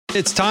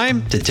It's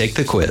time to take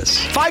the quiz.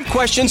 5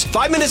 questions,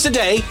 5 minutes a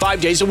day,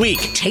 5 days a week.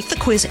 Take the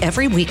quiz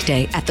every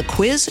weekday at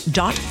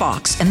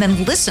thequiz.fox and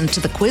then listen to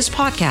the quiz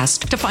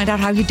podcast to find out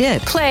how you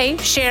did. Play,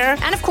 share,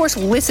 and of course,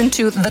 listen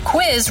to The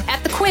Quiz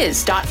at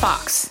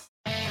thequiz.fox.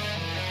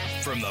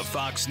 From the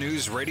Fox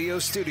News radio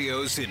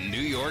studios in New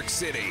York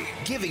City,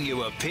 giving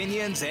you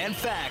opinions and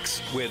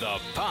facts with a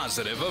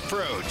positive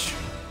approach.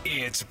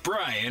 It's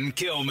Brian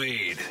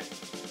Kilmeade.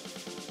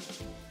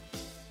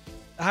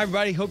 Hi,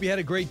 everybody. Hope you had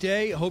a great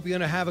day. Hope you're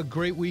going to have a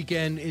great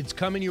weekend. It's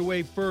coming your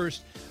way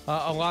first.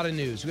 A lot of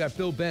news. We got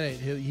Bill Bennett.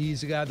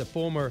 He's the guy, the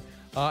former,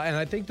 and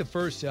I think the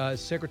first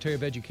Secretary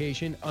of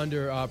Education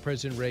under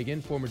President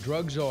Reagan, former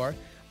drug czar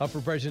for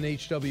President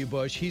H.W.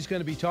 Bush. He's going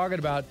to be talking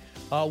about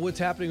what's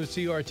happening with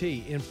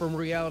CRT and from a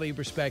reality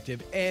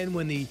perspective. And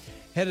when the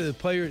head of the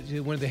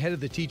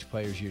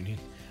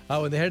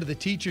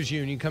teachers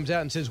union comes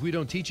out and says we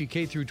don't teach you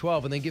K through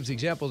 12, and then gives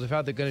examples of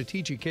how they're going to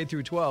teach you K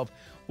through 12,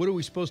 what are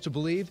we supposed to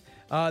believe?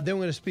 Then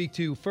we're going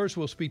to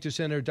we'll speak to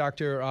Senator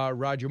Dr.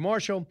 Roger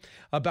Marshall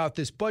about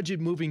this budget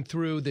moving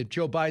through that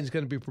Joe Biden's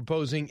going to be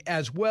proposing,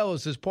 as well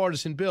as this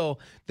partisan bill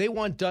they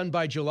want done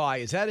by July.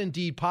 Is that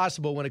indeed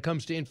possible when it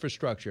comes to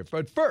infrastructure?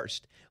 But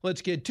first,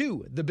 let's get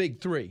to the big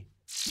three.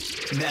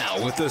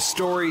 Now, with the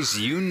stories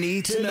you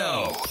need to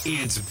know,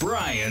 it's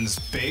Brian's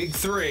Big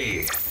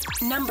Three.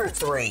 Number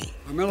 3.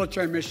 Our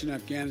military mission in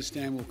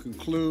Afghanistan will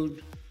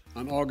conclude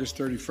on August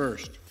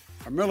 31st.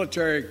 Our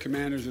military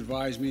commanders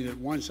advised me that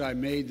once I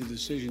made the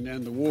decision to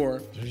end the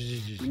war,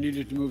 we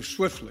needed to move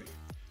swiftly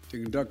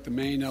to conduct the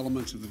main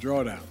elements of the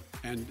drawdown.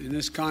 And in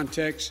this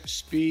context,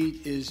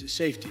 speed is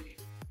safety.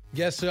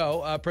 Yes,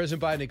 so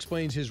President Biden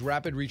explains his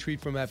rapid retreat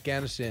from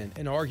Afghanistan.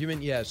 An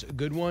argument, yes. A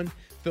good one.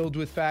 Filled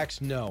with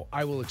facts, no.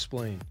 I will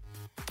explain.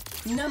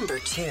 Number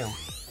 2.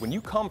 When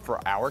you come for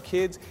our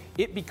kids,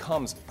 it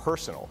becomes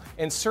personal.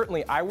 And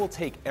certainly I will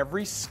take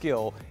every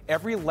skill,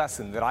 every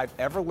lesson that I've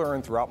ever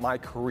learned throughout my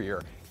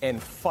career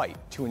and fight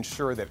to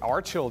ensure that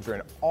our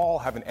children all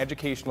have an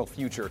educational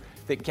future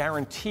that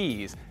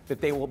guarantees that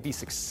they will be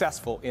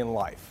successful in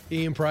life.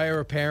 Ian Pryor,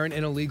 a parent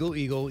and a legal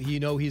eagle,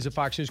 he's a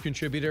Fox News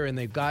contributor, and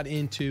they've got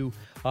into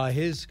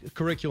his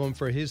curriculum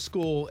for his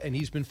school, and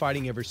he's been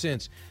fighting ever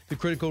since. The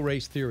critical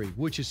race theory,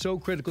 which is so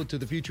critical to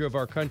the future of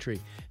our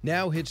country,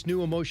 now hits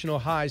new emotional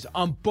highs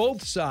on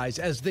both sides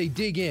as they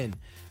dig in.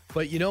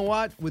 But you know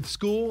what? With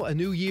school, a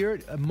new year,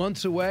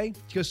 months away,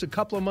 just a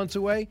couple of months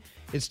away,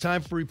 it's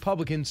time for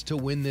Republicans to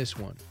win this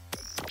one.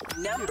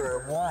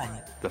 Number 1.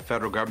 The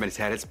federal government has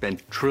had to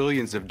spend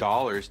trillions of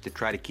dollars to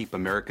try to keep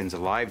Americans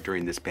alive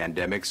during this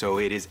pandemic, so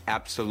it is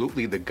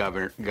absolutely the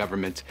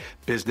government's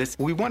business.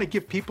 We want to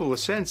give people a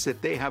sense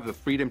that they have the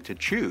freedom to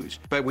choose,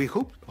 but we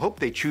hope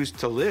they choose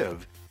to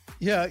live.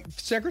 Yeah,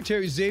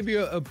 Secretary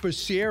Xavier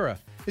Becerra.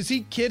 Is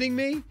he kidding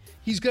me?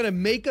 He's going to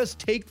make us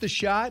take the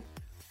shot?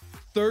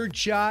 Third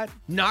shot,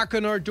 knock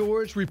on our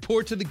doors,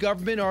 report to the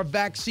government our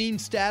vaccine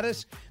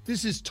status.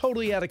 This is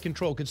totally out of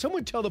control. Can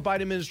someone tell the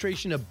Biden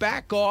administration to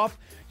back off?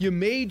 We've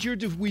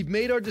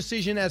made our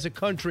decision as a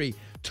country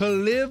to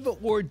live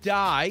or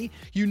die.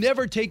 You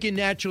never take in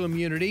natural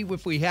immunity.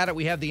 If we had it,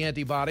 we have the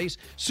antibodies.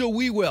 So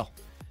we will.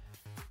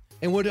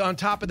 And on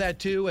top of that,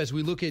 too, as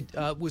we look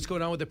at what's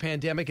going on with the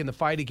pandemic and the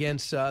fight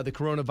against the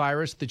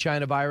coronavirus, the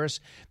China virus,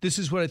 this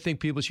is what I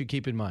think people should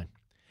keep in mind.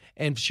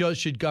 And so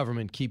should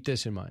government keep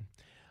this in mind.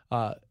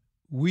 I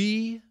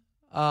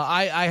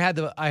had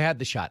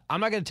the shot. I'm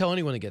not going to tell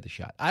anyone to get the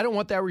shot. I don't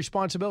want that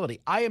responsibility.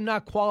 I am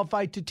not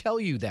qualified to tell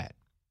you that.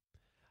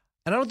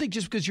 And I don't think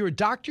just because you're a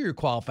doctor, you're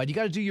qualified. You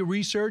got to do your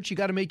research. You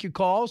got to make your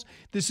calls.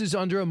 This is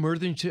under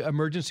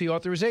emergency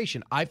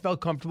authorization. I felt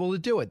comfortable to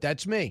do it.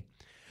 That's me.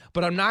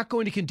 But I'm not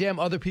going to condemn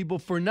other people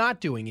for not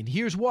doing it.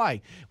 Here's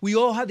why. We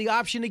all had the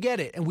option to get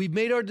it, and we've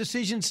made our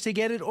decisions to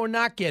get it or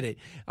not get it.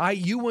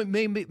 You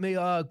may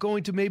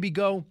going to maybe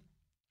go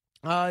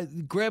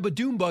grab a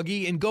dune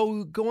buggy and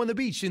go on the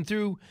beach and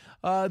through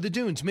the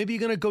dunes. Maybe you're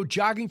going to go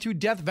jogging through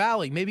Death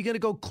Valley. Maybe you're going to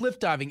go cliff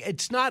diving.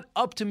 It's not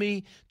up to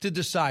me to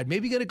decide.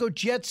 Maybe you're going to go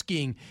jet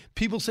skiing.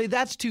 People say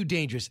that's too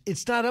dangerous.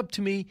 It's not up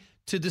to me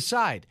to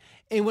decide.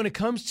 And when it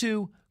comes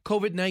to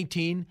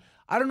COVID-19,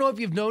 I don't know if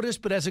you've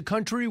noticed, but as a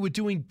country, we're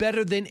doing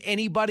better than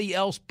anybody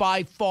else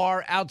by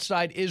far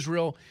outside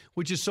Israel,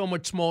 which is so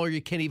much smaller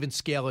you can't even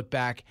scale it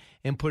back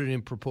and put it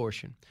in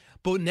proportion.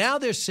 But now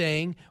they're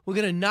saying we're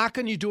going to knock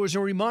on your doors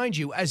and remind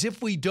you as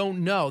if we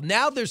don't know.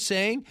 Now they're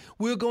saying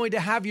we're going to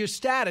have your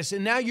status.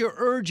 And now you're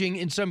urging,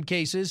 in some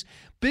cases,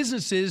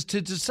 businesses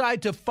to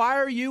decide to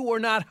fire you or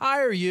not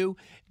hire you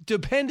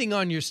depending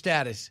on your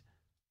status.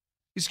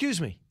 Excuse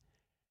me.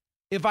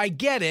 If I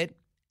get it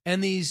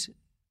and these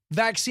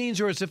vaccines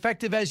are as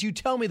effective as you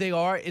tell me they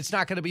are, it's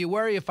not going to be a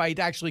worry. If I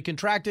actually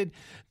contracted,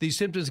 the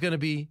symptoms are going to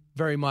be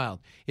very mild.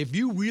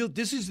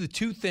 This is the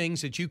two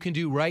things that you can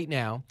do right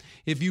now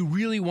if you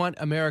really want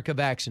America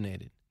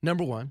vaccinated.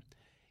 Number one,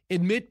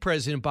 admit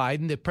President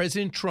Biden that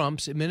President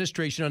Trump's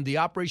administration under the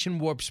Operation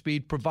Warp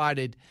Speed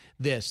provided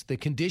the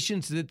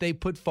conditions that they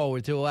put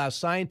forward to allow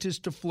scientists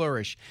to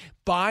flourish,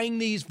 buying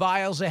these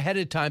vials ahead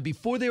of time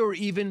before they were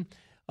even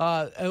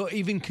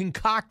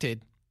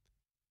concocted.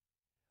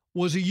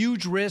 was a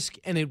huge risk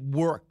and it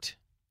worked.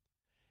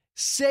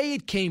 Say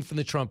it came from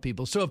the Trump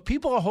people. So if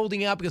people are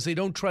holding out because they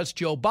don't trust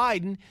Joe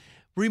Biden,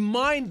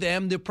 remind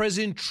them that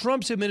President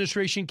Trump's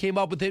administration came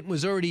up with it and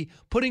was already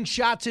putting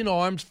shots in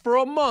arms for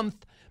a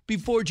month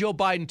before Joe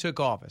Biden took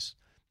office.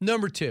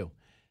 Number two,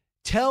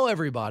 tell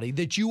everybody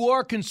that you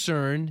are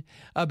concerned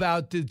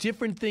about the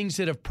different things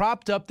that have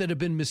propped up that have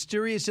been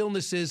mysterious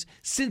illnesses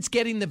since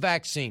getting the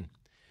vaccine.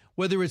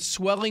 Whether it's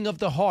swelling of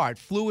the heart,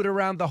 fluid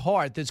around the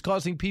heart that's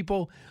causing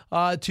people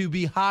to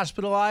be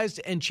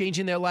hospitalized and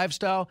changing their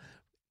lifestyle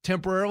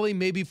temporarily,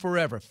 maybe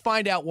forever.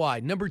 Find out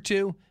why. Number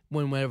two,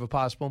 whenever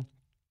possible.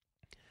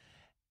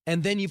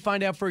 And then you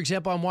find out, for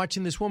example, I'm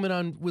watching this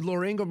woman with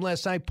Laura Ingraham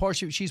last night.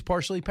 She's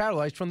partially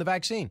paralyzed from the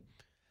vaccine.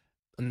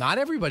 Not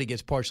everybody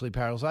gets partially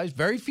paralyzed,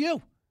 very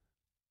few.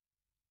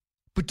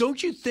 But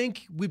don't you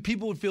think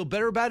people would feel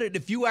better about it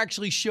if you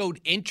actually showed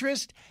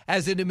interest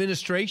as an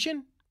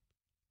administration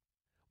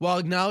while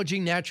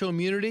acknowledging natural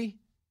immunity?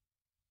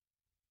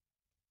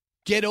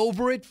 Get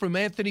over it from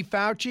Anthony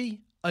Fauci?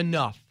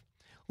 Enough.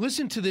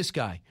 Listen to this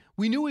guy.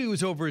 We knew he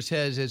was over his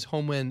head as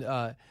Homeland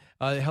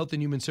Health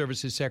and Human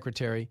Services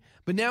Secretary,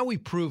 but now we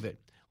prove it.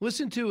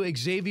 Listen to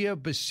Xavier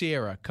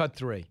Becerra, cut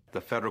 3.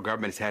 The federal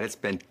government has had to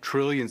spend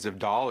trillions of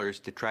dollars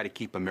to try to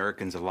keep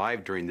Americans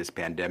alive during this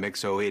pandemic,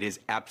 so it is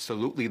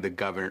absolutely the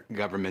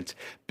government's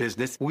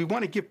business. We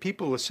want to give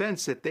people a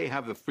sense that they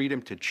have the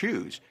freedom to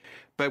choose,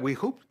 but we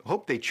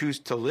hope they choose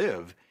to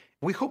live.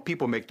 We hope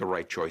people make the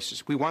right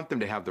choices. We want them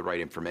to have the right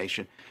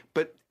information.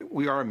 But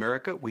we are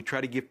America. We try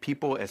to give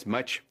people as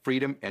much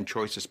freedom and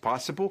choice as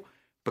possible.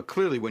 But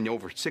clearly, when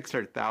over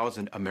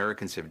 600,000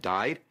 Americans have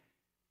died,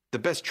 the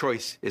best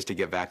choice is to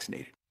get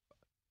vaccinated.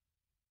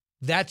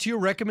 That's your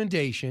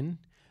recommendation.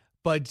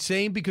 But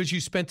saying because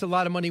you spent a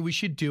lot of money we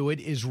should do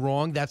it is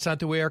wrong. That's not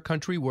the way our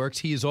country works.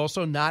 He is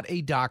also not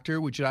a doctor,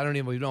 which I don't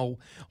even know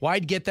why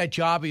he'd get that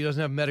job. He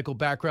doesn't have a medical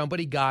background, but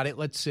he got it.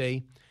 Let's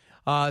see.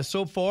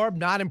 So far,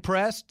 not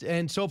impressed.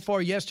 And so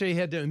far, yesterday, he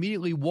had to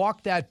immediately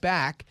walk that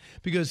back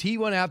because he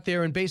went out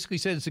there and basically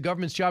said it's the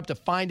government's job to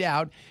find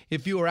out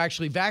if you are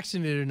actually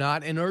vaccinated or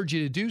not and urge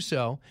you to do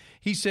so.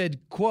 He said,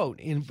 quote,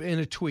 in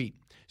a tweet,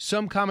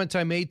 "Some comments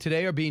I made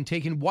today are being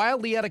taken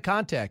wildly out of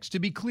context. To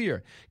be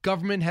clear,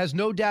 government has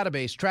no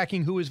database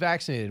tracking who is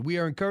vaccinated. We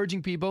are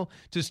encouraging people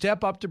to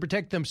step up to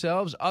protect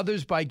themselves,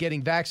 others by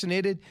getting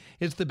vaccinated.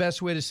 It's the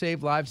best way to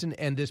save lives and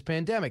end this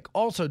pandemic.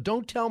 Also,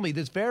 don't tell me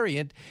this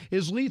variant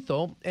is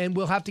lethal and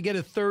we'll have to get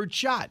a third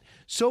shot.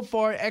 So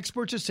far,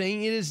 experts are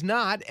saying it is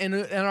not, and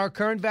our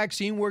current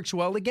vaccine works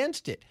well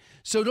against it.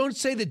 So don't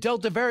say the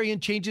Delta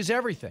variant changes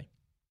everything."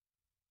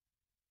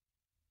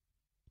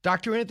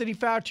 Dr. Anthony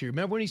Fauci,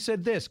 remember when he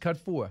said this, cut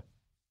 4?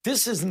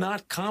 This is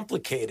not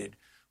complicated.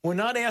 We're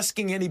not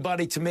asking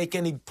anybody to make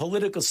any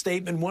political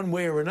statement one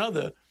way or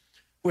another.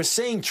 We're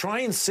saying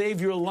try and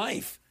save your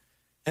life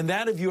and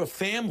that of your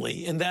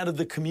family and that of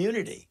the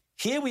community.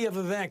 Here we have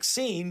a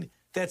vaccine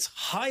that's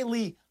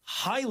highly,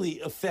 highly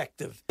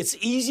effective. It's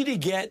easy to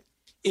get,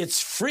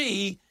 it's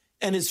free,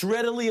 and it's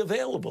readily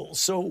available.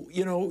 So,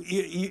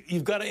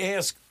 you've got to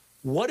ask,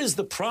 what is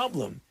the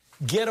problem?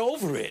 Get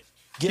over it.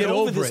 Get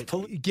over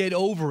it. Get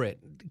over it.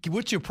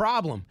 What's your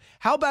problem?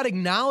 How about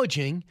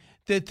acknowledging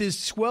that this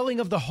swelling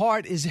of the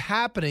heart is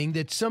happening,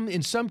 that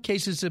in some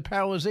cases the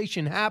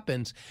paralyzation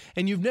happens,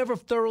 and you've never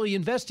thoroughly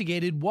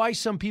investigated why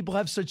some people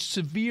have such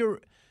severe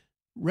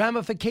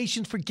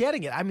ramifications for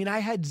getting it? I mean, I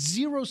had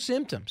zero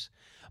symptoms.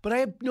 But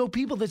I know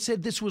people that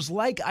said this was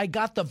like I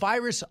got the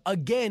virus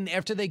again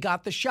after they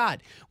got the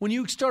shot. When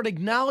you start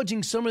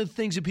acknowledging some of the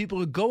things that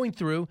people are going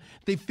through,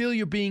 they feel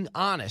you're being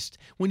honest.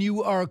 When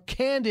you are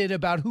candid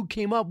about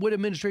what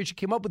administration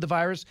came up with the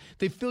virus,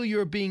 they feel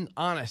you're being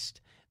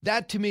honest.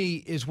 That, to me,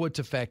 is what's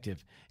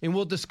effective. And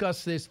we'll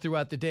discuss this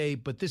throughout the day,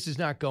 but this is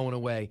not going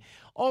away.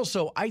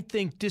 Also, I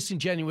think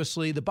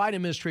disingenuously, the Biden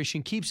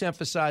administration keeps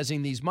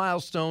emphasizing these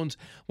milestones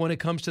when it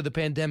comes to the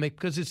pandemic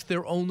because it's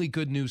their only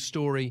good news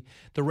story.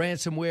 The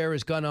ransomware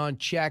has gone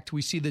unchecked.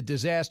 We see the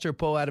disaster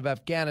pull out of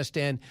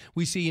Afghanistan.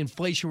 We see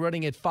inflation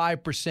running at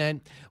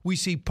 5%. We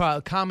see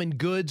common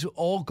goods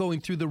all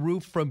going through the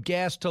roof from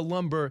gas to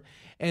lumber.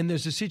 And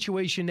there's a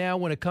situation now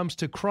when it comes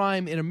to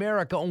crime in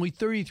America, only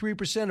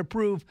 33%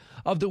 approve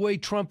of the way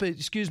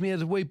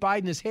the way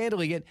Biden is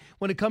handling it.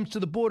 When it comes to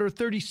the border,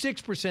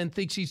 36%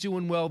 thinks he's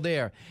doing well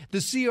there. The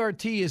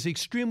CRT is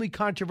extremely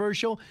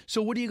controversial.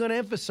 So what are you going to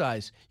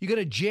emphasize? You're going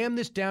to jam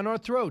this down our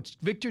throats.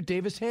 Victor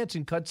Davis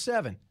Hanson, cut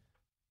 7.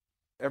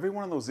 Every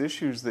one of those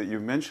issues that you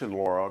mentioned,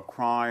 Laura,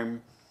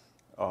 crime,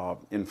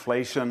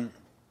 inflation,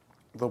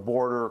 the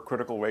border,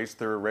 critical race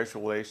theory,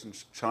 racial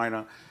relations,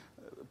 China,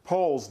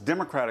 polls,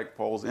 Democratic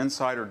polls,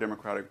 insider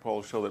Democratic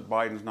polls show that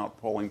Biden's not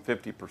polling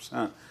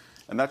 50%.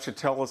 And that should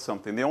tell us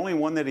something. The only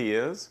one that he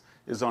is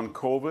on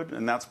COVID,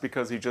 and that's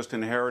because he just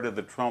inherited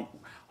the Trump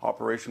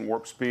Operation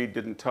Warp Speed,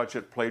 didn't touch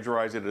it,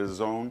 plagiarized it as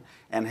his own.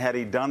 And had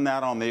he done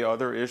that on the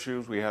other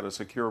issues, we had a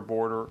secure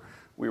border,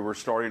 we were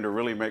starting to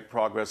really make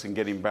progress in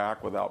getting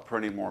back without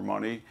printing more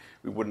money,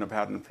 we wouldn't have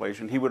had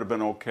inflation, he would have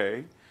been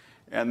okay.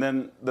 And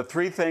then the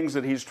three things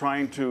that he's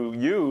trying to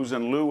use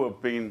in lieu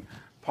of being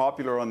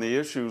popular on the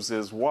issues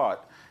is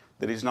what?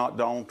 That he's not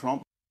Donald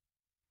Trump?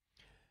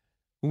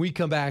 When we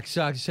come back,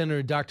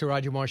 Senator Dr.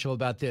 Roger Marshall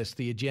about this,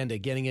 the agenda,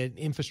 getting an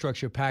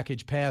infrastructure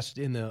package passed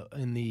in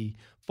the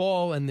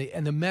fall and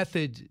the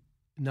method,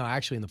 no,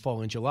 actually in the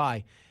fall, in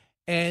July,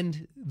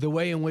 and the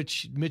way in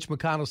which Mitch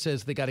McConnell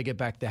says they got to get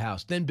back to the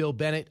House. Then Bill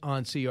Bennett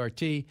on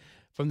CRT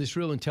from this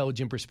real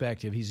intelligent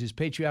perspective. He's as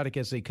patriotic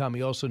as they come.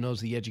 He also knows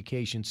the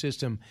education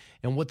system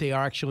and what they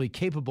are actually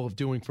capable of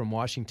doing from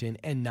Washington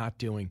and not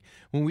doing.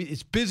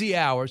 It's busy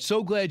hour.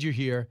 So glad you're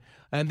here.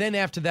 And then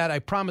after that, I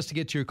promise to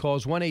get to your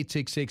calls,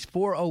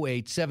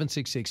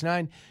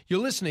 1-866-408-7669. You're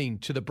listening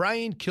to The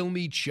Brian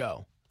Kilmeade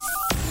Show.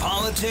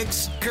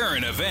 Politics,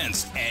 current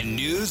events, and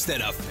news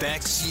that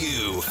affects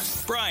you.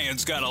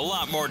 Brian's got a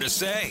lot more to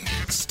say.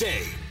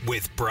 Stay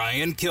with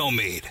Brian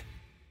Kilmeade.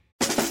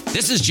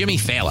 This is Jimmy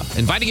Fallon,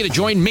 inviting you to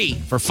join me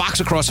for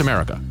Fox Across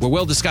America, where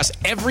we'll discuss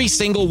every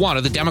single one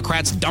of the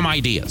Democrats' dumb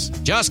ideas.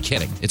 Just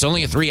kidding. It's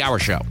only a 3-hour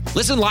show.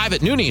 Listen live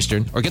at noon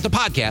Eastern or get the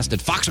podcast at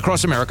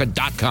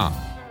foxacrossamerica.com.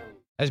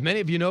 As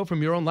many of you know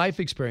from your own life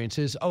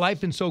experiences, a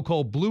life in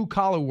so-called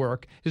blue-collar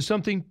work is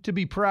something to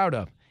be proud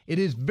of. It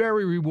is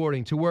very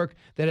rewarding to work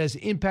that has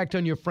impact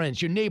on your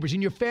friends, your neighbors,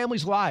 and your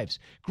family's lives.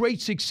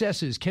 Great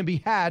successes can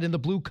be had in the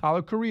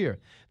blue-collar career.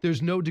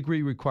 There's no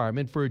degree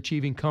requirement for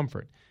achieving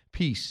comfort,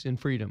 peace, and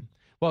freedom.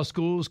 While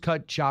schools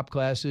cut shop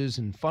classes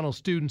and funnel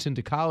students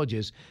into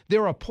colleges,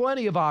 there are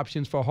plenty of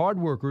options for hard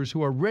workers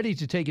who are ready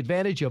to take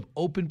advantage of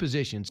open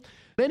positions.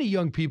 Many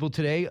young people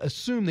today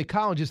assume that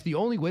college is the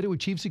only way to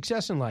achieve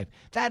success in life.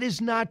 That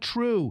is not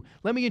true.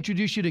 Let me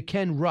introduce you to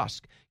Ken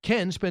Rusk.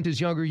 Ken spent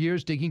his younger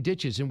years digging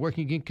ditches and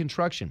working in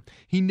construction.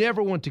 He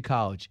never went to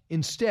college.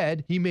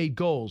 Instead, he made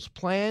goals,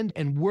 planned,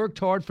 and worked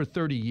hard for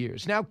 30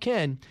 years. Now,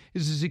 Ken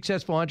is a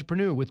successful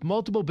entrepreneur with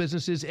multiple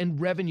businesses and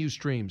revenue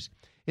streams.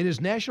 In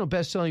his national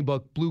best-selling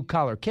book, Blue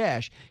Collar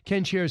Cash,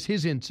 Ken shares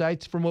his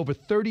insights from over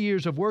 30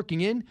 years of working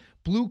in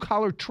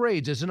blue-collar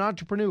trades as an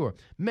entrepreneur,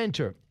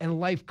 mentor, and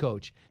life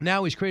coach.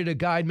 Now he's created a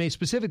guide made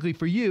specifically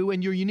for you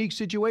and your unique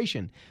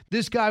situation.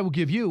 This guide will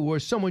give you or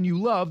someone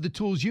you love the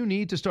tools you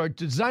need to start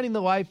designing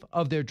the life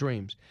of their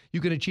dreams.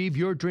 You can achieve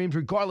your dreams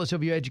regardless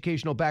of your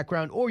educational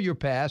background or your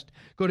past.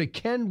 Go to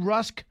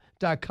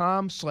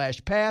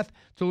kenrusk.com/path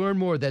to learn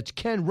more. That's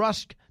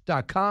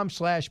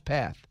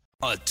kenrusk.com/path.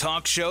 A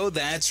talk show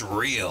that's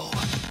real.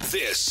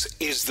 This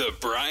is the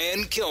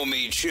Brian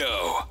Kilmeade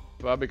Show.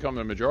 If I become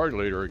the majority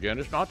leader again,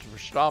 it's not for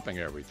stopping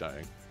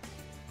everything.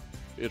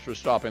 It's for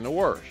stopping the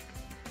worst.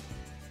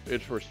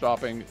 It's for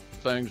stopping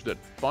things that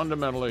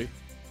fundamentally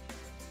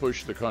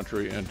push the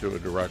country into a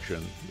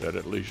direction that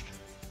at least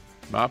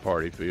my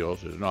party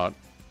feels is not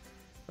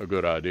a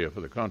good idea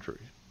for the country.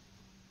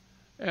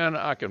 And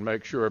I can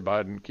make sure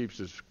Biden keeps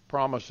his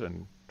promise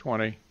in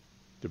 20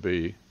 to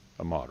be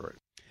a moderate.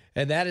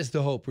 And that is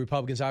the hope.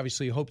 Republicans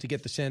obviously hope to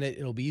get the Senate.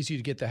 It'll be easier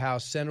to get the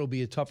House. Senate will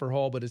be a tougher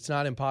haul, but it's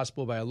not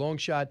impossible by a long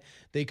shot.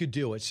 They could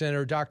do it.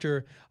 Senator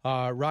Dr.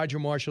 Roger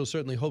Marshall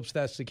certainly hopes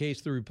that's the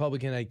case, the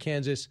Republican at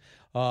Kansas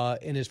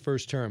in his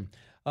first term.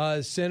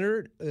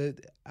 Senator,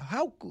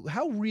 how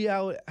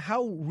real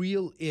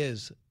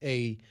is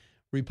a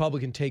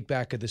Republican take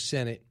back of the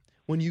Senate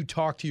when you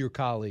talk to your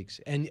colleagues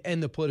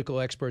and the political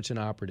experts and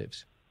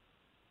operatives?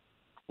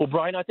 Well,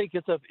 Brian, I think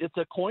it's a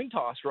coin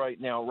toss right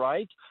now,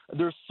 right?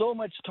 There's so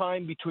much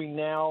time between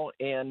now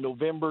and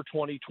November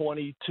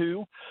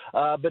 2022,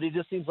 but it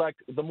just seems like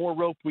the more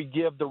rope we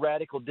give the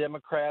radical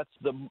Democrats,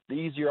 the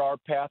easier our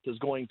path is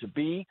going to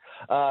be.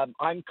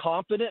 I'm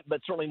confident,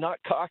 but certainly not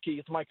cocky.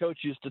 As my coach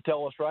used to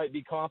tell us, right?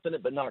 Be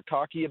confident, but not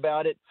cocky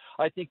about it.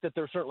 I think that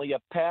there's certainly a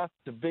path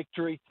to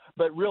victory,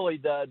 but really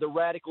the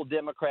radical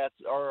Democrats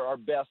are our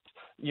best,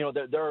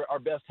 they're our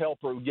best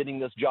helper getting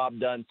this job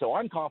done. So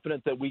I'm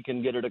confident that we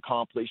can get it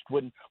accomplished.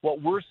 When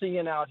what we're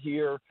seeing out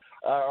here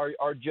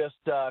are just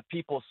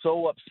people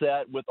so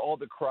upset with all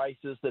the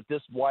crisis that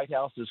this White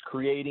House is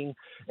creating,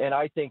 and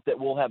I think that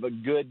we'll have a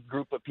good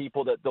group of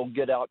people that they'll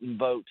get out and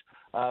vote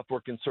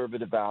for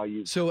conservative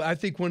values. So I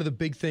think one of the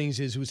big things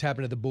is what's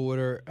happened at the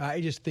border.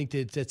 I just think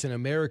that it's an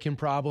American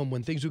problem.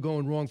 When things were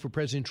going wrong for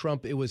President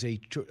Trump, it was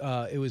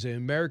an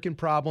American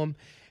problem,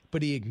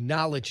 but he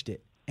acknowledged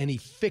it and he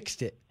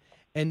fixed it.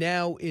 And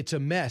now it's a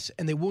mess,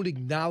 and they won't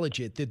acknowledge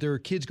it, that there are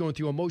kids going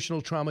through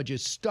emotional trauma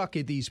just stuck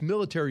at these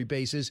military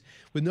bases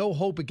with no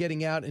hope of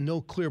getting out and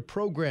no clear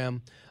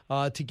program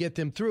to get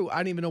them through. I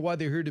don't even know why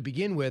they're here to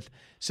begin with.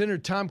 Senator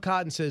Tom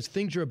Cotton says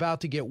things are about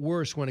to get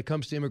worse when it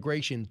comes to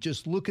immigration.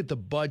 Just look at the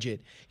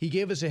budget. He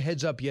gave us a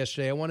heads up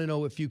yesterday. I want to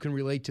know if you can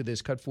relate to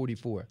this. Cut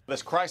 44.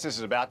 This crisis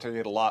is about to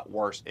get a lot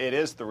worse. It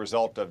is the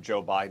result of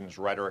Joe Biden's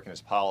rhetoric and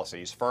his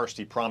policies. First,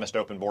 he promised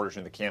open borders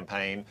in the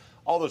campaign.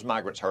 All those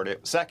migrants heard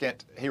it.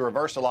 Second, he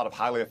reversed a lot of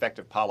highly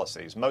effective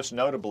policies, most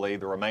notably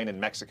the Remain in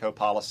Mexico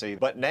policy.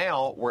 But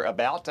now we're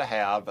about to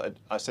have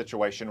a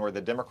situation where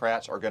the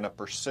Democrats are going to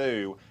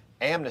pursue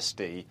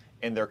amnesty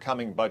in their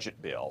coming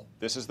budget bill.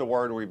 This is the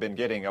word we've been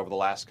getting over the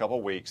last couple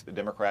of weeks. The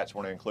Democrats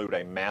want to include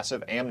a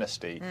massive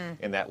amnesty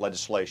in that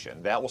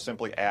legislation. That will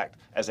simply act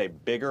as a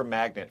bigger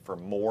magnet for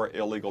more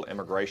illegal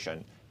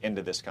immigration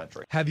into this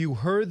country. Have you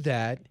heard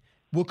that?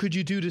 What could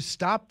you do to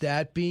stop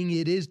that, being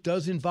it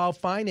does involve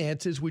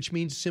finances, which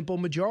means simple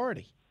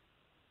majority?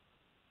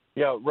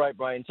 Yeah, right,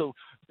 Brian. So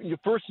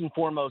first and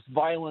foremost,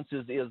 violence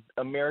is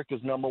America's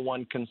number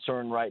one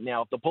concern right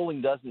now. If the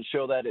polling doesn't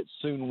show that, it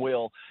soon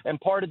will. And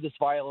part of this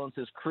violence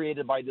is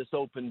created by this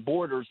open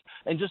borders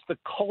and just the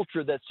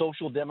culture that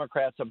social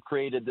democrats have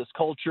created, this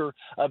culture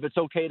of it's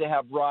okay to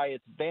have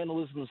riots,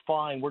 vandalism is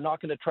fine, we're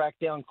not going to track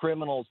down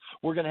criminals,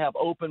 we're going to have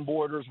open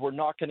borders, we're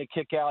not going to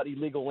kick out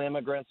illegal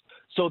immigrants.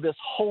 So this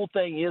whole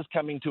thing is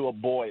coming to a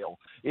boil.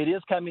 It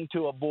is coming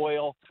to a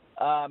boil.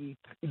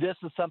 This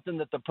is something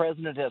that the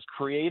president has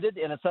created,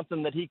 and it's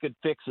something that he could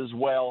fix as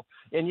well.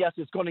 And yes,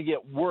 it's going to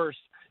get worse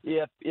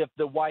if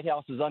the White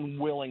House is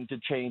unwilling to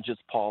change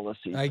its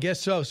policy. I guess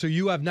so. So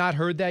you have not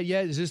heard that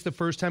yet? Is this the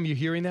first time you're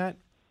hearing that?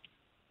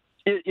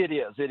 It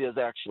is. It is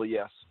actually,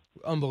 yes.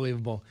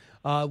 Unbelievable.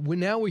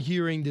 Now we're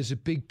hearing there's a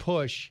big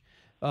push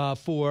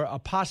for a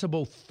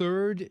possible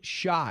third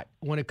shot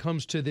when it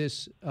comes to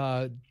this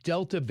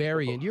Delta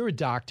variant. You're a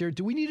doctor.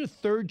 Do we need a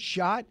third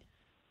shot?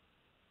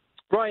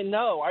 Brian,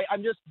 no,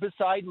 I'm just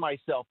beside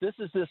myself. This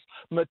is this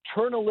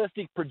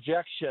maternalistic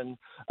projection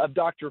of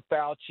Dr.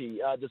 Fauci,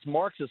 this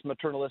Marxist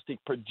maternalistic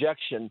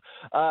projection.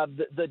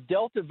 The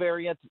Delta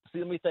variant, see,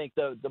 let me think,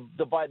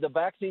 the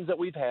vaccines that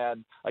we've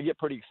had, I get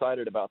pretty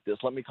excited about this.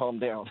 Let me calm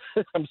down.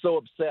 I'm so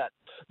upset.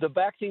 The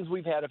vaccines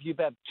we've had, if you've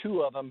had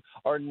 2 of them,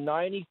 are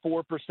 94%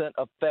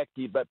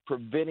 effective at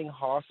preventing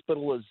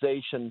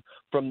hospitalization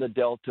from the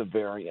Delta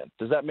variant.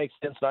 Does that make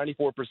sense?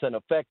 94%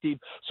 effective.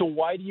 So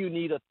why do you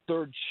need a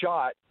third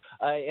shot?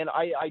 And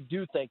I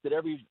do think that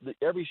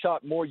every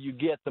shot more you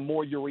get, the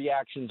more your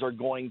reactions are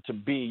going to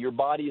be. Your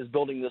body is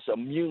building this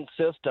immune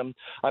system.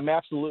 I'm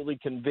absolutely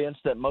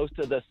convinced that most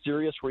of the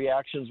serious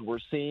reactions we're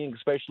seeing,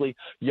 especially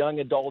young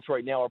adults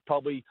right now, are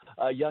probably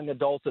young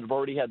adults that have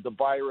already had the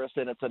virus,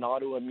 and it's an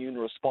autoimmune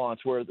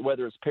response,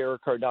 whether it's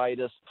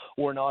pericarditis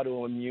or an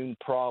autoimmune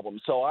problem.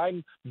 So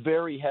I'm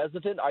very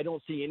hesitant. I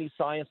don't see any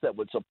science that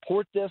would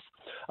support this.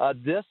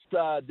 This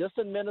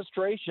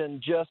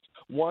administration just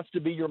wants to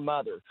be your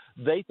mother.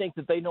 They think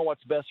that they know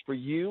what's best for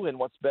you and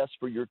what's best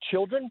for your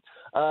children,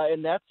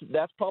 and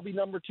that's probably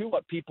number 2.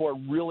 What people are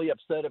really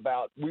upset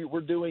about. We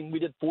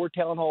did 4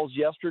 town halls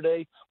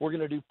yesterday. We're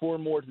going to do 4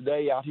 more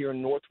today out here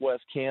in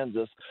Northwest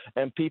Kansas,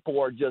 and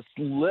people are just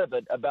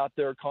livid about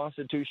their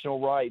constitutional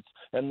rights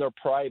and their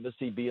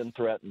privacy being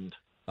threatened.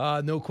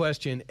 No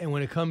question. And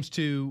when it comes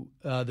to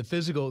the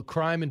physical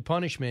crime and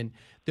punishment,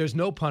 there's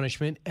no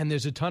punishment and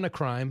there's a ton of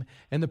crime.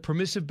 And the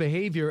permissive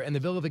behavior and the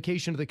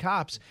vilification of the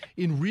cops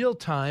in real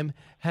time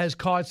has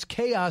caused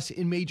chaos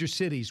in major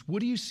cities.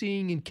 What are you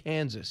seeing in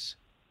Kansas?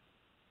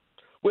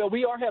 Well,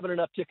 we are having an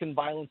uptick in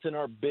violence in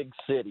our big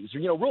cities.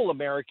 Rural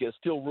America is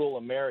still rural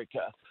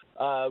America.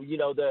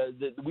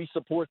 We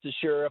support the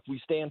sheriff. We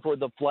stand for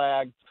the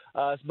flag.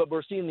 But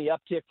we're seeing the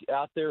uptick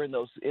out there in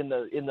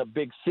the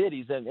big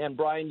cities. And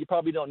Brian, you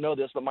probably don't know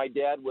this, but my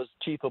dad was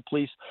chief of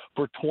police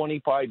for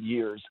 25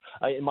 years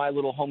in my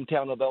little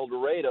hometown of El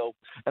Dorado.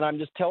 And I'm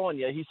just telling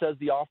you, he says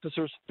the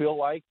officers feel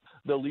like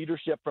the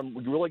leadership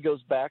really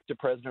goes back to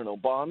President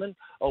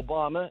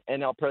Obama, and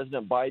now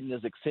President Biden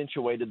is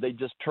accentuated. They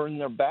just turn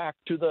their back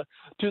to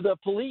the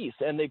police,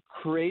 and they've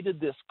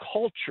created this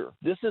culture.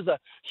 This is a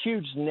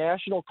huge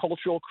national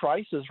cultural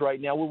crisis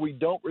right now where we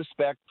don't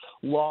respect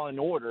law and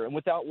order. And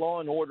without law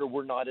and order,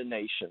 we're not a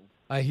nation.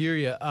 I hear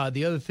you.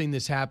 The other thing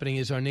that's happening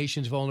is our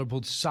nation's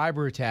vulnerable to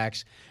cyber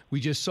attacks. We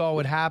just saw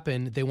what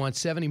happened. They want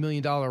 $70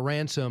 million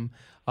ransom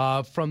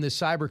from this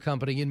cyber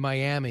company in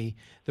Miami.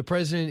 The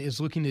president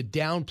is looking to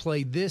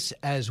downplay this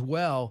as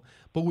well.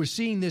 But we're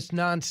seeing this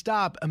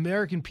nonstop.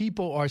 American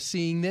people are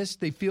seeing this.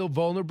 They feel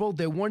vulnerable.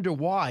 They wonder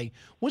why.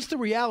 What's the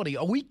reality?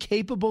 Are we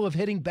capable of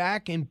hitting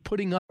back and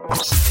putting up?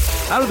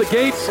 Out of the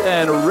gates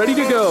and ready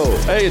to go.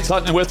 Hey, it's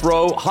Hutton and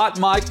Withrow. Hot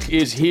Mike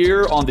is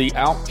here on the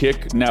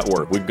Outkick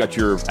Network. We've got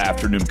your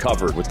afternoon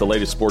covered with the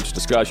latest sports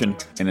discussion,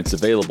 and it's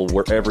available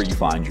wherever you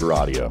find your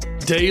audio.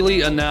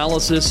 Daily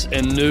analysis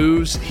and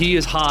news. He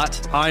is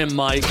hot. I am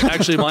Mike.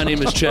 Actually, my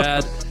name is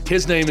Chad.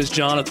 His name is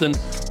Jonathan,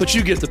 but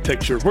you get the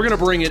picture. We're going to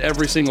bring it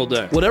every single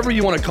day. Whatever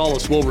you want to call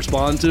us, we'll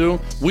respond to.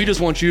 We just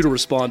want you to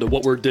respond to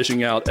what we're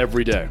dishing out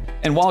every day.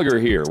 And while you're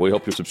here, we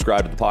hope you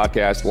subscribe to the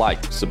podcast,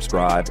 like,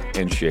 subscribe,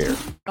 and share.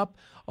 Up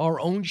our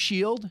own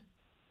shield?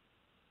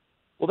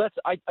 Well,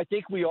 I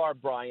think we are,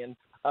 Brian.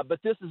 But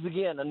this is,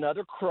 again,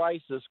 another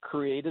crisis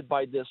created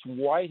by this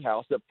White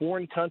House that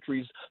foreign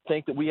countries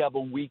think that we have a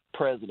weak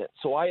president.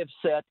 So I have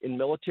sat in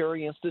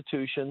military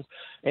institutions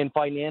and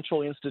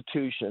financial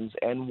institutions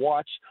and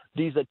watched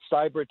these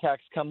cyber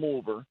attacks come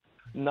over.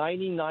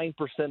 99%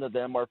 of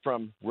them are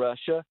from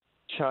Russia,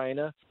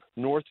 China,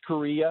 North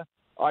Korea,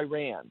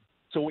 Iran.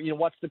 So,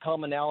 what's the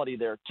commonality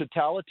there?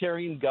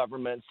 Totalitarian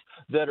governments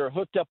that are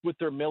hooked up with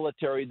their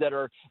military,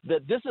 that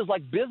this is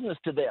like business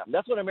to them.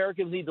 That's what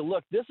Americans need to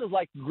look. This is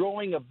like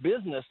growing a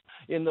business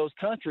in those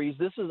countries.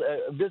 This is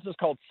a business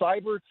called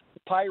cyber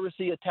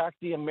piracy. Attack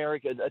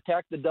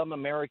the dumb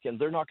Americans.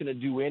 They're not going to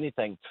do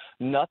anything.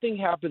 Nothing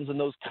happens in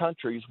those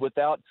countries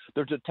without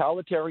their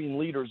totalitarian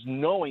leaders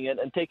knowing it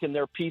and taking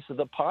their piece of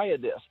the pie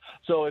of this.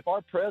 So if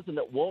our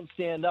president won't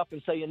stand up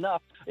and say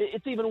enough,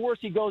 it's even worse.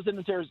 He goes in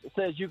and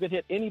says you can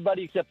hit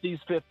anybody except these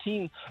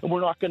 15, and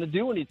we're not going to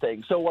do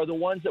anything. So are the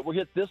ones that were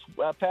hit this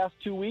past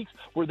 2 weeks,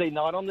 were they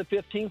not on the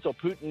 15? So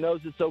Putin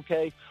knows it's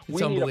okay.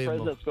 We need a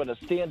president that's going to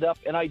stand up,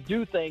 and I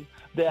do think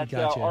that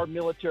our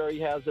military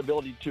has the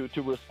ability to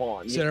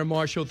respond. Senator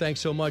Marshall, thanks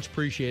so much.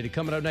 Appreciate it.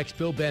 Coming up next,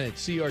 Bill Bennett,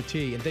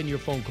 CRT, and then your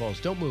phone calls.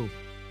 Don't move.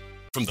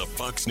 From the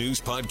Fox News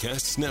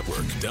Podcasts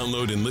Network,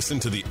 download and listen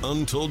to The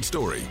Untold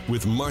Story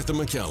with Martha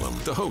McCallum.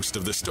 The host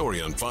of The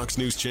Story on Fox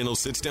News Channel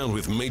sits down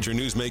with major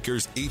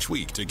newsmakers each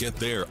week to get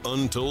their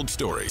untold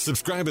story.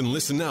 Subscribe and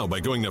listen now by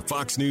going to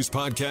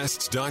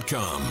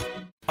foxnewspodcasts.com.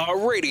 A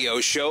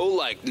radio show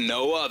like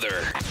no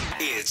other.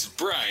 It's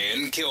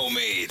Brian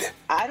Kilmeade.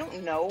 I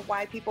don't know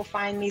why people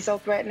find me so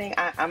threatening.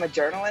 I'm a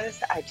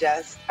journalist. I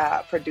just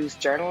produce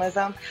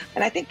journalism.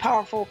 And I think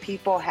powerful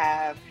people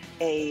have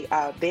a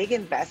big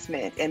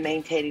investment in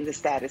maintaining the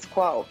status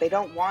quo. They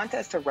don't want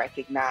us to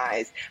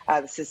recognize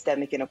the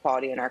systemic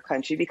inequality in our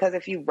country, because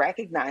if you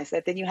recognize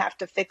that, then you have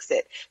to fix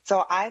it.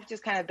 So I've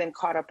just kind of been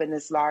caught up in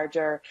this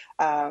larger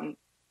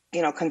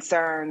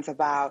concerns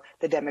about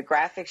the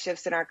demographic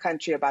shifts in our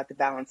country, about the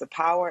balance of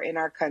power in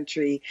our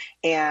country,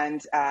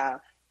 and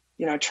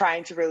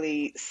trying to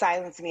really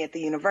silence me at the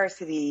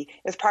university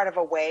is part of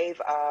a wave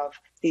of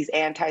these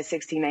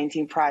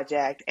anti-1619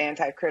 Project,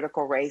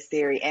 anti-critical race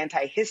theory,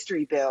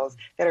 anti-history bills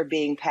that are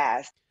being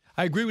passed.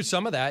 I agree with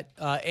some of that.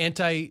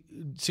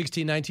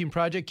 Anti-1619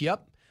 Project,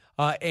 yep.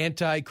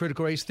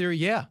 Anti-critical race theory,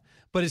 yeah.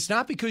 But it's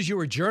not because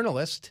you're a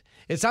journalist.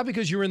 It's not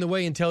because you're in the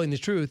way in telling the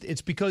truth.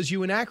 It's because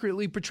you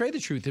inaccurately portray the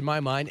truth, in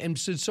my mind, and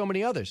so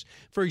many others.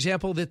 For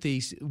example, that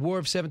the War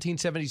of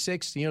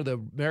 1776, the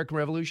American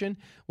Revolution,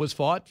 was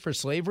fought for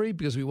slavery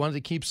because we wanted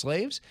to keep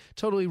slaves.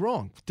 Totally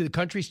wrong. Did the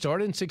country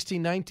start in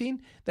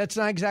 1619? That's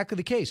not exactly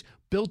the case.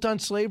 Built on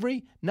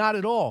slavery? Not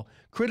at all.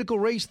 Critical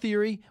race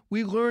theory,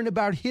 we learn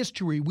about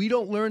history. We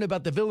don't learn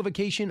about the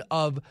vilification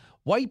of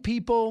white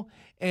people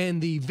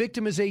and the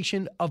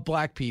victimization of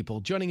black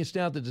people. Joining us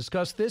now to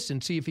discuss this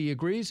and see if he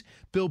agrees,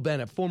 Bill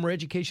Bennett, former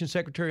education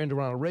secretary under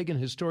Ronald Reagan,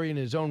 historian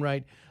in his own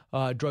right,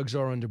 drug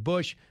czar under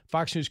Bush,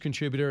 Fox News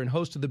contributor, and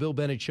host of The Bill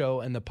Bennett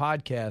Show and the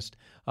podcast.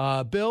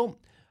 Bill,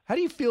 how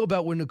do you feel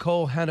about what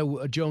Nicole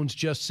Hannah-Jones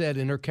just said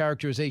in her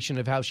characterization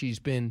of how she's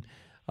been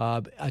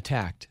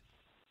attacked?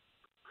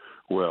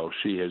 Well,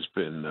 she has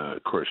been,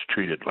 of course,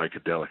 treated like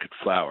a delicate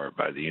flower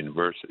by the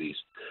universities.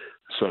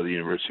 So the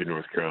University of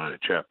North Carolina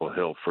at Chapel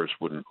Hill first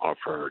wouldn't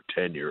offer her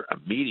tenure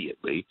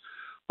immediately.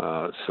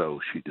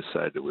 So she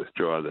decided to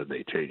withdraw. Then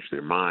they changed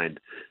their mind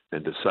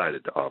and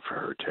decided to offer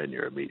her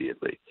tenure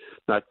immediately.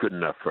 Not good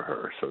enough for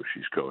her, so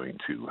she's going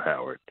to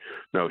Howard.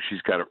 No,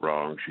 she's got it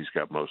wrong. She's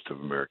got most of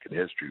American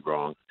history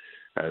wrong,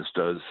 as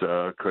does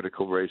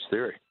critical race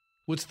theory.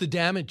 What's the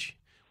damage?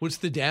 What's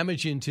the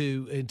damage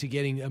into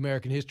getting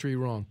American history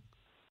wrong?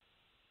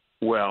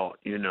 Well,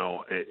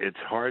 it's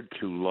hard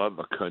to love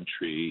a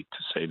country, to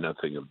say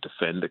nothing of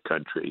defend a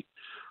country,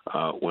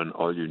 when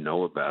all you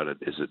know about it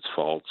is its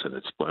faults and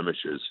its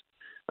blemishes,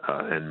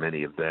 and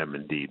many of them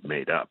indeed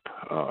made up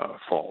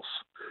false.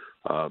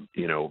 For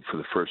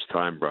the first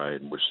time,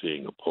 Brian, we're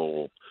seeing a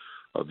poll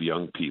of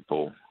young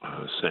people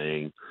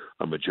saying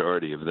a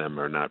majority of them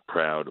are not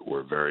proud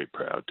or very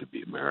proud to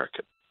be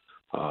American.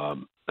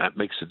 That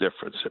makes a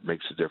difference. It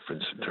makes a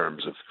difference in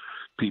terms of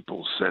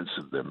people's sense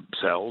of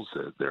themselves,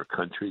 their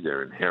country,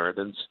 their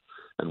inheritance,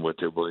 and what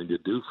they're willing to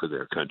do for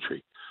their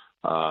country.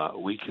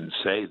 We can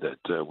say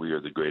that we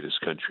are the greatest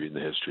country in the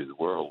history of the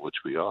world,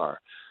 which we are,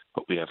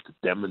 but we have to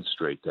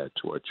demonstrate that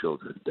to our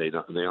children.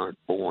 They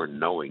aren't born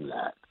knowing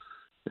that.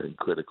 And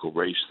critical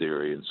race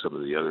theory and some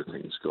of the other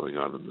things going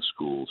on in the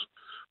schools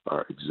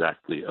are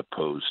exactly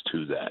opposed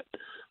to that.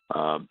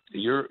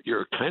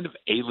 You're kind of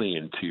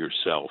alien to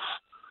yourself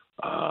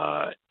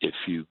if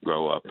you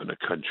grow up in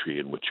a country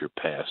in which your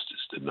past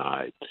is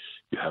denied.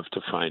 You have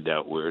to find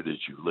out where it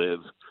is you live,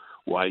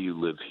 why you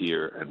live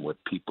here, and what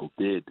people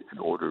did in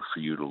order for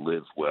you to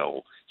live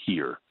well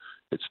here.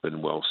 It's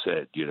been well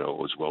said, it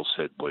was well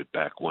said way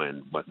back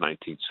when,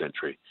 19th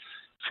century.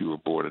 If you were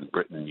born in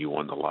Britain, you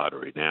won the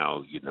lottery.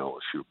 Now,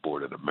 if you were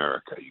born in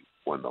America, you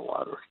won the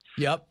lottery.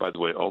 Yep. By the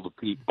way, all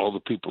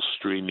the people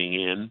streaming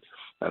in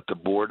at the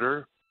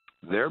border,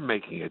 they're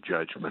making a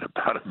judgment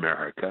about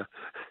America.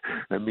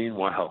 And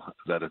meanwhile,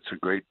 that it's a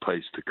great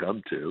place to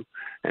come to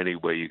any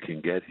way you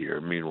can get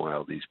here.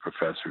 Meanwhile, these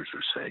professors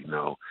are saying,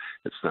 no,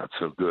 it's not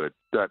so good.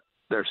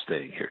 They're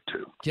staying here,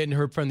 too. Getting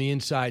hurt from the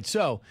inside.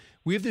 So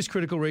we have this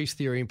critical race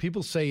theory, and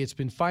people say it's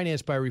been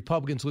financed by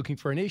Republicans looking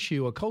for an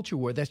issue, a culture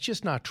war. That's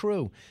just not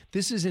true.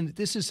 This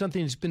is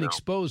something that's been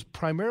exposed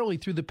primarily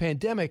through the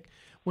pandemic,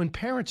 when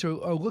parents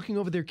are looking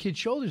over their kids'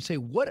 shoulders and say,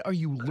 what are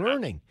you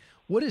learning?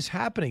 What is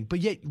happening? But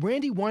yet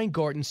Randy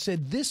Weingarten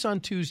said this on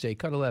Tuesday,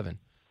 Cut 11.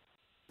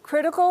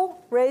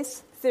 Critical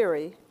race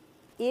theory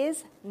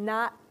is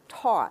not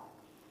taught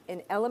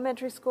in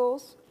elementary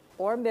schools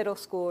or middle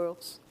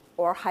schools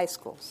or high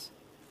schools.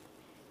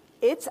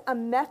 It's a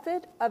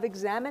method of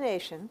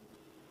examination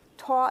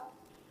taught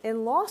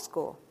in law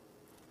school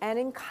and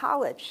in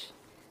college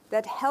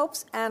that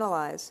helps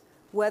analyze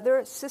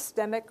whether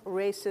systemic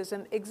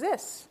racism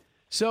exists.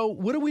 So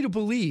what are we to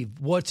believe?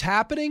 What's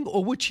happening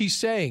or what she's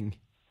saying?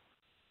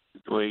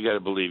 Well, you got to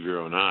believe your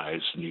own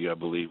eyes, and you got to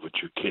believe what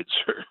your kids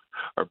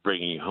are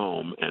bringing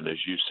home. And as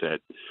you said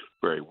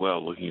very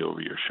well, looking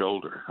over your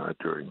shoulder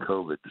during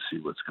COVID to see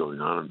what's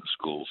going on in the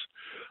schools.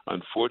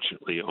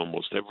 Unfortunately,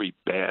 almost every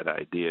bad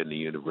idea in the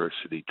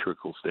university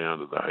trickles down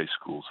to the high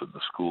schools and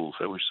the schools.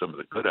 I wish some of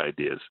the good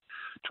ideas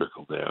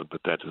trickle down,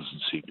 but that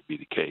doesn't seem to be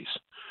the case.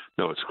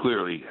 No, it's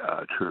clearly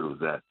true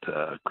that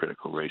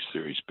critical race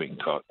theory is being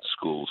taught in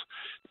schools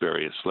at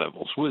various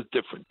levels with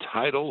different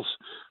titles,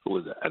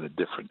 at a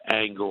different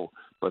angle.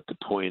 But the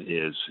point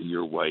is,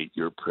 you're white,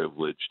 you're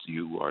privileged,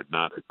 you are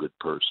not a good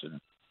person.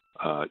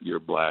 You're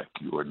black,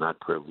 you are not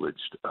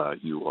privileged,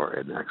 you are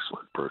an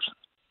excellent person.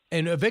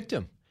 And a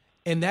victim.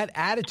 And that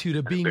attitude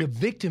of being a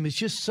victim is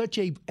just such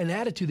an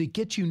attitude that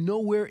gets you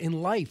nowhere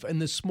in life, and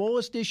the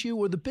smallest issue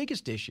or the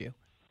biggest issue.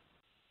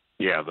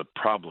 Yeah, the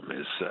problem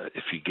is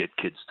if you get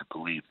kids to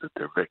believe that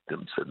they're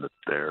victims and that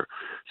their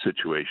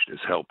situation is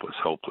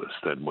hopeless,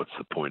 then what's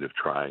the point of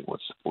trying?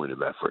 What's the point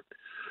of effort?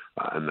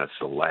 And that's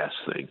the last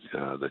thing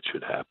that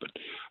should happen.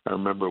 I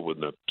remember when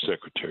the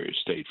Secretary of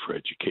State for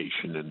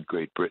Education in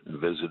Great Britain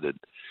visited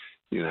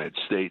the United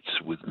States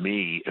with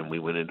me, and we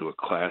went into a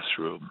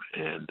classroom,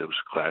 and there was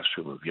a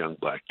classroom of young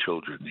black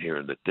children here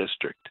in the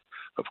District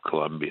of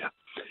Columbia.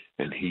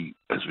 And he,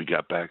 as we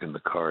got back in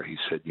the car, he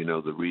said, you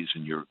know, the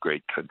reason you're a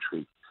great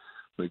country,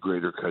 a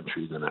greater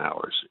country than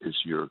ours,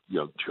 is your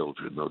young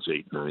children, those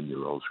 8,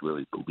 9-year-olds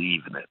really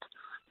believe in it.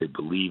 They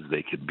believe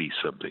they can be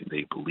something.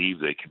 They believe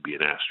they can be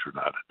an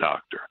astronaut, a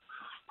doctor.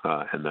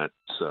 And that's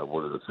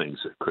one of the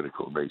things that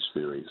critical race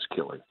theory is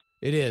killing.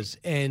 It is.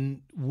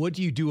 And what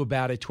do you do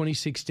about it?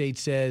 26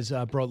 states says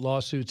brought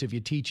lawsuits. If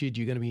you teach it,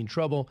 you're going to be in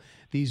trouble.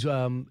 These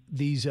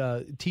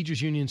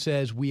teachers union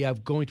says we are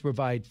going to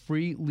provide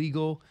free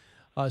legal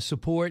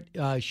support.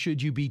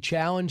 Should you be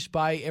challenged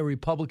by a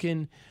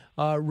Republican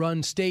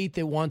run state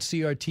that wants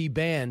CRT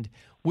banned?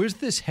 Where's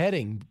this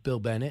heading, Bill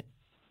Bennett?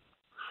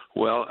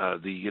 Well,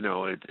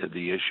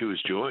 the issue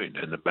is joined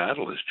and the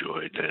battle is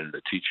joined, and the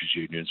teachers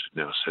unions have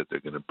now said they're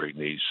going to bring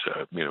these,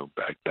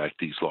 back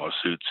these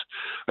lawsuits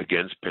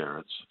against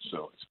parents.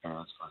 So it's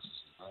parents versus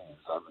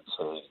unions. I've been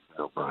saying,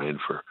 Brian,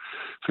 for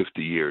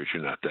 50 years.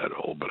 You're not that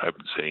old, but I've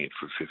been saying it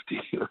for 50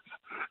 years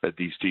that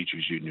these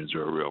teachers unions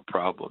are a real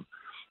problem.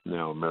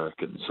 Now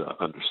Americans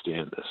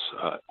understand this.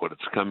 What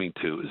it's coming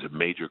to is a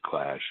major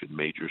clash in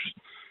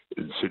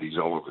cities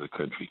all over the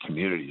country,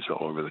 communities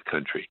all over the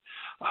country.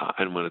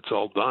 And when it's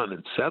all done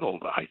and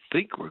settled, I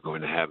think we're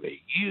going to have a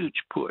huge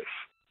push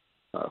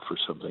for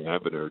something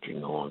I've been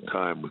urging a long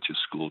time, which is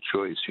school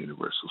choice,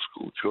 universal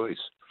school choice.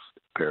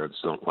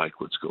 Parents don't like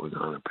what's going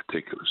on in a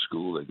particular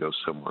school. They go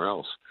somewhere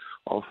else.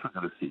 Also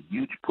going to see a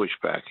huge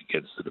pushback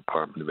against the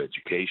Department of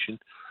Education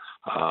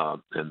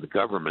and the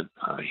government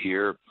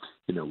here.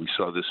 We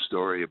saw this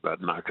story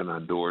about knocking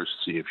on doors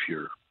to see if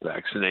you're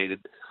vaccinated.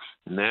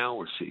 Now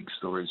we're seeing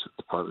stories that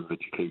the Department of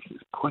Education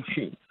is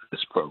pushing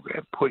this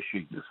program,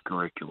 pushing this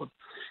curriculum.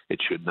 It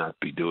should not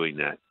be doing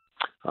that.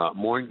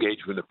 More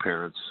engagement of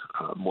parents,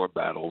 more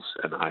battles,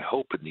 and I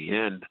hope in the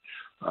end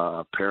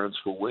parents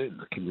will win,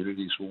 the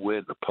communities will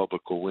win, the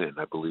public will win.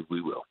 I believe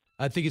we will.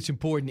 I think it's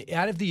important.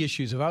 Out of the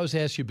issues, if I was to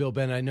ask you, Bill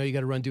Bennett, I know you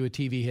got to run to a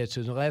TV hit,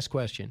 so the last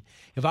question.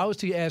 If I was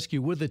to ask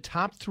you, what are the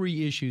top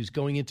 3 issues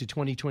going into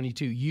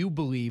 2022 you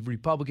believe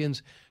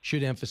Republicans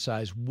should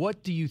emphasize?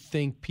 What do you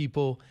think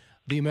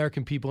the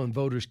American people and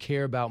voters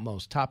care about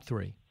most? Top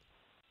 3.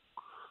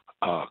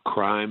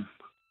 Crime,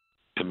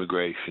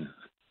 immigration,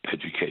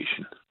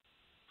 education.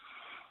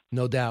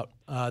 No doubt.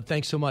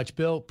 Thanks so much,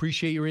 Bill.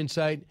 Appreciate your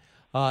insight,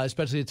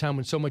 especially at a time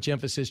when so much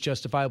emphasis,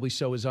 justifiably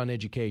so, is on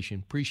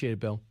education. Appreciate it,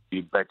 Bill.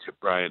 You betcha,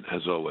 Brian,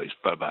 as always.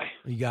 Bye-bye.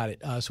 You got it.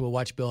 So we'll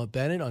watch Bill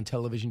Bennett on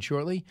television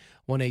shortly,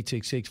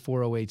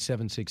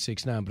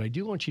 1-866-408-7669. But I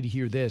do want you to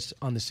hear this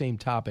on the same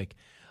topic.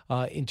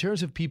 In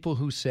terms of people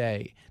who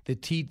say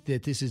that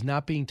this is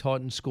not being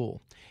taught in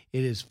school,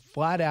 it is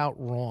flat out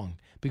wrong,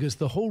 because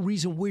the whole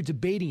reason we're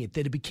debating it,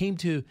 that it came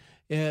to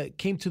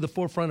the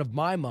forefront of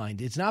my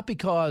mind, it's not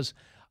because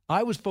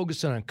I was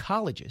focused on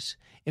colleges,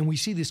 and we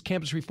see this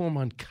campus reform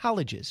on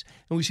colleges,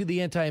 and we see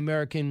the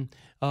anti-American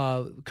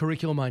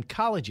curriculum on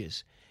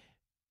colleges.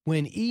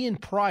 When Ian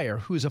Pryor,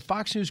 who is a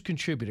Fox News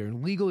contributor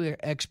and legal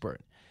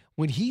expert,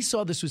 when he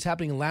saw this was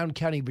happening in Loudoun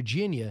County,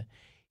 Virginia,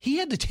 he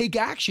had to take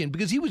action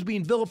because he was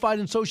being vilified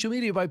in social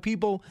media by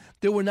people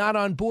that were not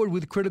on board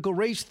with critical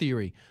race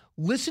theory.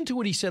 Listen to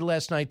what he said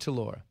last night to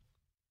Laura.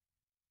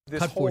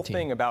 This whole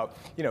thing about,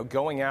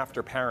 going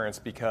after parents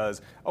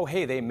because, oh,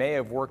 hey, they may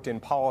have worked in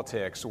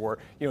politics or,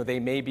 they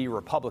may be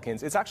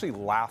Republicans, it's actually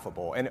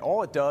laughable. And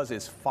all it does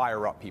is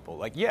fire up people.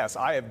 Like, yes,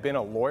 I have been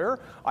a lawyer,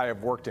 I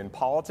have worked in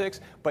politics,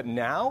 but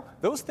now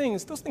those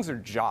things are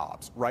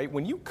jobs, right?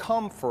 When you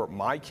come for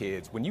my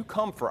kids, when you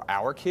come for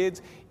our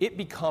kids, it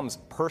becomes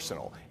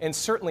personal. And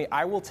certainly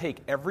I will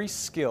take every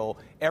skill,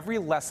 every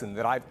lesson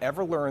that I've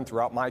ever learned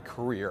throughout my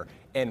career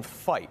and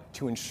fight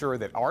to ensure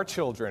that our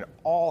children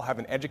all have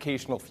an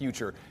educational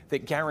future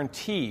that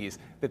guarantees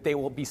that they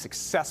will be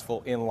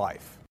successful in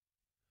life.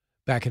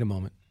 Back in a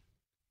moment.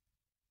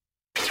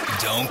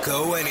 Don't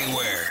go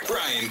anywhere.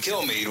 Brian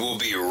Kilmeade will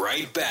be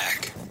right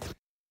back.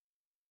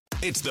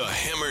 It's the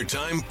Hammer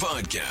Time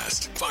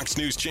Podcast. Fox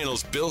News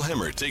Channel's Bill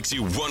Hemmer takes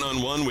you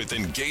one-on-one with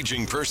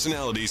engaging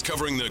personalities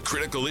covering the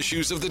critical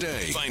issues of the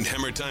day. Find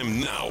Hammer Time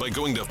now by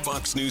going to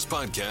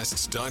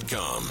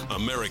foxnewspodcasts.com.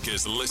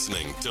 America's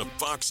listening to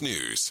Fox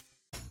News.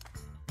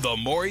 The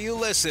more you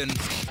listen,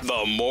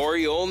 the more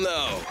you'll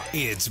know.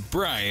 It's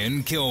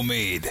Brian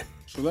Kilmeade.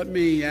 So let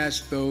me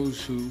ask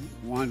those who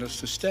want us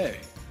to stay.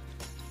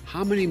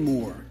 How many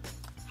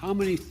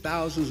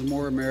thousands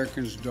more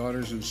Americans'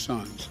 daughters and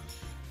sons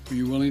are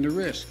you willing to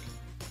risk?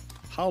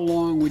 How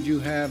long would you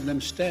have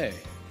them stay?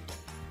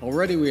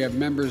 Already we have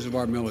members of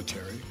our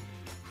military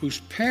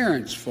whose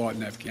parents fought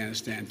in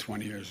Afghanistan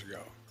 20 years ago.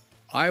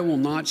 I will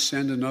not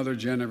send another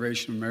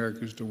generation of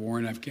Americans to war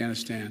in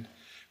Afghanistan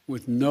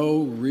with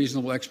no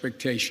reasonable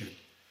expectation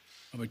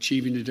of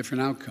achieving a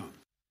different outcome.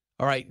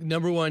 All right,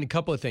 number one, a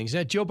couple of things.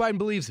 Now, Joe Biden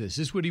believes this.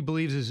 This is what he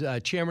believes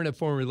as chairman of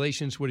Foreign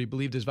Relations, what he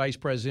believed as vice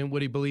president,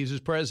 what he believes as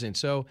president.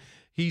 So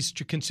he's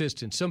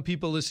consistent. Some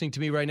people listening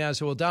to me right now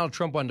say, well, Donald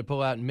Trump wanted to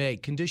pull out in May.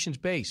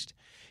 Conditions-based.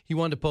 He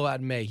wanted to pull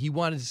out in May. He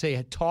wanted to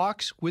say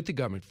talks with the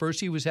government. First,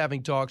 he was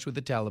having talks with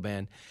the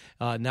Taliban,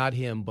 not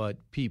him, but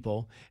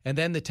people. And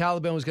then the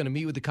Taliban was going to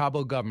meet with the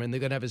Kabul government. They're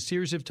going to have a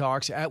series of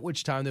talks, at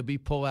which time there'll be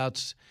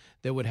pullouts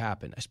that would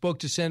happen. I spoke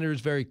to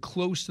senators very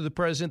close to the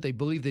president. They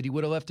believe that he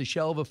would have left a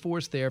shell of a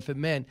force there if it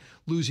meant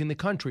losing the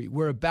country.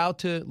 We're about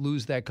to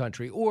lose that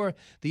country, or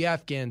the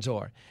Afghans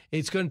are.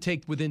 It's going to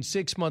take within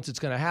 6 months. It's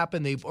going to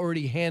happen. They've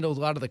already handled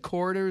a lot of the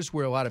corridors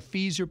where a lot of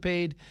fees are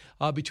paid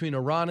between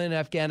Iran and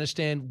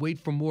Afghanistan. Wait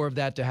for more of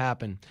that to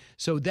happen.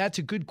 So that's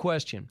a good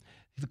question.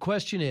 The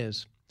question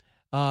is,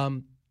 how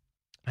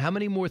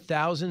many more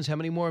thousands, how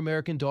many more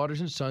American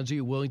daughters and sons are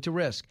you willing to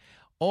risk?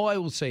 All I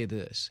will say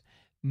this.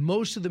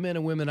 Most of the men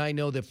and women I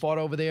know that fought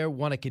over there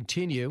want to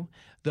continue.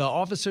 The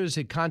officers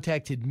that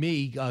contacted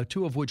me,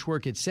 two of which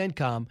work at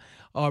CENTCOM,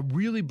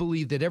 really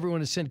believe that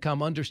everyone at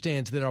CENTCOM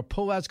understands that our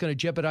pullout is going to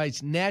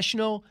jeopardize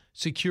national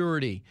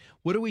security.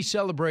 What are we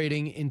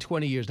celebrating in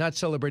 20 years? Not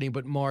celebrating,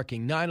 but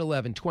marking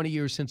 9/11, 20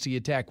 years since the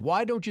attack.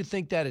 Why don't you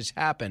think that has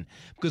happened?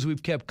 Because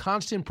we've kept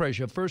constant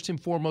pressure, first and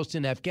foremost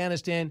in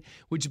Afghanistan,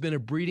 which has been a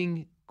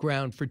breeding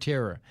ground for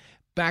terror.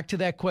 Back to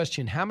that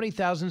question, how many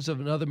thousands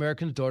of other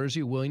Americans' daughters are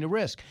you willing to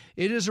risk?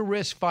 It is a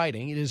risk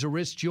fighting. It is a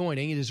risk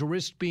joining. It is a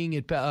risk being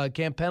at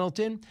Camp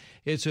Pendleton.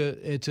 It's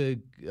a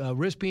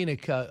risk being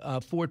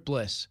at Fort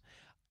Bliss.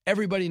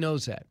 Everybody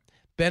knows that.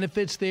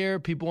 Benefits there.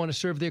 People want to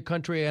serve their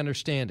country. I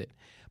understand it.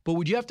 But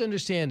what you have to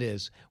understand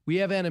is we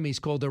have enemies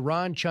called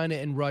Iran, China,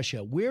 and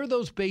Russia. Where are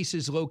those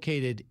bases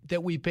located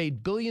that we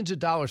paid billions of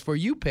dollars for?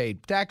 You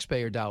paid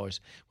taxpayer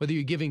dollars. Whether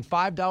you're giving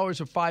 $5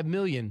 or $5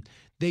 million,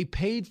 they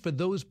paid for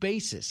those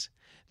bases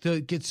to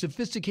get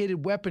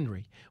sophisticated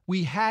weaponry.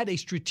 We had a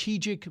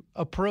strategic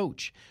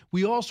approach.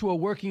 We also are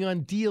working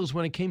on deals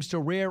when it comes to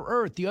rare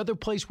earth. The other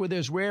place where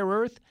there's rare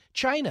earth,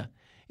 China.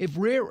 If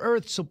rare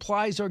earth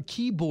supplies our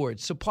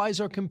keyboards,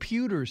 supplies our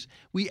computers,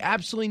 we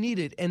absolutely need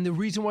it. And the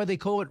reason why they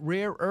call it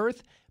rare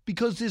earth,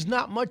 because there's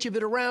not much of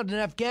it around in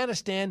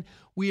Afghanistan.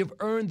 We have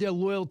earned their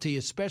loyalty,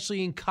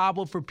 especially in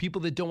Kabul, for people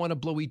that don't want to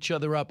blow each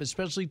other up,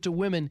 especially to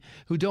women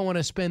who don't want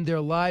to spend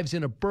their lives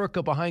in a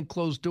burqa behind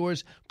closed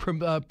doors,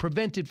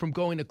 prevented from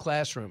going to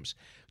classrooms.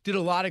 Did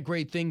a lot of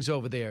great things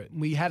over there.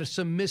 We had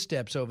some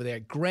missteps over there.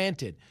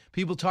 Granted,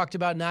 people talked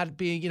about not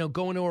being,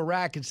 going to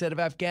Iraq instead of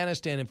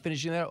Afghanistan and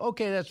finishing that.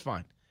 Okay, that's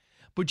fine.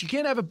 But you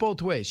can't have it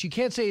both ways. You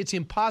can't say it's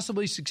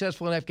impossibly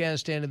successful in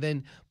Afghanistan and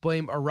then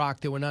blame Iraq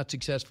that we're not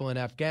successful in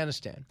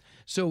Afghanistan.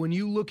 So when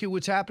you look at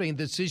what's happening,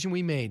 the decision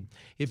we made,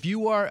 if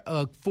you are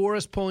for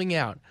us pulling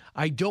out,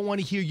 I don't want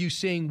to hear you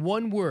saying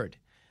one word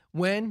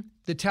when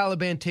the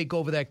Taliban take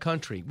over that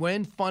country,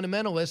 when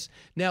fundamentalists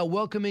now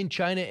welcome in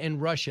China and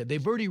Russia.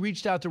 They've already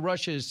reached out to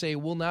Russia to say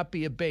it will not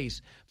be a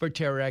base for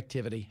terror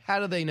activity.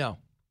 How do they know?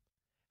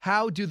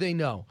 How do they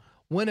know?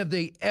 When have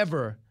they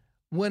ever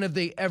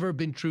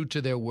been true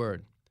to their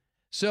word?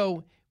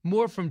 So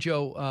more from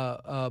Joe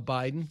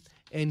Biden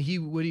and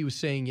what he was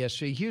saying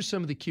yesterday. Here's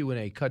some of the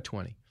Q&A. Cut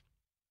 20.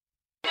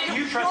 Do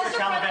you trust the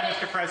Taliban,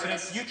 Mr.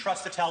 President? Do you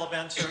trust the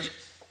Taliban, sir?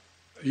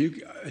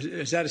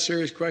 Is that a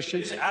serious question?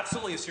 It's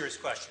absolutely a serious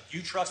question. Do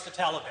you trust the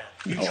Taliban?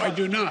 No, I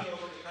do not.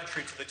 The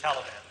country to the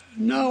Taliban?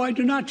 No, I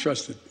do not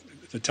trust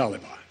the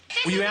Taliban.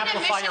 Will you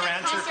amplify your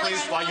answer,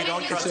 please, why you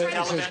don't trust the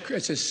Taliban?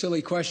 It's a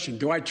silly question.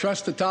 Do I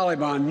trust the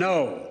Taliban?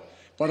 No.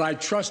 but I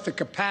trust the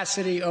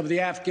capacity of the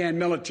Afghan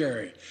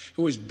military,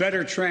 who is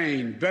better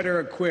trained, better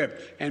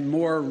equipped, and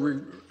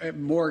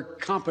more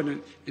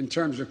competent in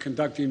terms of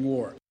conducting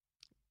war.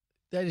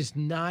 That is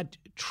not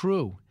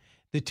true.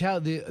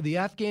 The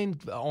Afghan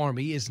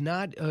army is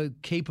not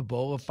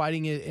capable of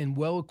fighting and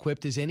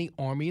well-equipped as any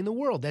army in the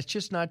world. That's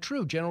just not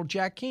true. General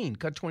Jack Keane,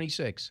 Cut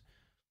 26.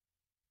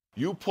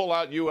 You pull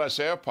out U.S.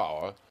 air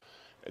power,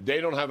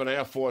 they don't have an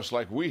air force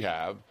like we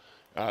have.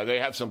 They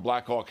have some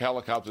Black Hawk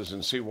helicopters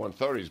and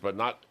C-130s, but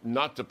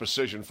not the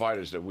precision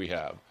fighters that we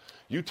have.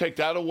 You take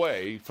that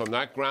away from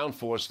that ground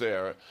force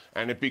there,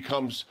 and it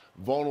becomes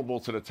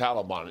vulnerable to the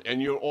Taliban.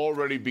 And you're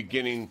already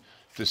beginning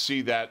to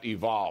see that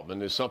evolve.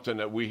 And there's something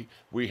that we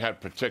had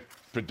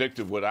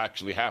predicted would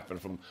actually happen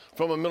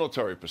from a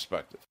military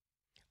perspective.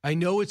 I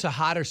know it's a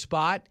hotter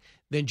spot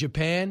than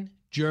Japan,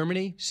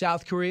 Germany,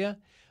 South Korea,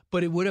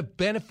 but it would have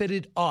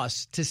benefited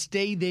us to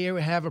stay there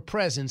and have a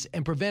presence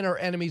and prevent our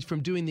enemies from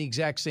doing the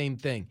exact same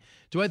thing.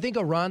 Do I think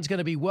Iran's going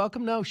to be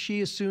welcome? No,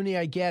 Shia Sunni,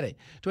 I get it.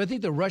 Do I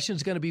think the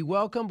Russians going to be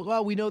welcome?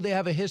 Well, we know they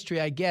have a history,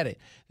 I get it.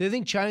 Do I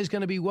think China's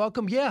going to be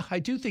welcome? Yeah, I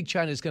do think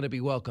China's going to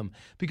be welcome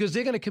because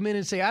they're going to come in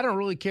and say, I don't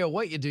really care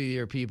what you do to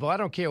your people. I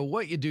don't care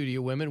what you do to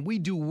your women. We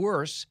do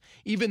worse,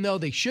 even though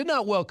they should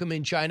not welcome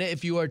in China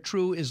if you are a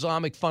true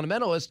Islamic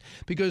fundamentalist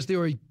because they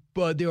are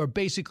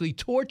basically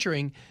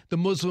torturing the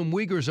Muslim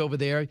Uyghurs over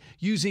there,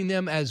 using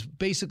them as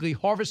basically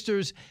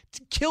harvesters,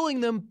 killing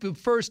them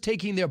first,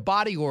 taking their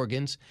body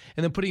organs,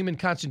 and then putting them in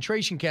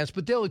concentration camps.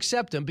 But they'll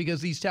accept them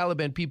because these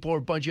Taliban people are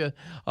a bunch of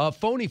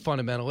phony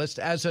fundamentalists,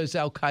 as is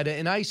Al-Qaeda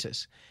and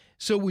ISIS.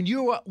 So when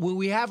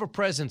we have a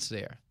presence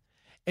there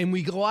and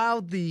we allow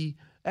the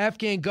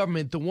Afghan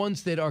government, the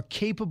ones that are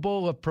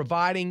capable of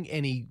providing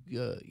any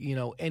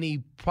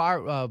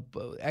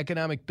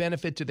economic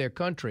benefit to their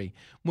country,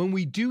 when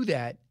we do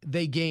that,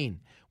 they gain.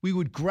 We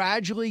would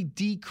gradually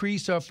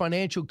decrease our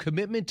financial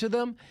commitment to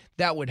them.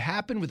 That would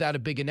happen without a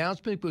big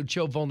announcement. It would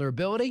show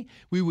vulnerability.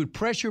 We would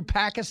pressure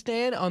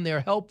Pakistan on their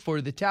help for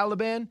the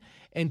Taliban,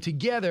 and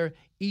together,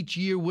 each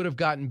year would have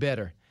gotten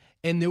better.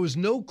 And there was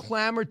no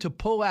clamor to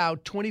pull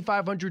out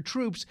 2,500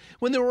 troops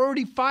when there were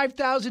already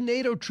 5,000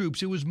 NATO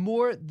troops. It was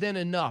more than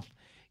enough.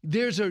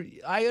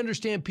 I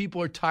understand people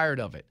are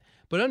tired of it,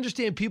 but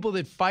understand people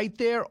that fight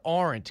there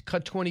aren't.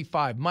 Cut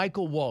 25.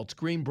 Michael Waltz,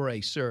 Green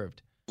Beret,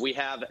 served. We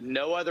have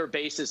no other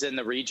bases in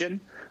the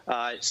region.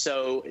 President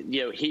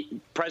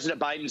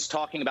Biden's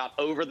talking about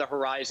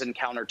over-the-horizon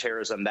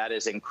counterterrorism. That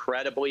is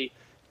incredibly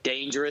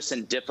dangerous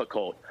and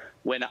difficult.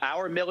 When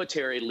our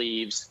military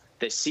leaves,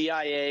 the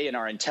CIA and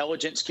our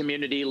intelligence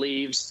community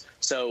leaves.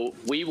 So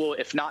we will,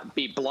 if not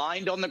be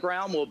blind on the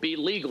ground, we'll be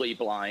legally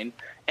blind.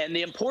 And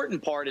the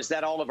important part is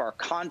that all of our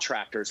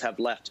contractors have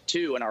left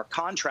too, and our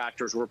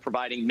contractors were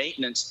providing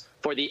maintenance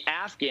for the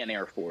Afghan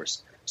Air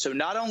Force. So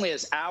not only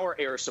has our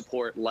air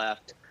support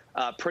left,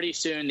 pretty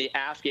soon the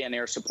Afghan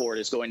air support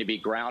is going to be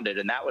grounded,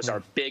 and that was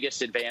our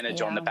biggest advantage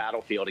on the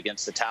battlefield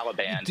against the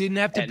Taliban. It didn't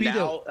have to be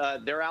now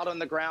they're out on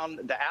the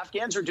ground. The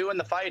Afghans are doing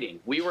the fighting.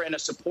 We were in a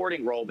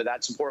supporting role, but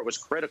that support was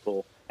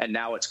critical, and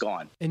now it's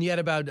gone. And yet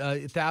about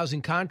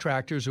 1,000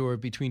 contractors, or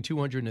between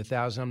 200 and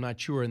 1,000, I'm not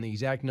sure in the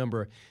exact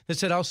number, that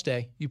said, I'll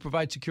stay. You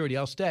provide security,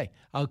 I'll stay.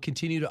 I'll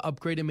continue to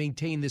upgrade and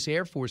maintain this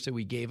Air Force that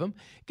we gave them,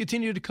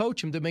 continue to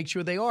coach them to make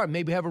sure they are,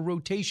 maybe have a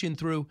rotation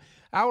through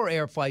our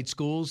air flight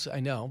schools.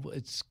 I know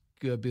it's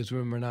good because we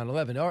remember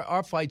 9/11.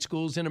 Our flight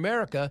schools in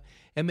America,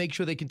 and make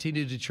sure they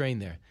continue to train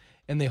there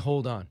and they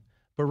hold on.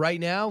 But right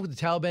now, the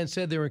Taliban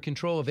said they're in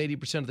control of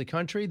 80% of the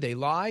country. They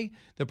lie.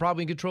 They're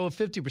probably in control of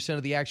 50%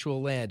 of the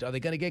actual land. Are they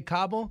going to get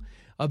Kabul?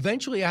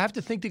 Eventually, I have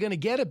to think they're going to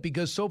get it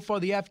because so far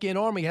the Afghan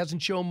army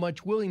hasn't shown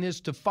much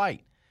willingness to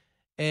fight.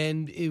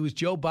 And it was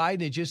Joe Biden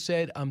that just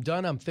said, I'm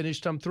done, I'm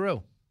finished, I'm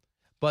through.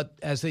 But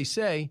as they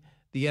say,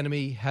 the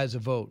enemy has a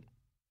vote.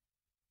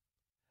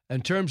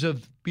 In terms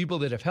of people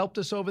that have helped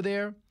us over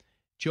there,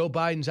 Joe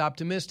Biden's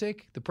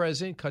optimistic. The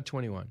president, cut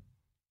 21.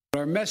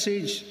 Our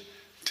message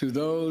to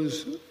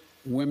those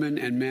women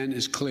and men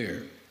is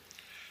clear.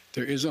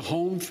 There is a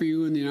home for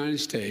you in the United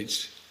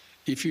States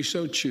if you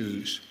so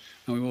choose,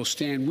 and we will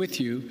stand with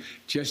you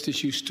just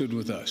as you stood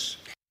with us.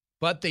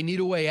 But they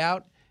need a way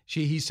out.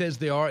 He says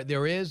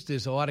there is.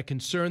 There's a lot of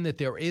concern that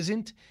there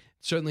isn't.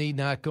 Certainly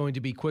not going to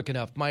be quick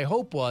enough. My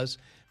hope was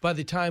by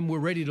the time we're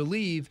ready to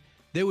leave,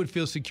 they would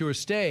feel secure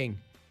staying.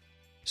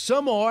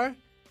 Some are,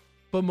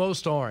 but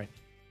most aren't.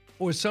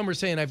 Or some are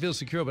saying, I feel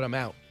secure, but I'm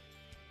out.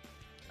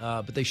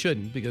 But they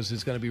shouldn't because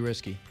it's going to be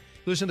risky.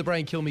 Listen to the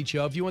Brian Kilmeade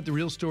Show. If you want the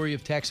real story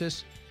of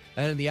Texas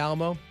and the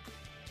Alamo,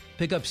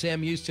 pick up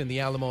Sam Houston, the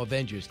Alamo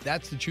Avengers.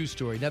 That's the true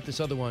story, not this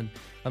other one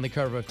on the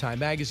cover of Time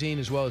Magazine,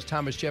 as well as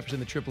Thomas Jefferson,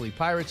 the Tripoli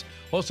Pirates.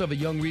 Also have a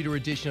young reader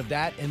edition of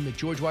that and the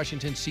George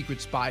Washington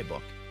Secret Spy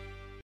book.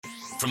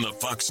 From the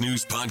Fox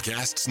News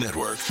Podcasts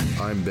Network.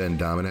 I'm Ben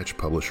Domenech,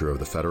 publisher of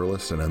The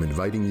Federalist, and I'm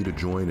inviting you to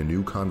join a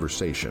new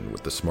conversation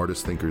with the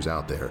smartest thinkers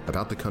out there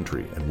about the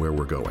country and where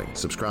we're going.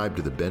 Subscribe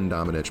to the Ben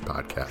Domenech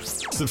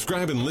Podcast.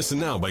 Subscribe and listen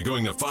now by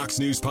going to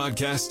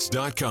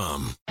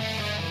foxnewspodcasts.com.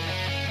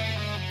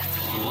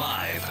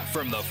 Live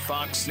From the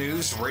Fox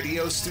News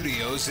radio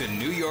studios in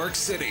New York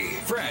City,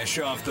 fresh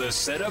off the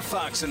set of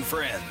Fox and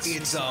Friends,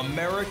 it's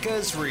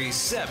America's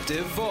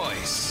receptive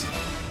voice,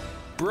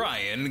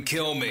 Brian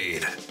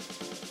Kilmeade.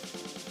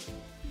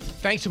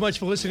 Thanks so much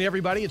for listening,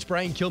 everybody. It's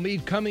Brian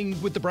Kilmeade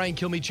coming with the Brian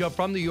Kilmeade Show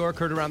from New York,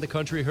 heard around the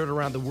country, heard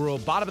around the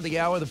world. Bottom of the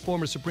hour, the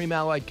former Supreme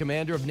Allied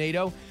Commander of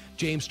NATO,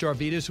 James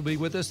Stavridis, will be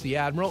with us, the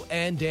Admiral,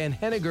 and Dan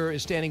Henniger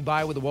is standing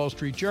by with the Wall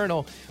Street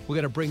Journal. We're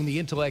going to bring the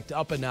intellect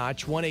up a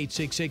notch.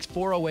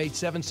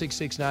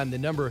 1-866-408-7669, the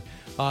number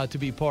to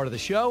be part of the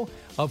show.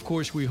 Of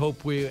course, we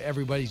hope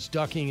everybody's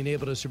ducking and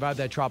able to survive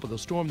that tropical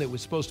storm that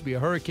was supposed to be a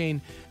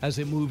hurricane as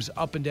it moves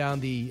up and down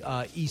the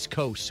East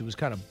Coast. It was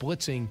kind of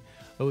blitzing.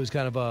 It was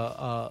kind of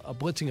a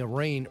blitzing of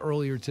rain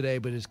earlier today,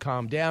 but it's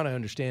calmed down. I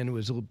understand it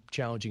was a little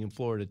challenging in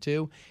Florida,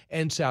 too,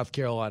 and South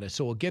Carolina.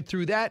 So we'll get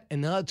through that,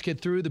 and now let's get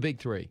through the big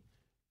three.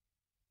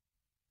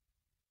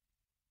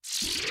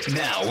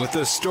 Now, with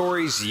the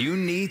stories you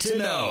need to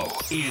know,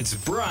 it's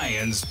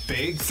Brian's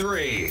Big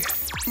Three.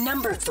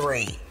 Number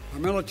 3. Our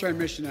military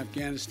mission in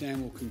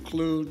Afghanistan will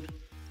conclude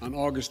on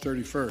August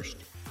 31st.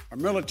 Our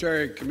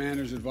military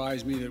commanders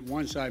advised me that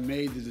once I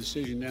made the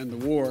decision to end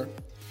the war,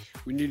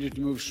 we needed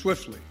to move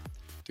swiftly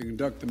to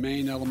conduct the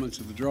main elements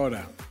of the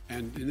drawdown.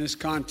 And in this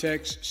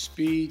context,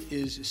 speed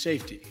is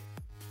safety.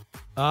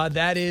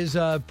 That is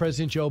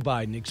President Joe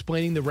Biden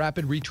explaining the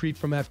rapid retreat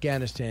from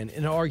Afghanistan.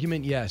 An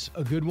argument, yes.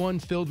 A good one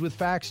filled with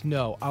facts?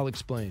 No. I'll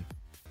explain.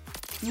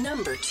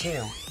 Number 2.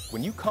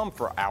 When you come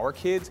for our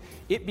kids,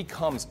 it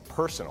becomes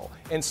personal.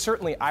 And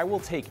certainly I will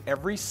take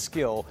every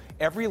skill,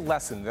 every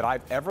lesson that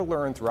I've ever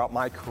learned throughout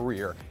my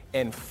career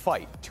and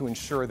fight to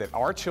ensure that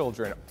our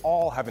children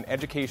all have an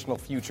educational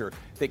future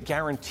that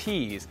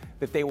guarantees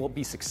that they will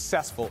be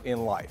successful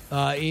in life.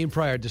 Ian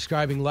Pryor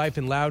describing life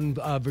in Loudoun,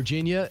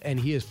 Virginia, and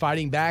he is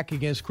fighting back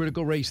against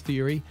critical race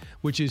theory,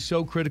 which is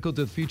so critical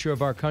to the future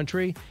of our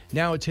country.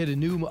 Now it's hit a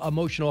new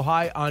emotional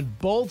high on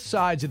both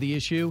sides of the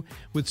issue.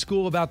 With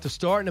school about to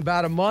start in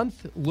about a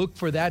month, look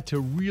for that to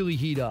really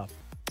heat up.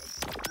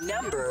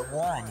 Number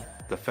 1.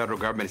 The federal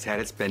government has had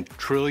to spend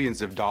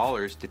trillions of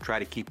dollars to try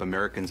to keep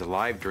Americans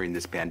alive during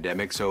this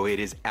pandemic, so it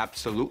is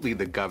absolutely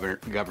the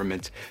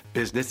government's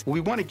business. We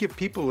want to give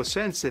people a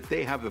sense that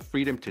they have the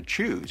freedom to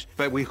choose,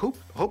 but we hope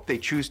they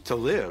choose to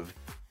live.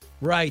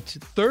 Right.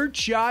 Third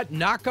shot,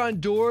 knock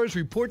on doors,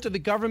 report to the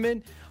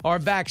government, our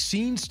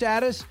vaccine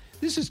status.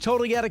 This is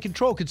totally out of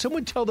control. Could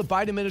someone tell the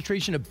Biden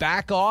administration to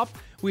back off?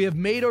 We have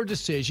made our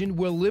decision.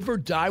 We'll live or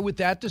die with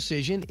that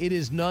decision. It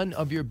is none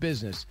of your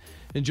business.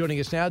 And joining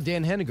us now,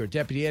 Dan Henniger,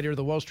 deputy editor of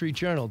the Wall Street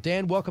Journal.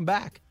 Dan, welcome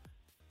back.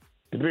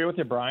 Good to be with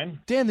you, Brian.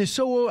 Dan, I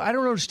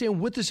don't understand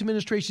what this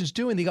administration is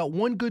doing. They got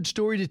one good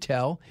story to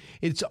tell.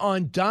 It's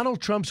on Donald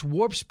Trump's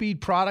warp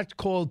speed product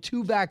called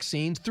three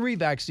vaccines,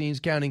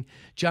 counting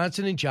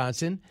Johnson &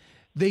 Johnson.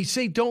 They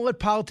say don't let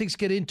politics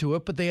get into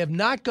it, but they have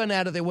not gone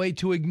out of their way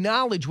to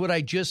acknowledge what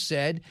I just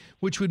said,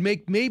 which would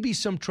make maybe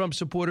some Trump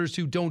supporters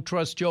who don't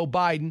trust Joe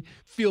Biden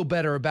feel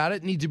better about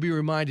it, need to be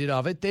reminded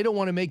of it. They don't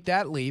want to make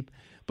that leap,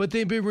 but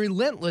they've been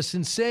relentless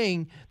in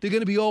saying they're going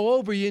to be all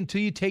over you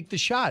until you take the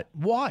shot.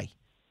 Why?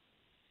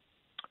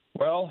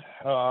 Well,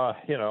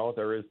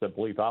 there is the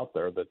belief out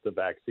there that the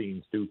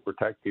vaccines do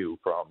protect you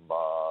from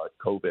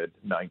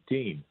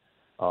COVID-19.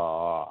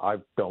 I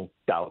don't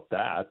doubt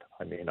that.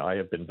 I mean, I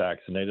have been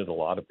vaccinated. A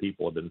lot of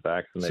people have been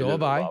vaccinated. So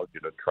have I. It allows you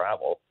to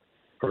travel,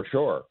 for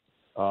sure.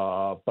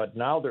 But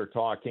now they're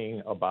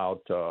talking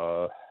about,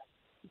 I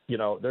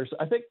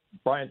think,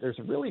 Brian, there's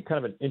really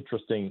kind of an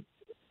interesting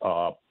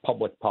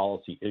public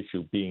policy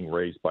issue being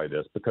raised by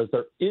this because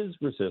there is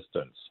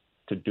resistance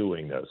to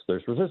doing this.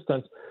 There's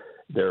resistance.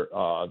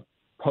 The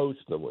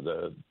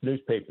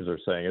newspapers are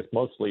saying it's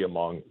mostly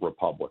among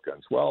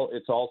Republicans. Well,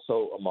 it's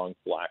also among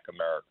Black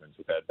Americans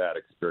who've had bad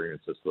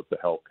experiences with the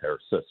healthcare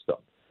system.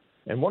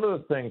 And one of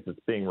the things that's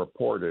being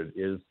reported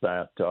is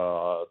that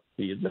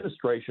the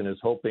administration is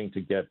hoping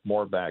to get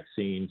more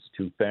vaccines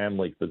to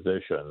family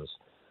physicians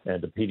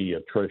and to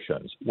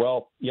pediatricians.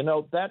 Well,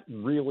 that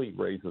really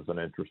raises an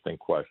interesting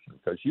question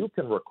because you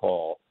can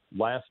recall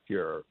last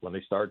year when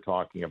they started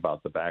talking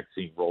about the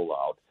vaccine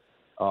rollout,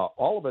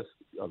 all of us,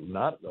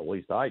 at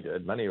least I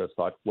did, many of us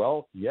thought,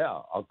 well, yeah,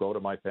 I'll go to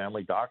my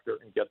family doctor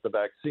and get the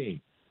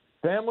vaccine.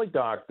 Family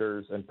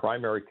doctors and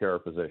primary care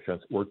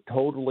physicians were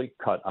totally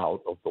cut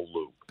out of the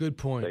loop. Good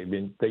point.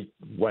 They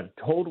went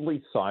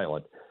totally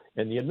silent.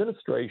 And the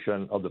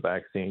administration of the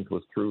vaccines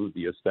was through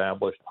the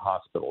established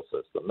hospital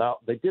system. Now,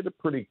 they did a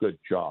pretty good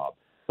job,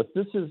 but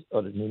this is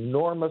an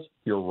enormous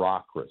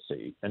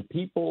bureaucracy, and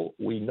people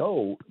we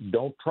know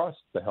don't trust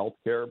the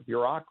healthcare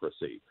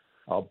bureaucracy.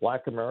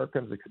 Black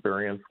Americans'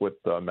 experience with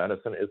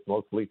medicine is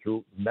mostly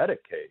through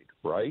Medicaid,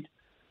 right?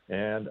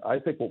 And I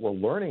think what we're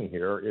learning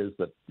here is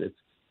that it's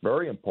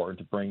very important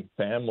to bring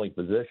family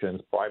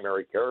physicians,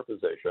 primary care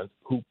physicians,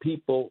 who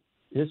people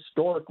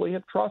historically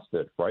have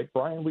trusted, right,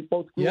 Brian? We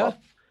both grew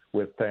up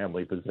with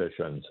family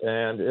physicians.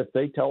 And if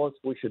they tell us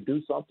we should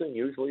do something,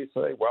 usually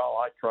say, well,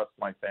 I trust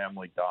my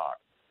family doc.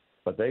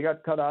 But they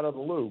got cut out of the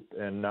loop,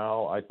 and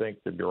now I think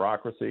the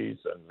bureaucracies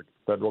and the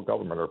federal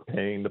government are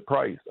paying the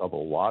price of a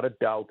lot of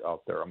doubt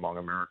out there among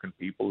American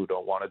people who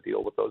don't want to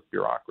deal with those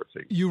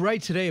bureaucracies. You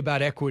write today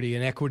about equity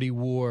and equity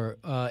war,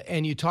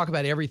 and you talk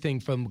about everything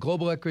from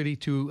global equity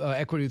to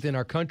equity within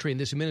our country. And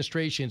this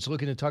administration is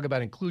looking to talk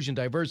about inclusion,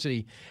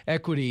 diversity,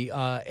 equity,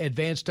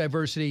 advanced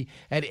diversity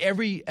at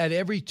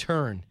every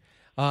turn.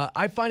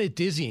 I find it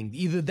dizzying.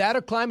 Either that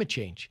or climate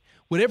change.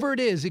 Whatever it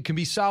is, it can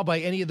be solved by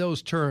any of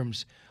those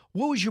terms.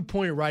 What was your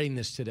point of writing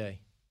this today?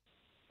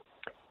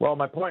 Well,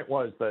 my point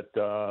was that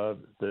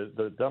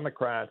the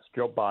Democrats,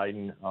 Joe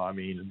Biden,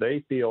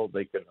 they feel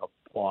they can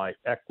apply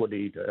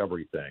equity to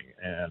everything.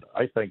 And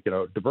I think,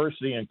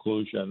 diversity,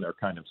 inclusion, they're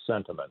kind of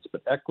sentiments.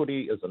 But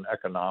equity is an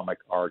economic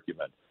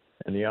argument.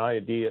 And the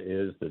idea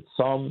is that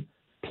some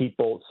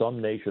people,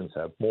 some nations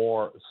have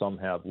more, some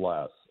have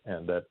less.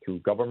 And that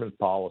through government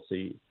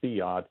policy,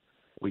 fiat,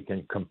 we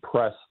can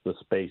compress the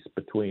space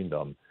between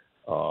them.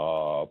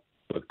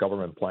 With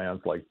government plans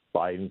like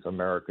Biden's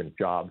American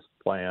Jobs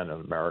Plan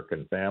and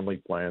American Family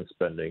Plan,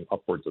 spending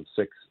upwards of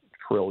 $6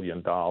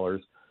 trillion,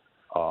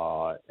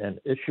 and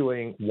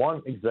issuing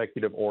one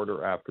executive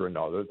order after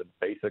another that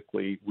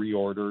basically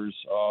reorders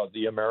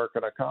the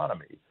American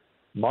economy.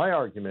 My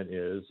argument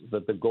is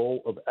that the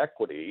goal of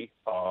equity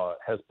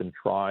has been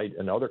tried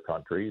in other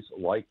countries,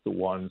 like the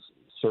ones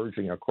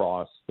surging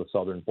across the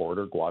southern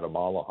border,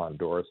 Guatemala,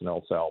 Honduras, and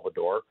El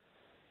Salvador.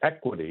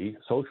 Equity,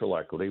 social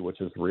equity, which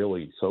is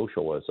really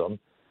socialism,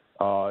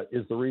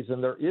 is the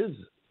reason there is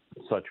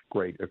such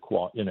great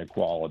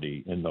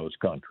inequality in those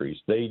countries.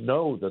 They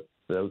know that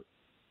those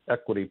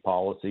equity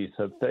policies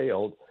have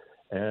failed,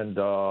 and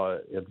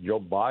if Joe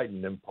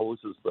Biden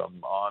imposes them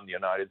on the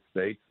United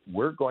States,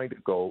 we're going to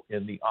go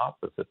in the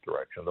opposite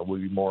direction. There will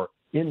be more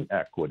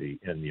inequity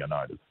in the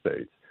United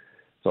States.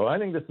 So I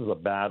think this is a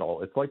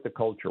battle. It's like the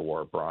culture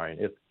war, Brian.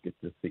 It's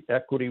the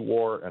equity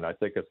war, and I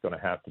think it's going to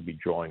have to be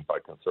joined by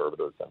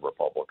conservatives and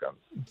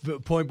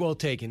Republicans. Point well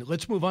taken.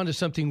 Let's move on to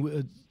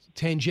something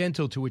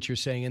tangential to what you're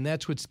saying, and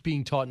that's what's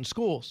being taught in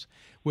schools,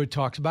 where it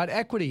talks about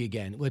equity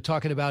again. We're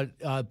talking about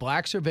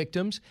blacks are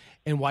victims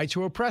and whites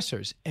are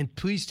oppressors. And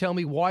please tell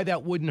me why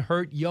that wouldn't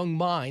hurt young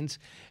minds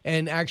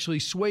and actually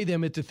sway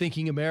them into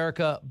thinking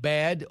America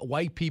bad,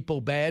 white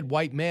people bad,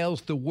 white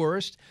males the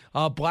worst.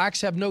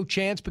 Blacks have no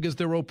chance because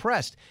they're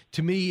oppressed.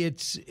 To me,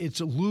 it's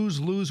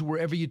lose-lose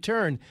wherever you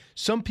turn.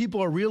 Some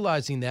people are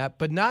realizing that,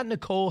 but not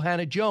Nicole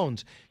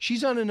Hannah-Jones.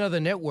 She's on another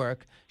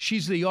network.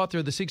 She's the author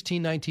of the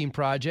 1619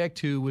 Project,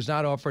 who was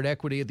not offered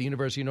equity at the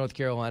University of North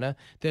Carolina,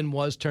 then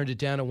turned it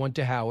down and went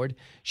to Howard.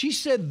 She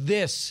said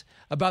this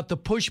about the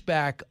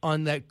pushback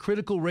on that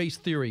critical race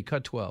theory,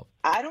 cut 12.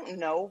 I don't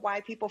know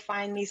why people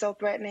find me so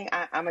threatening.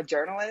 I'm a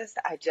journalist.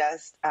 I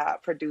just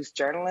produce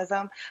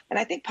journalism. And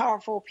I think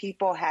powerful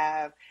people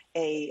have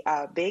a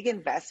big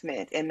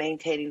investment in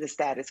maintaining the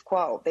status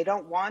quo. They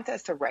don't want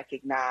us to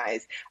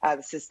recognize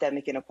the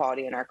systemic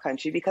inequality in our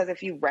country, because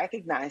if you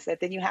recognize that,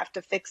 then you have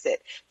to fix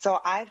it. So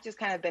I've just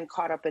kind of been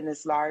caught up in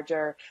this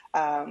larger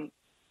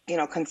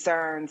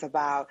concerns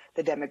about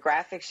the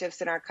demographic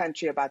shifts in our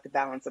country, about the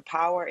balance of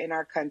power in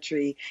our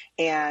country,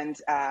 and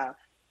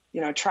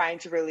trying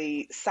to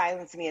really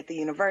silence me at the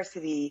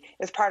university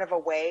is part of a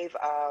wave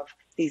of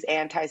these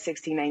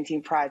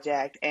anti-1619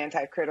 Project,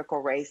 anti-critical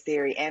race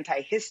theory,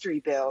 anti-history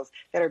bills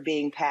that are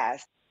being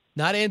passed.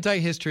 Not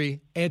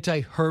anti-history,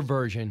 anti-her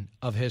version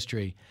of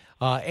history,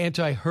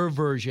 anti-her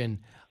version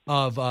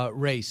of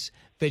race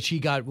that she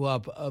got.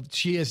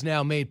 She has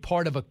now made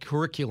part of a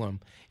curriculum.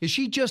 Is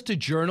she just a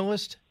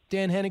journalist,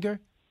 Dan Henniger?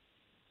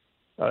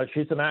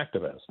 She's an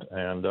activist,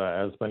 and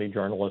as many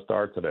journalists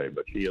are today,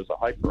 but she is a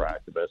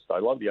hyperactivist. I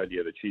love the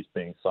idea that she's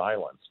being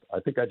silenced. I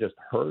think I just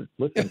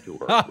listened to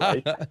her,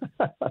 right?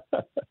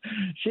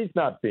 She's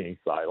not being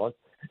silenced.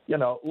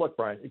 Look,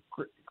 Brian,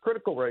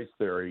 critical race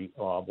theory,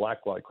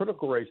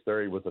 critical race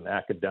theory was an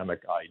academic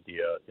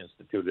idea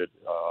instituted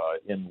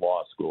in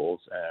law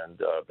schools and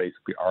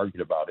basically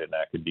argued about in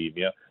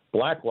academia.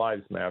 Black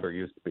Lives Matter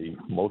used to be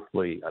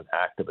mostly an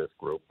activist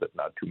group that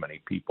not too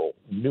many people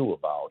knew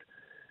about.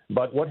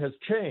 But what has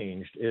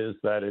changed is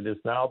that it is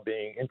now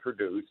being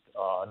introduced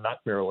not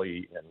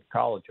merely in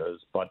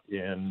colleges, but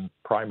in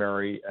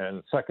primary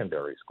and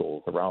secondary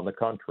schools around the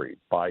country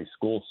by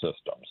school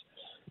systems.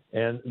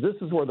 And this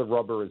is where the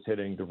rubber is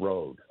hitting the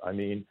road. I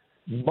mean,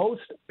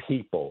 most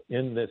people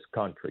in this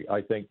country,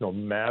 I think, no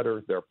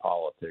matter their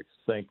politics,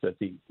 think that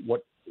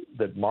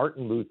that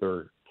Martin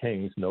Luther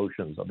King's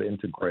notions of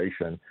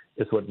integration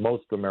is what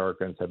most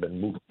Americans have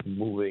been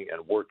moving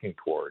and working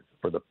towards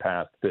for the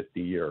past 50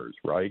 years,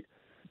 right?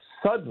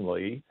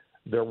 Suddenly,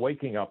 they're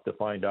waking up to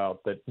find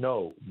out that,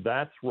 no,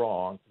 that's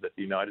wrong, that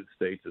the United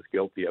States is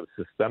guilty of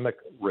systemic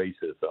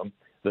racism,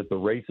 that the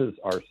races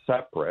are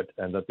separate,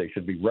 and that they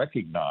should be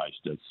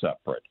recognized as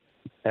separate.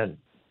 And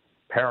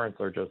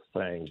parents are just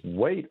saying,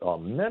 wait a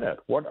minute,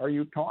 what are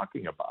you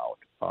talking about?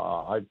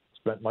 I've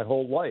spent my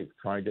whole life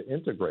trying to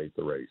integrate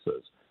the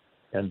races.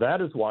 And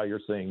that is why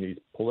you're seeing these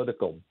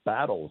political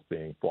battles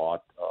being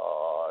fought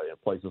in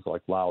places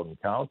like Loudoun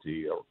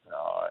County.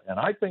 And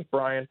I think,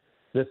 Brian,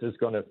 this is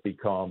going to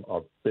become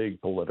a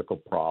big political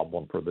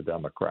problem for the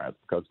Democrats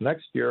because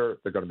next year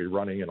they're going to be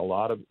running in a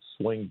lot of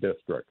swing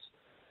districts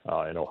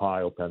in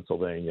Ohio,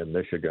 Pennsylvania,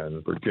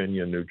 Michigan,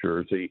 Virginia, New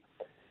Jersey.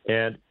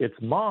 And it's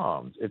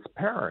moms, it's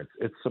parents,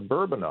 it's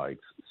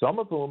suburbanites, some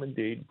of whom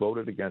indeed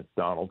voted against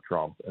Donald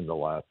Trump in the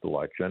last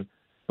election,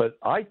 but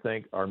I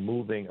think are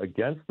moving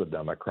against the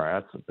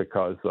Democrats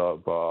because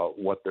of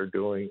what they're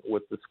doing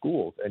with the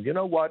schools. And you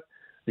know what?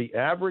 The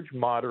average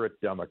moderate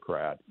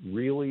Democrat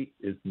really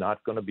is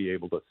not going to be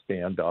able to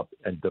stand up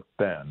and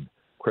defend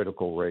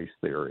critical race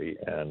theory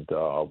and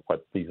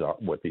what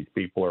these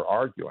people are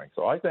arguing.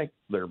 So I think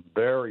they're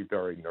very,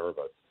 very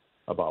nervous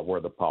about where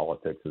the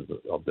politics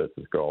of this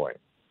is going.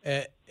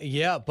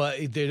 Yeah, but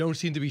they don't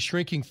seem to be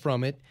shrinking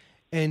from it.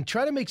 And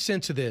try to make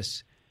sense of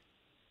this.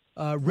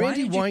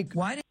 Randy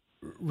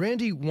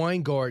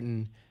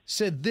Weingarten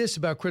said this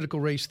about critical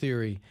race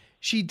theory.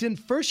 She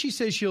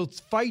says she'll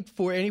fight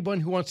for anyone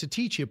who wants to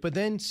teach it, but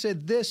then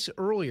said this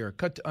earlier,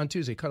 on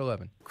Tuesday, cut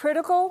 11.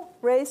 Critical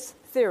race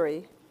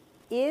theory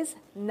is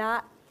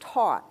not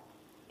taught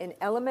in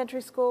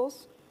elementary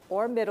schools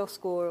or middle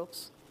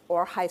schools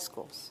or high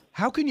schools.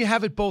 How can you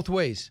have it both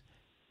ways?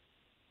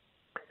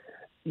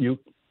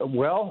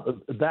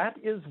 Well, that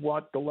is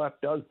what the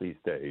left does these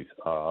days,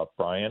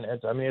 Brian.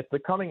 It's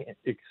becoming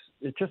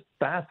it's just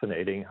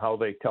fascinating how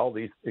they tell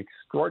these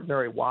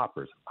extraordinary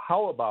whoppers.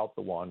 How about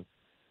the one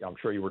I'm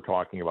sure you were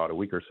talking about a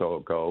week or so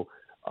ago,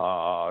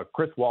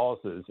 Chris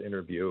Wallace's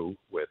interview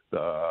with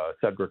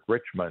Cedric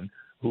Richmond,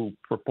 who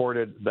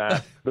purported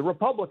that the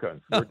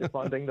Republicans were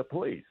defunding the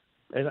police.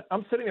 And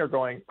I'm sitting there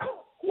going,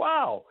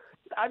 wow,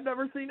 I've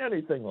never seen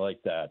anything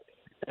like that.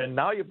 And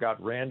now you've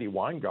got Randy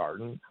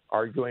Weingarten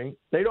arguing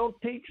they don't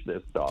teach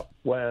this stuff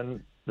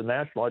when the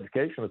National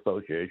Education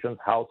Association's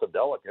House of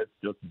Delegates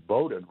just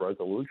voted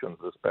resolutions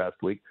this past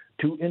week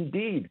to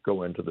indeed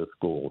go into the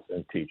schools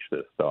and teach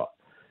this stuff.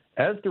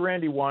 As to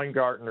Randy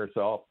Weingarten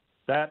herself,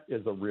 that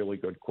is a really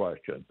good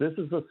question. This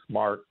is a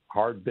smart,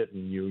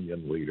 hard-bitten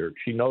union leader.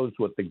 She knows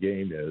what the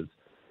game is,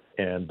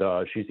 and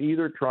she's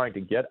either trying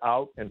to get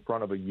out in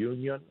front of a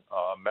union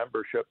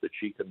membership that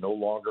she can no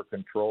longer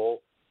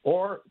control,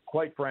 or,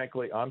 quite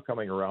frankly, I'm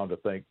coming around to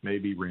think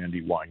maybe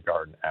Randy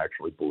Weingarten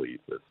actually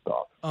believes this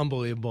stuff.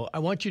 Unbelievable. I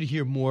want you to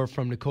hear more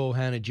from Nicole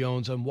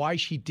Hannah-Jones on why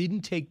she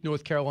didn't take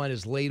North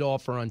Carolina's late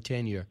offer on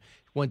tenure,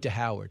 went to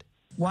Howard.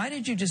 Why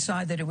did you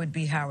decide that it would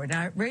be Howard? And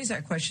I raise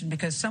that question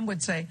because some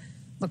would say,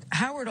 look,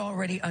 Howard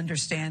already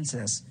understands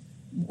this.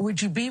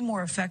 Would you be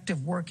more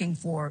effective working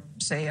for,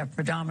 say, a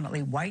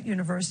predominantly white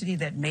university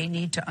that may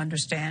need to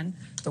understand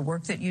the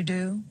work that you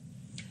do?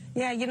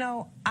 Yeah,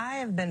 I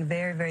have been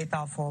very, very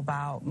thoughtful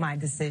about my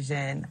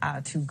decision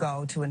to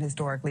go to an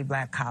historically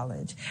black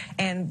college.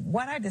 And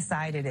what I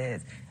decided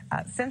is,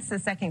 since the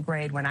second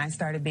grade, when I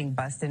started being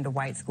bused into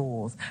white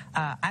schools,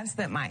 I've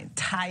spent my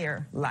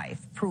entire life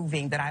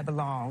proving that I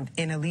belonged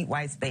in elite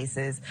white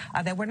spaces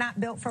that were not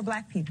built for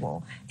black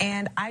people.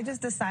 And I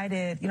just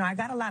decided, I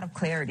got a lot of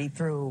clarity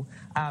through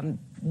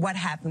what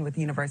happened with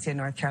the University of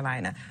North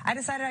Carolina. I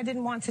decided I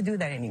didn't want to do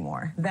that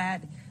anymore,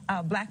 that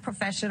black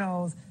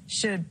professionals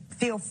should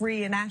feel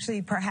free and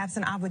actually perhaps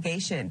an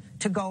obligation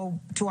to go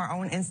to our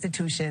own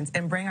institutions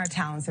and bring our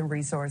talents and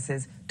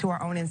resources to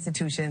our own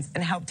institutions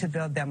and help to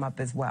build them up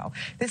as well.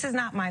 This is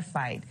not my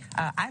fight.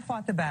 I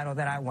fought the battle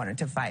that I wanted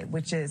to fight,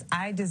 which is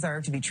I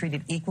deserve to be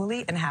treated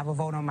equally and have a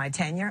vote on my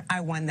tenure.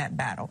 I won that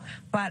battle.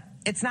 But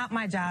it's not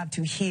my job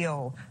to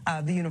heal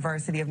the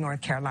University of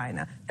North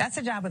Carolina. That's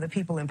the job of the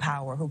people in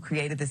power who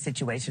created the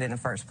situation in the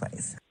first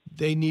place.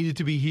 They needed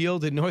to be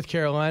healed in North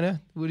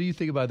Carolina? What do you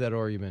think about that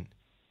argument?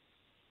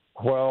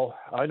 Well,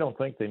 I don't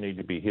think they need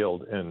to be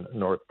healed in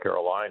North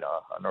Carolina.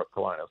 North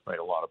Carolina's made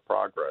a lot of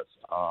progress.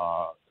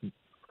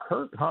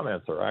 Her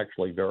comments are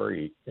actually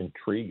very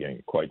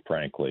intriguing, quite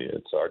frankly.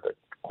 It's hard to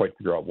quite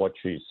figure out what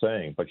she's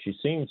saying, but she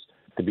seems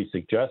to be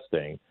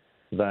suggesting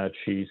that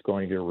she's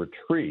going to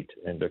retreat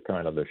into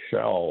kind of the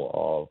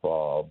shell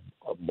of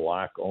a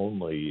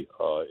black-only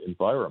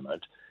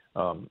environment.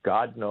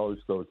 God knows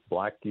those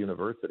black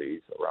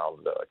universities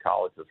around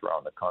colleges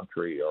around the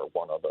country are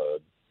one of the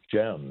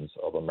gems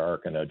of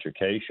American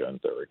education.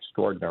 They're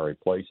extraordinary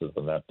places,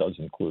 and that does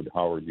include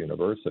Howard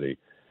University.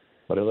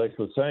 But as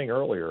I was saying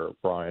earlier,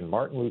 Brian,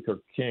 Martin Luther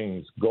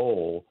King's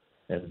goal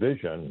and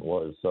vision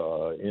was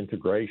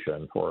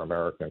integration for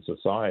American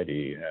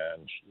society.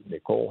 And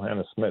Nicole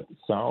Hannah-Smith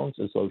sounds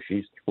as though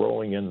she's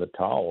throwing in the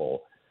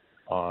towel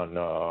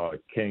on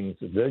King's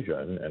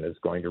vision and is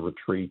going to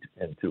retreat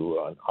into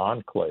an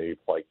enclave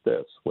like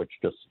this, which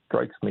just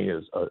strikes me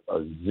as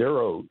a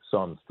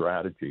zero-sum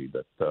strategy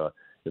that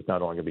is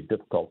not only going to be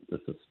difficult to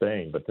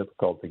sustain, but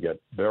difficult to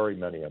get very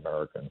many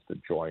Americans to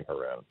join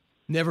her in.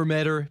 Never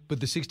met her, but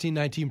the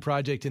 1619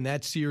 Project in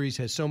that series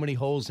has so many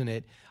holes in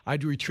it,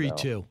 I'd retreat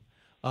too,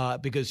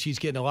 because she's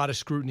getting a lot of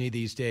scrutiny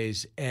these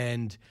days.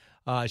 And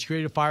she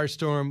created a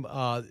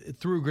firestorm,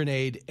 threw a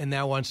grenade, and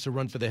now wants to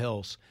run for the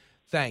hills.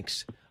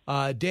 Thanks.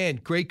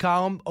 Dan, great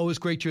column. Always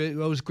great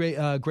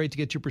to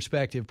get your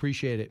perspective.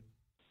 Appreciate it.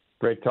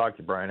 Great to talk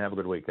to you, Brian. Have a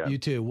good weekend. You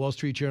too. Wall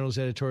Street Journal's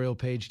editorial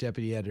page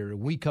deputy editor.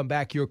 When we come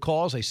back, your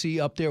calls, I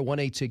see up there,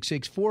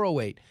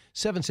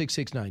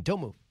 1-866-408-7669. Don't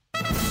move.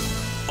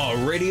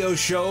 A radio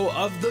show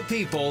of the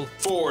people,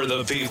 for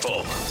the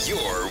people.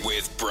 You're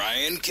with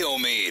Brian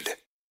Kilmeade.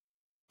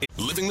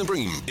 Living the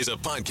Bream is a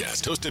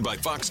podcast hosted by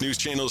Fox News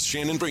Channel's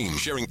Shannon Bream,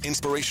 sharing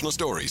inspirational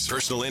stories,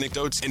 personal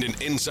anecdotes, and an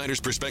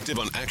insider's perspective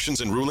on actions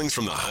and rulings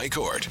from the High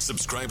Court.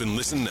 Subscribe and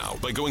listen now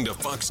by going to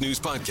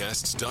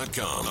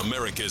foxnewspodcasts.com.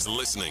 America's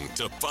listening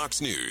to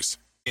Fox News.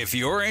 If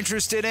you're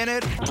interested in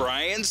it,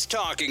 Brian's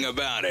talking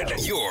about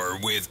it. You're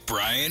with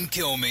Brian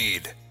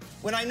Kilmeade.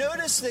 When I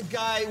noticed that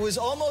guy was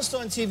almost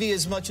on TV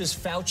as much as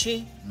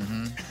Fauci,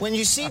 when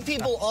you see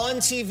people on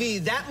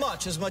TV that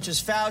much as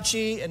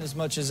Fauci and as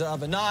much as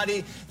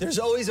Avenatti, there's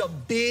always a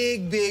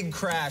big, big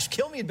crash.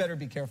 Kilmeade better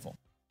be careful.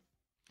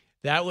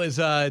 That was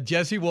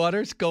Jesse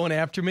Waters going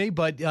after me.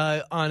 But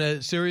on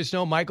a serious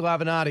note, Michael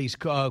Avenatti's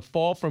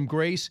fall from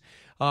grace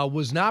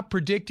was not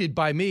predicted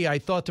by me. I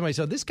thought to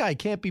myself, this guy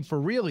can't be for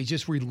real. He's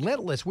just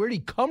relentless. Where'd he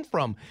come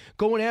from?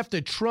 Going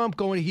after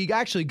Trump. He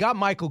actually got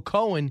Michael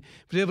Cohen,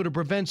 was able to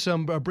prevent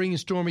some bringing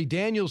Stormy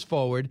Daniels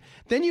forward.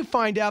 Then you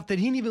find out that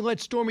he didn't even let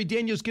Stormy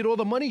Daniels get all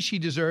the money she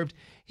deserved.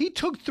 He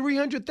took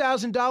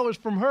 $300,000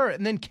 from her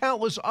and then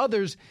countless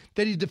others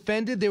that he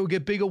defended. They would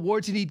get big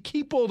awards and he'd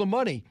keep all the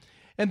money.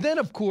 And then,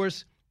 of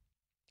course,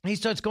 he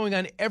starts going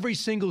on every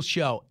single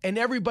show, and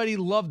everybody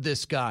loved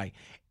this guy.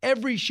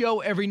 Every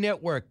show, every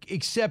network,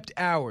 except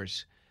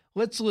ours.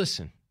 Let's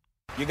listen.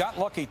 You got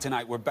lucky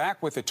tonight. We're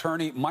back with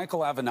attorney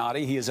Michael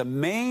Avenatti. He is a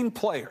main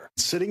player.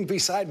 Sitting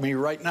beside me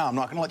right now, I'm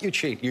not going to let you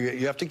cheat.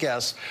 You have to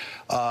guess.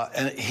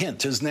 And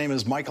hint, his name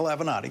is Michael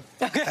Avenatti.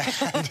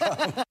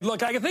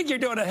 Look, I think you're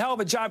doing a hell of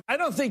a job. I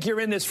don't think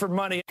you're in this for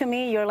money. To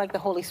me, you're like the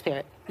Holy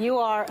Spirit. You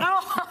are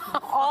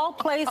all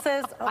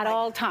places at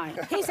all times.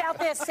 He's out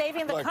there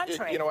saving the Look,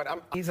 country. You know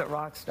what? He's a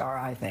rock star,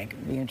 I think.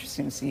 It'd be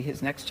interesting to see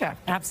his next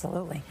chapter.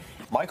 Absolutely.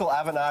 Michael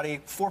Avenatti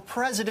for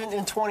president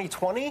in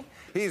 2020?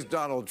 He's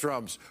Donald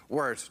Trump's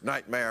worst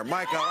nightmare.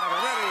 Michael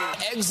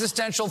Avenatti.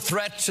 Existential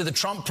threat to the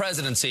Trump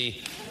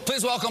presidency.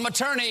 Please welcome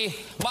attorney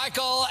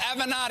Michael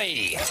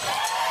Avenatti.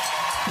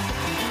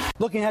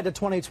 Looking ahead to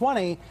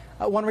 2020,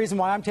 one reason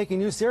why I'm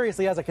taking you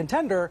seriously as a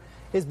contender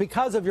is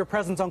because of your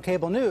presence on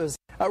cable news.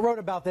 I wrote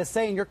about this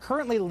saying you're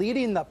currently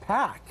leading the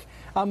pack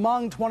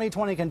among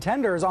 2020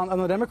 contenders on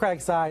the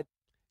Democratic side.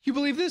 You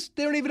believe this?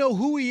 They don't even know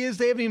who he is.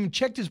 They haven't even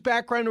checked his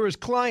background or his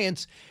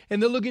clients, and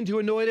they're looking to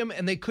annoy him,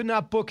 and they could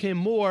not book him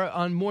more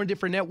on more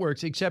different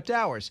networks except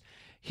ours.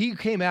 He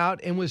came out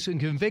and was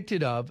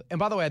convicted of, and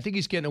by the way, I think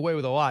he's getting away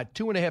with a lot,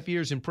 2.5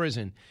 years in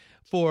prison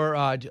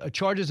for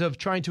charges of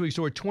trying to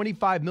extort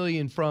 $25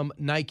 million from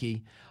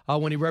Nike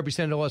when he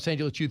represented the Los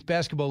Angeles Youth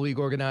Basketball League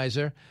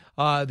organizer.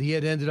 He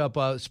had ended up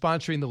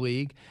sponsoring the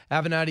league.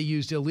 Avenatti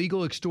used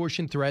illegal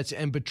extortion threats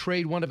and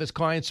betrayed one of his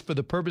clients for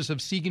the purpose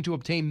of seeking to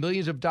obtain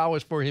millions of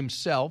dollars for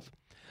himself.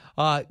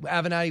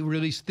 Avenatti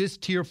released this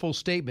tearful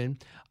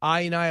statement.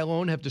 I and I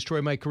alone have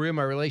destroyed my career,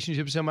 my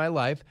relationships, and my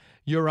life.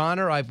 Your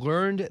Honor, I've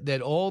learned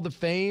that all the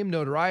fame,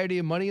 notoriety,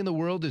 and money in the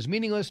world is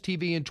meaningless.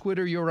 TV and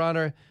Twitter, Your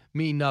Honor,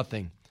 mean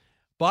nothing.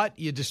 But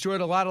you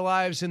destroyed a lot of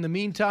lives in the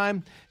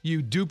meantime.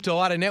 You duped a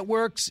lot of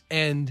networks,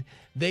 and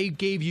they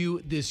gave you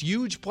this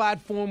huge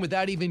platform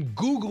without even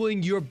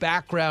Googling your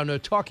background or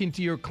talking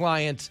to your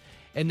clients.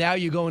 And now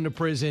you go into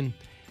prison,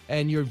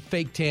 and your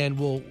fake tan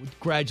will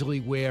gradually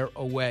wear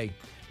away.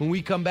 When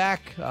we come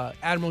back,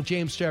 Admiral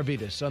James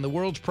Stavridis on the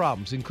world's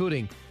problems,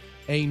 including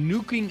a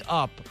nuking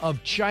up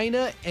of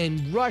China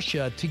and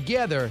Russia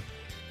together.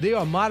 They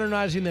are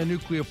modernizing their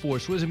nuclear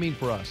force. What does it mean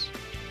for us?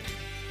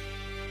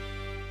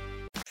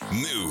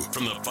 New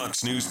from the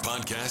Fox News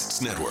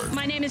Podcasts Network.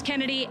 My name is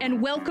Kennedy,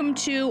 and welcome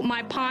to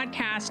my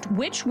podcast,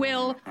 which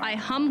will, I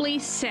humbly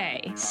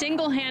say,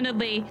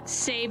 single-handedly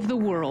save the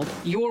world.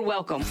 You're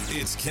welcome.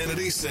 It's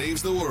Kennedy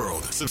Saves the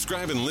World.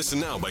 Subscribe and listen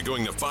now by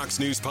going to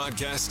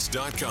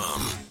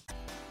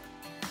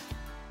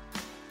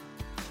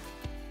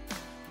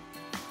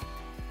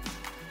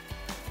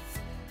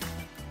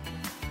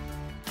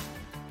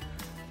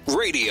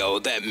Radio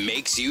that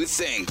makes you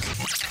think.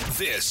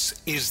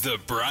 This is the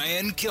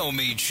Brian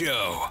Kilmeade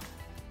Show.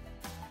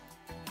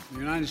 The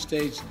United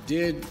States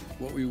did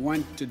what we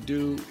went to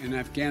do in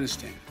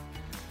Afghanistan,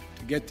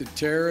 to get the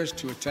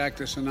terrorists to attack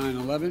us on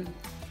 9/11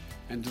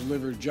 and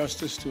deliver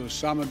justice to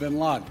Osama bin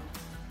Laden,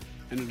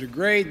 and to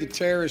degrade the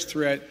terrorist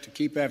threat to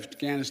keep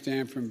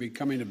Afghanistan from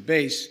becoming a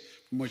base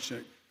from which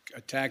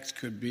attacks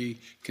could be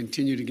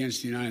continued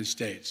against the United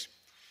States.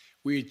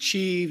 We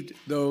achieved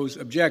those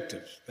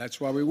objectives. That's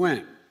why we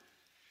went.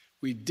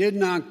 We did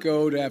not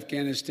go to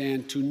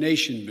Afghanistan to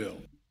nation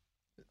build.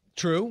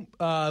 True.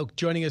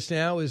 Joining us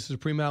now is the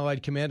Supreme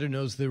Allied Commander,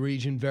 knows the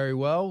region very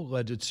well,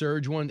 led a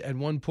surge at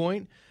one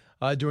point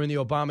during the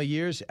Obama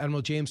years.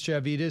 Admiral James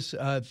Stavridis,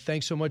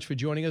 thanks so much for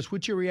joining us.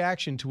 What's your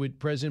reaction to what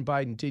President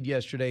Biden did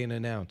yesterday and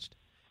announced,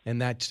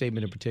 and that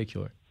statement in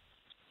particular?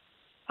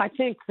 I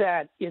think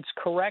that it's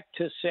correct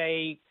to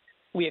say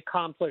we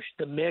accomplished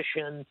the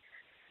mission,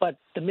 but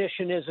the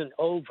mission isn't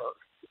over.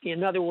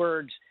 In other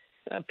words,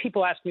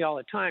 people ask me all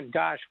the time,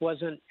 gosh,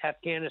 wasn't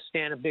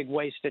Afghanistan a big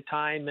waste of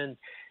time? And,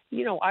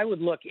 I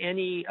would look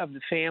any of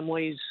the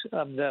families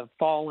of the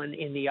fallen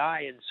in the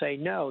eye and say,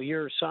 no,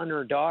 your son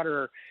or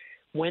daughter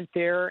went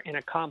there and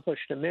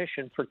accomplished a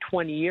mission for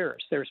 20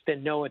 years. There's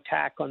been no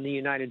attack on the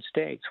United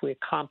States. We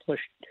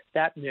accomplished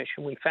that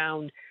mission. We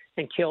found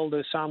and killed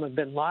Osama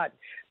bin Laden.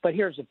 But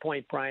here's the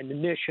point, Brian, the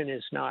mission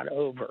is not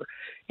over.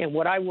 And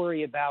what I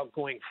worry about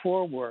going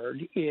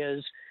forward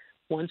is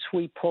once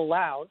we pull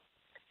out,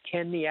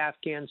 can the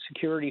Afghan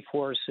security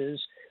forces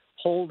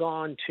hold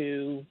on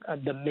to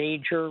the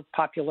major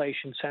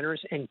population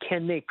centers, and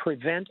can they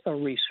prevent a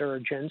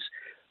resurgence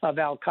of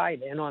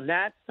al-Qaeda? And on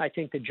that, I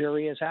think the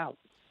jury is out.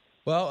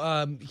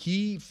 Well,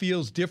 he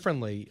feels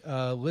differently.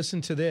 Listen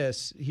to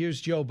this.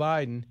 Here's Joe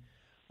Biden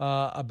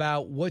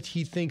about what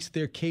he thinks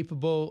they're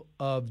capable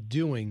of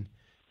doing.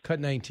 Cut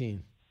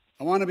 19.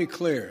 I want to be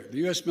clear. The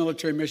U.S.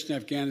 military mission in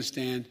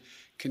Afghanistan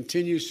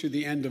continues through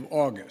the end of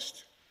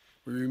August.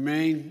 We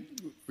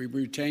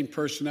retain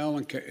personnel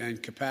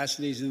and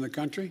capacities in the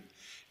country,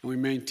 and we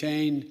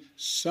maintain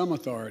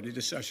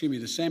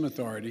the same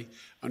authority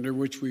under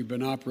which we've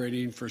been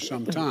operating for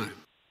some time.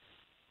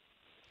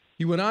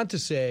 He went on to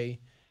say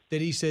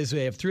that he says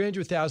they have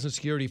 300,000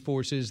 security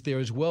forces. They're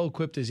as well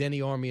equipped as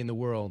any army in the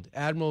world.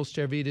 Admiral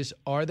Stavridis,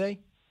 are they?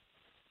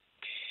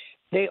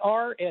 They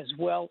are as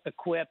well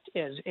equipped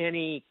as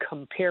any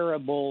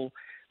comparable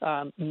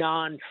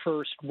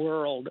non-first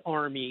world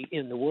army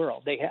in the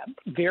world. They have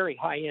very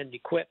high-end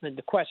equipment.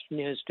 The question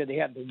is, do they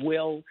have the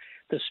will,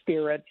 the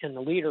spirit, and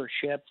the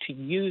leadership to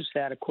use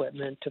that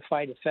equipment to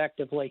fight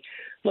effectively?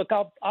 Look,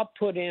 I'll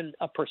put in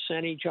a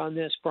percentage on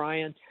this,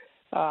 Brian.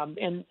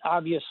 And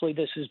obviously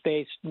this is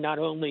based not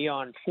only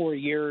on 4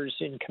 years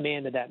in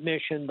command of that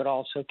mission, but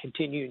also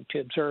continuing to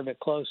observe it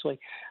closely.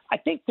 I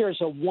think there's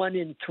a 1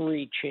 in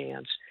 3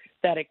 chance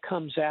that it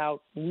comes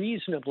out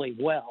reasonably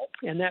well,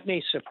 and that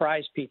may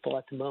surprise people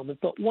at the moment,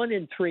 but 1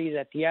 in 3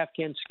 that the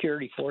Afghan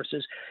security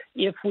forces,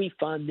 if we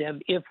fund them,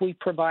 if we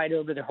provide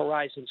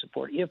over-the-horizon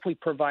support, if we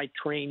provide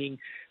training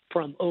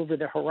from over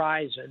the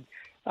horizon,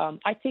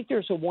 I think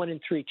there's a 1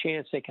 in 3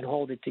 chance they can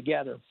hold it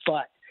together.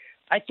 But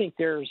I think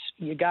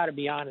you got to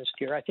be honest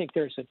here, I think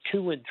there's a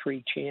 2 in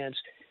 3 chance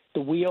the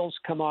wheels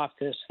come off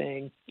this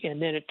thing,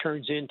 and then it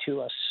turns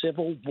into a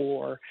civil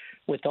war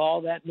with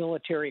all that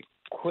military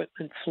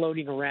equipment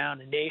floating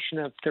around, a nation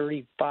of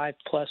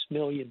 35-plus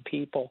million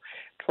people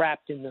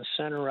trapped in the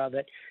center of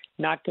it.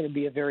 Not going to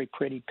be a very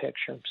pretty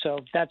picture. So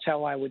that's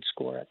how I would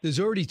score it.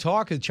 There's already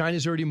talk that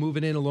China's already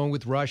moving in along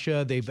with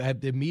Russia. They've had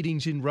the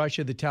meetings in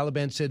Russia. The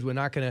Taliban said we're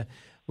going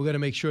to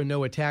make sure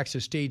no attacks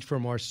are staged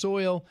from our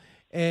soil.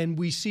 And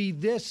we see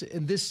this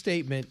in this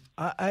statement.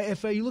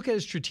 If you look at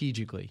it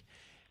strategically,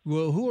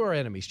 well, who are our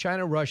enemies?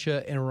 China,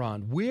 Russia, and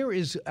Iran. Where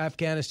is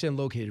Afghanistan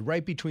located?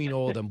 Right between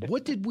all of them.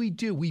 What did we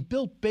do? We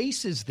built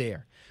bases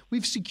there.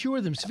 We've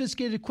secured them,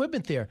 sophisticated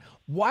equipment there.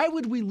 Why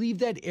would we leave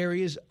that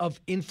areas of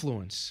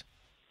influence?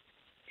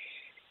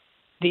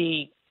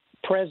 The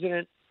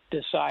president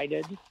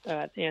decided,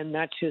 and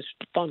that's his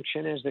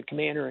function as the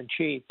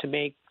commander-in-chief, to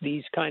make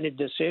these kind of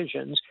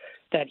decisions,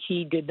 that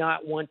he did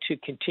not want to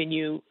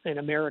continue an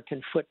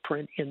American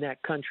footprint in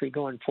that country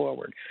going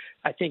forward.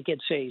 I think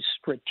it's a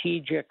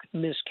strategic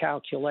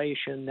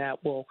miscalculation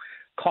that will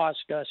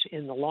cost us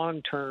in the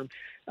long term,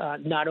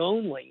 not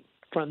only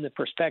from the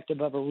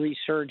perspective of a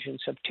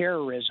resurgence of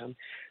terrorism,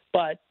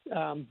 but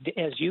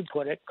as you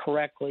put it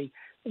correctly,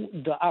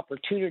 the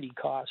opportunity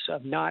costs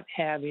of not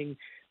having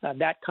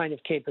that kind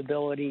of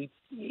capability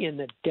in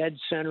the dead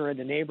center of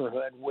the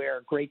neighborhood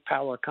where great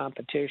power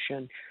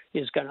competition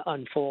is going to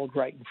unfold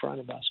right in front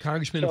of us.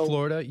 Congressman of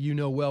Florida, you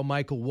know well,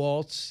 Michael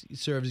Waltz,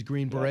 served as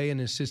Green Beret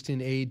and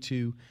assistant aide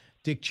to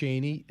Dick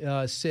Cheney,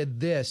 said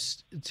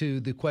this to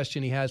the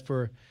question he has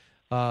for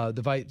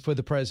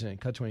the president.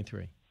 Cut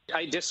 23.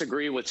 I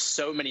disagree with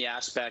so many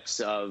aspects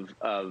of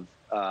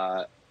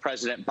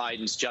President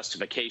Biden's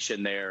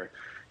justification there.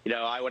 You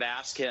know, I would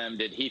ask him,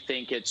 did he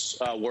think it's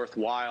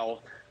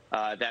worthwhile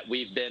that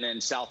we've been in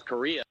South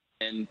Korea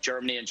and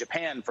Germany and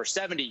Japan for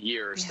 70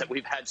 years, that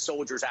we've had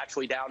soldiers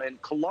actually down in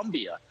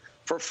Colombia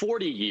for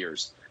 40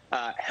 years,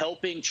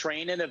 helping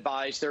train and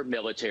advise their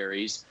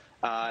militaries,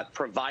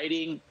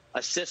 providing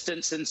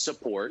assistance and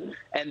support,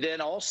 and then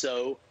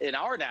also in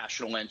our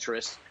national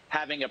interest,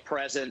 having a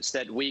presence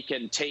that we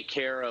can take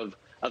care of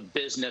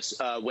business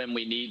when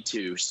we need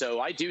to. So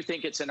I do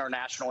think it's in our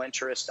national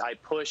interest. I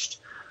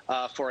pushed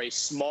for a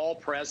small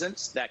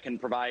presence that can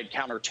provide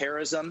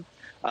counterterrorism,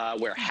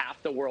 where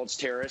half the world's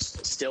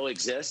terrorists still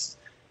exist.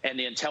 And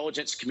the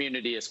intelligence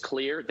community is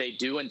clear. They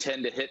do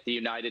intend to hit the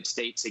United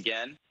States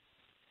again.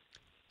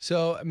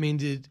 So, I mean,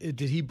 did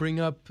he bring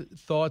up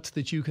thoughts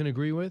that you can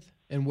agree with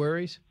and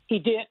worries? He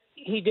did.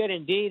 He did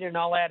indeed, and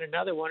I'll add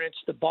another one. It's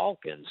the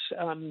Balkans.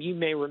 You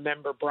may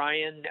remember,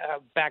 Brian,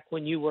 back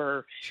when you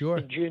were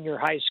in junior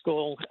high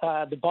school,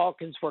 the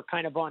Balkans were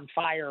kind of on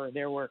fire.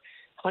 There were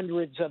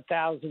hundreds of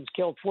thousands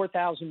killed,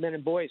 4,000 men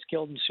and boys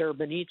killed in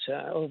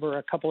Srebrenica over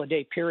a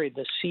couple-of-day period,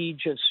 the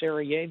siege of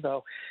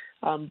Sarajevo.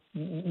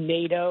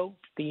 NATO,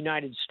 the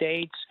United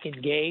States,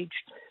 engaged.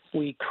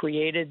 We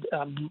created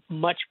a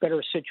much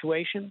better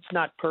situation. It's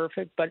not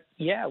perfect, but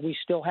yeah, we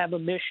still have a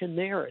mission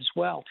there as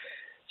well.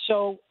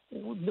 So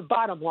the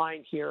bottom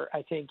line here,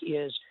 I think,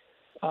 is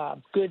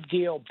good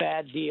deal,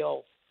 bad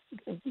deal,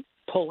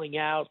 pulling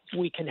out.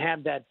 We can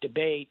have that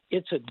debate.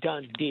 It's a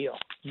done deal.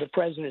 The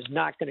president is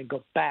not going to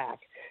go back.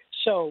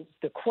 So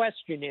the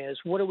question is,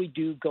 what do we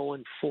do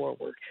going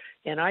forward?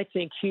 And I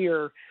think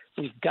here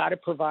we've got to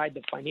provide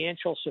the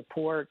financial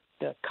support,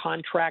 the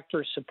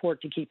contractor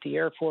support to keep the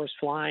Air Force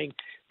flying,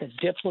 the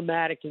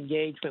diplomatic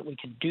engagement. We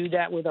can do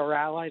that with our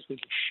allies. We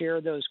can share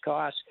those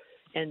costs.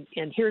 And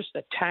here's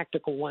the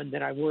tactical one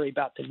that I worry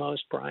about the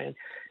most, Brian.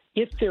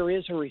 If there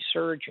is a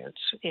resurgence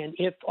and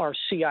if our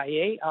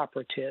CIA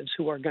operatives,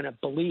 who are going to,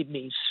 believe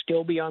me,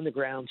 still be on the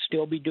ground,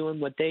 still be doing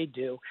what they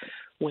do,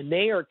 when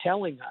they are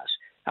telling us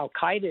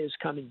Al-Qaeda is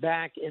coming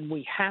back and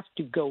we have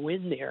to go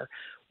in there,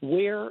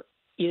 where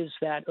is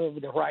that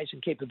over-the-horizon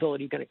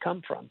capability going to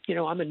come from? You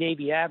know, I'm a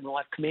Navy admiral.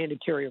 I've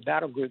commanded carrier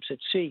battle groups at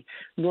sea.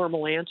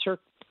 Normal answer,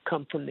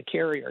 come from the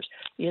carriers.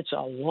 It's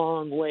a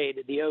long way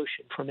to the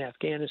ocean from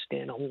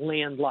Afghanistan, a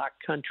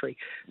landlocked country.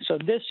 So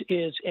this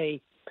is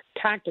a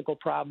tactical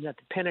problem that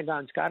the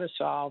Pentagon's got to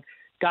solve,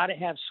 got to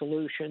have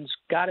solutions,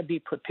 got to be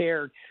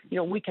prepared. You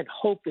know, we can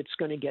hope it's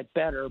going to get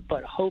better,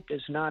 but hope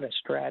is not a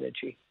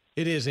strategy.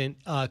 It isn't.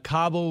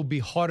 Kabul will be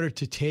harder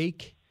to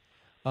take.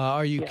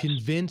 Are you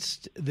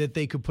convinced that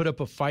they could put up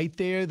a fight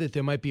there, that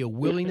there might be a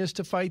willingness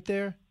to fight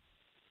there?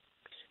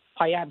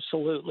 I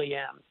absolutely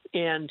am.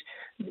 And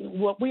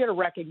what we got to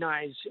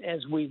recognize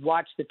as we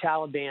watch the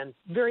Taliban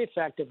very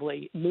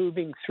effectively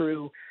moving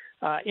through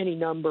any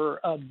number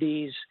of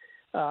these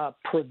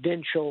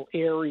provincial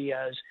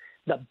areas,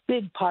 the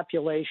big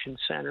population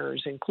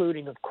centers,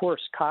 including, of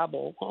course,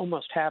 Kabul,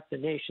 almost half the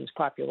nation's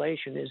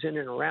population is in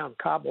and around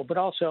Kabul, but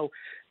also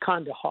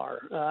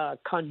Kandahar,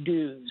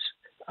 Kunduz,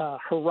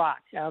 Herat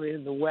out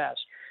in the west.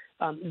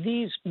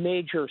 These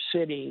major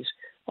cities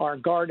are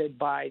guarded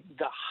by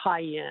the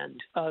high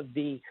end of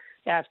the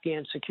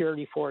Afghan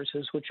security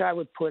forces, which I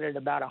would put at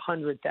about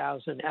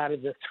 100,000 out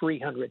of the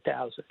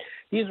 300,000.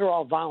 These are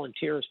all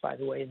volunteers, by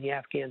the way, in the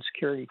Afghan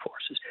security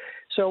forces.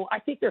 So I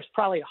think there's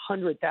probably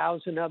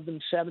 100,000 of them,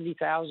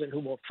 70,000 who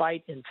will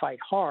fight and fight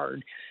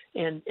hard.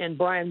 And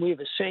Brian, we have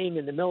a saying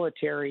in the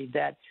military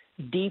that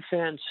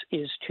defense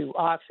is to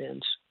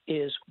offense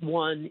is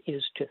 1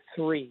 is to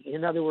 3.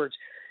 In other words,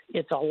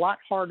 it's a lot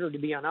harder to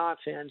be on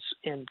offense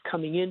and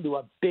coming into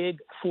a big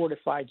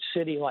fortified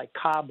city like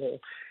Kabul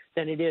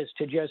than it is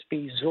to just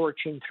be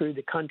zorching through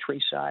the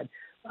countryside.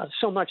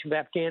 So much of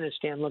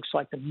Afghanistan looks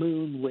like the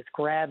moon with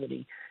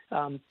gravity.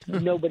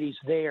 Nobody's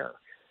there.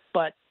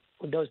 But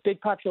those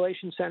big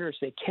population centers,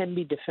 they can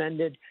be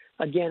defended.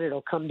 Again,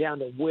 it'll come down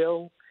to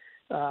will,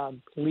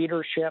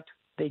 leadership.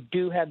 They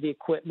do have the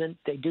equipment.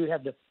 They do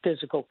have the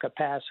physical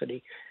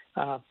capacity.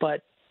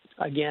 But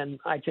again,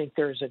 I think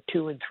there's a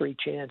 2 in 3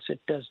 chance it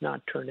does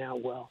not turn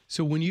out well.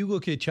 So when you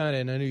look at China,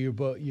 and I know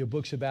your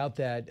book's about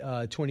that,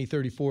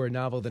 2034, a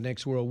novel, The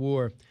Next World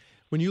War.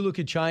 When you look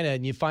at China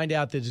and you find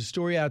out there's a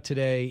story out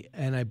today,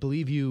 and I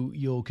believe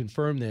you'll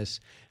confirm this,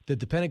 that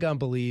the Pentagon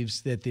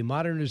believes that the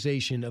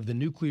modernization of the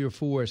nuclear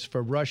force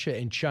for Russia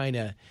and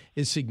China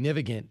is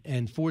significant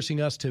and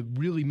forcing us to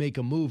really make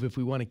a move if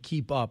we want to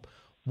keep up.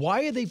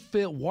 Why do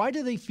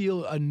they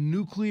feel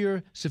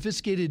a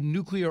sophisticated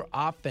nuclear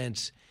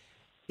offense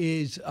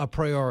is a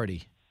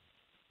priority?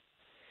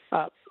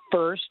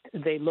 First,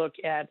 they look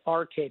at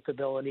our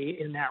capability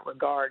in that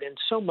regard. And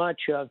so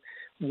much of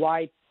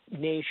why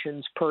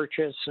nations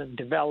purchase and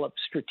develop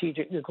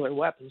strategic nuclear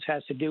weapons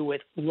has to do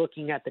with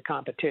looking at the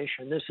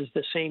competition. This is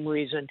the same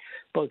reason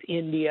both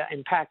India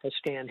and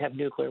Pakistan have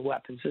nuclear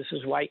weapons. This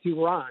is why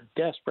Iran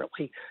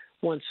desperately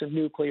wants a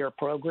nuclear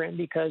program,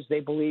 because they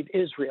believe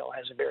Israel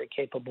has a very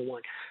capable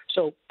one.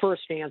 So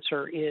first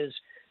answer is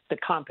the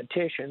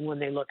competition when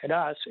they look at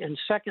us. And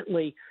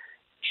secondly,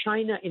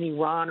 China and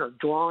Iran are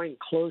drawing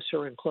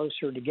closer and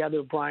closer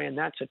together, Brian.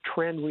 That's a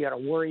trend we got to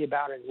worry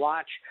about and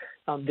watch.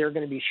 They're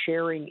going to be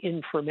sharing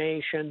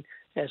information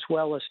as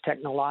well as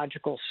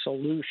technological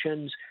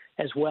solutions,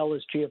 as well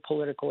as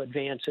geopolitical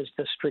advances.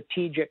 The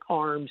strategic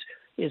arms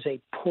is a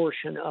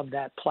portion of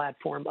that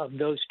platform of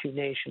those two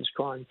nations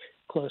drawing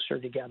closer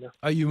together.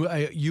 Are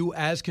you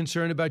as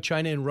concerned about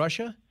China and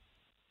Russia?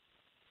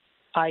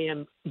 I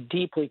am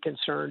deeply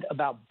concerned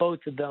about both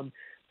of them,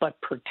 but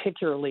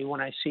particularly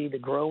when I see the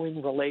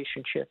growing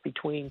relationship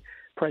between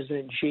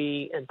President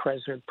Xi and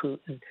President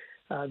Putin.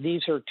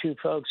 These are two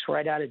folks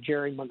right out of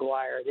Jerry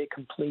Maguire. They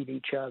complete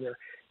each other.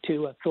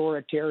 Two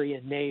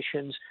authoritarian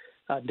nations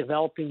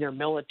developing their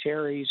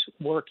militaries,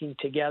 working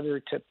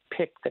together to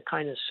pick the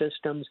kind of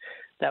systems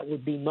that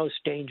would be most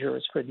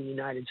dangerous for the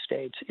United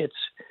States. It's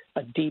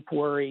a deep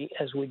worry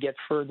as we get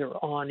further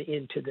on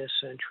into this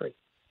century.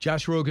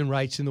 Josh Rogin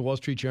writes in the Wall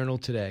Street Journal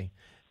today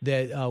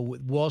that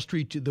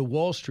the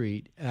Wall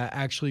Street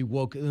actually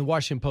woke, in the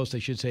Washington Post, I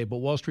should say, but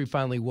Wall Street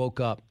finally woke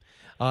up.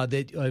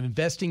 That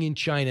investing in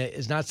China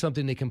is not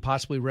something they can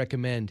possibly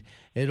recommend.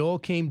 It all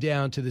came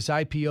down to this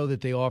IPO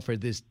that they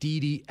offered, this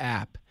Didi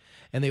app.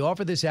 And they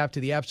offered this app to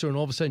the App Store, and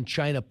all of a sudden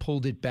China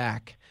pulled it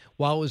back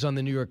while it was on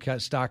the New York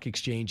Stock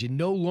Exchange. And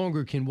no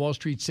longer can Wall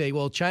Street say,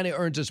 well, China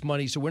earns us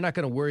money, so we're not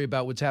going to worry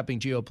about what's happening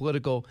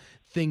geopolitical.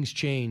 Things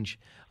change.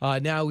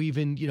 Now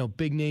even,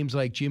 big names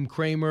like Jim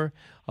Cramer,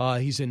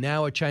 he's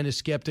now a China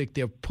skeptic.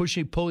 They're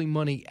pulling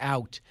money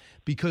out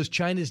because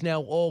China's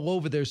now all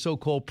over their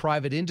so-called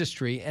private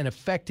industry and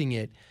affecting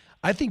it.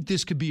 I think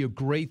this could be a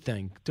great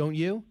thing, don't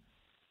you?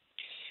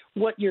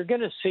 What you're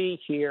going to see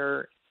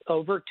here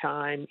over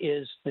time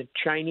is the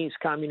Chinese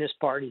Communist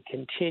Party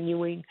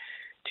continuing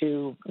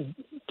to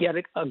get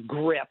a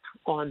grip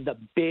on the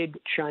big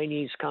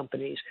Chinese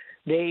companies.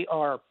 They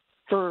are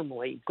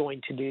firmly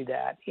going to do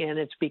that. And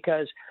it's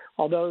because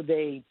although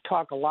they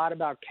talk a lot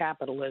about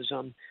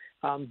capitalism,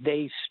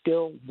 they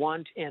still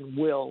want and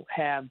will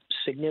have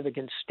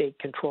significant state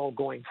control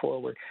going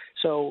forward.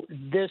 So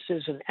this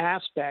is an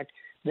aspect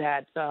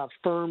that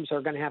firms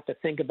are going to have to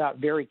think about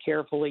very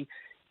carefully,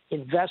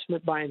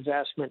 investment by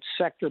investment,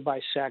 sector by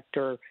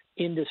sector,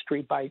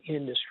 industry by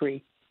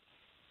industry,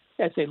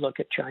 as they look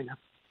at China.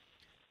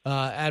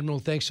 Admiral,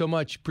 thanks so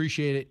much.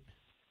 Appreciate it.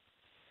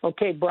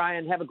 Okay,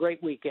 Brian, have a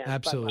great weekend.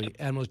 Absolutely.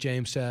 Bye-bye. Admiral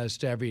James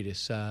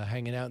Stavridis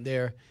hanging out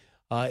there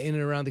in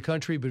and around the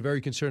country, but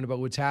very concerned about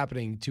what's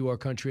happening to our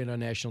country and our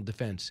national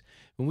defense.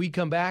 When we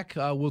come back,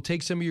 we'll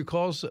take some of your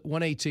calls,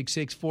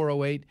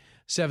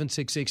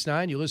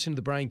 1-866-408-7669. You listen to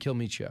The Brian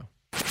Kilmeade Show.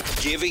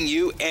 Giving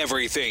you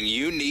everything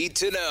you need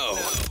to know.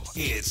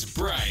 It's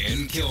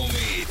Brian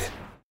Kilmeade.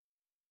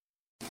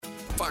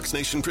 Fox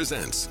Nation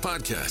presents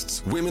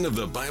podcasts Women of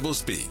the Bible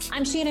Speak.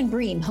 I'm Shannon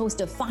Bream,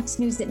 host of Fox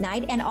News at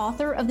Night and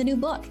author of the new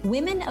book,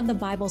 Women of the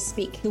Bible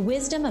Speak, the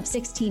wisdom of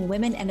 16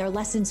 women and their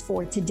lessons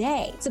for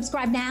today.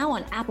 Subscribe now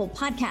on Apple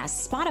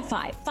Podcasts,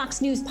 Spotify,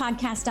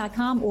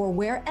 FoxNewsPodcast.com, or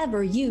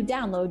wherever you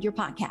download your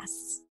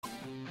podcasts.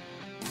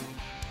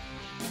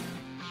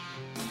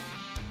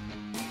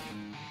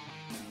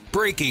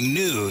 Breaking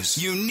news,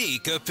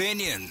 unique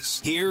opinions.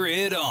 Hear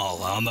it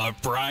all on The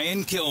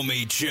Brian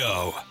Kilmeade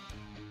Show.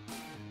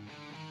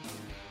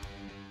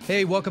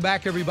 Hey, welcome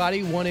back,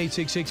 everybody.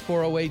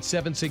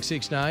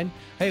 1-866-408-7669.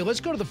 Hey, let's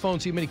go to the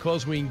phone, see how many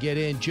calls we can get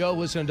in. Joe,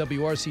 listen on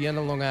WRCN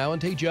on Long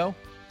Island. Hey, Joe.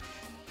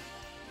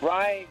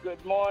 Brian,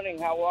 good morning.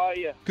 How are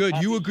you? Good.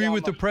 Happy You agree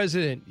with the summer.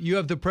 president. You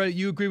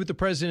agree with the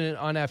president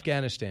on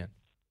Afghanistan.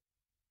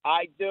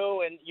 I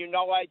do, and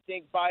I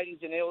think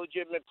Biden's an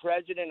illegitimate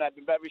president. I've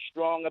been very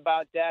strong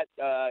about that.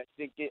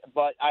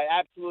 But I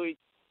absolutely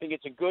think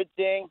it's a good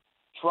thing.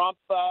 Trump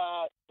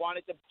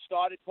wanted to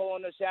start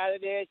pulling us out of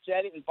there,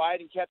 said it, and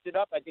Biden kept it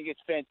up. I think it's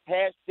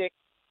fantastic.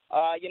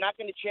 You're not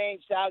going to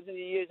change thousands of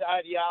years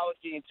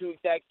ideology in 2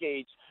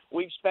 decades.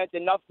 We've spent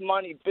enough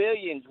money,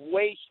 billions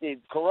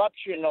wasted,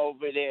 corruption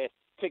over there,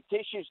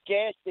 fictitious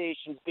gas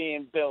stations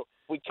being built.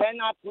 We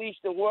cannot police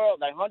the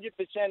world. I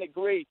 100%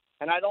 agree,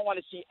 and I don't want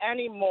to see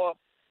any more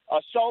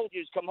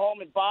soldiers come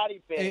home in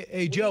body bags.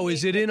 Hey, Joe,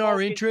 is it in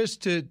our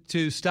interest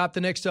to stop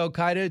the next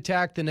Al-Qaeda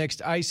attack, the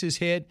next ISIS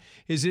hit?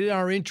 Is it in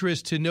our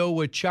interest to know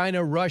what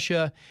China,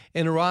 Russia,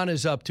 and Iran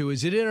is up to?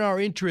 Is it in our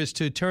interest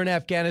to turn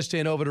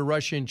Afghanistan over to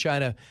Russia and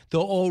China? They're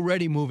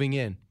already moving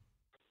in.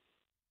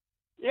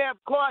 Yeah,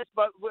 of course,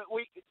 but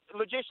we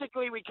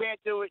logistically we can't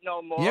do it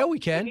no more. Yeah, we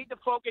can. We need to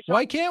focus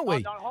Why on, can't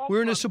we? on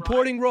We're in a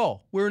supporting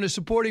role. We're in a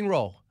supporting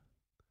role.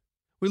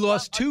 We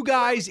lost 2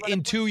 guys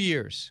in 2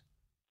 years.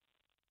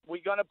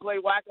 We're going to play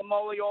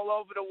whack-a-mole all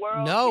over the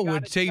world. No,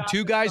 we'd take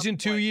 2 guys in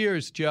 2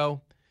 years,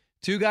 Joe.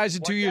 2 guys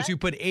in 2 years. You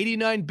put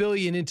 $89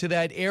 billion into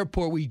that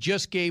airport we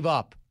just gave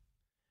up.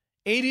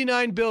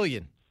 $89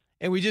 billion.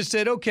 And we just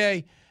said,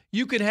 okay,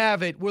 you can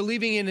have it. We're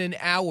leaving in an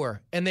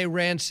hour. And they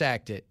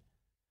ransacked it.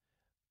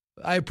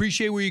 I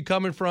appreciate where you're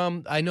coming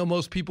from. I know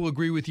most people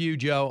agree with you,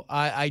 Joe.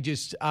 I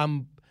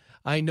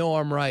know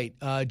I'm right.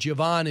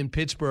 Javon in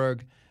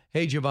Pittsburgh.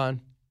 Hey, Javon.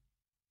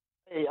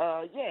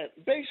 Hey,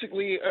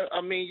 basically,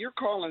 you're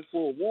calling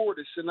for a war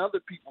to send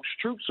other people's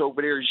troops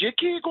over there. Is your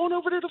kid going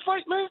over there to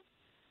fight, man?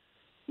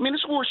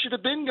 This war should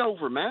have been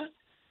over, man.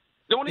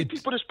 The only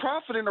people that's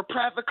profiting are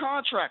private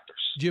contractors.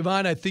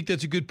 Javon, I think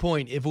that's a good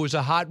point. If it was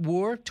a hot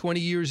war 20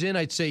 years in,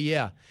 I'd say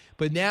yeah.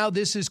 But now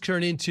this has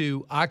turned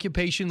into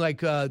occupation,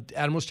 like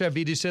Admiral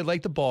Stavridis said,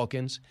 like the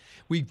Balkans.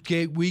 We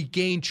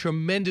gained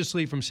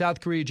tremendously from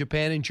South Korea,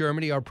 Japan, and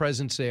Germany, our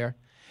presence there.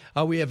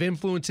 We have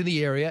influence in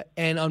the area,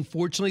 and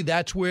unfortunately,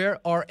 that's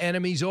where our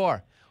enemies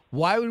are.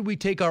 Why would we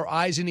take our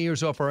eyes and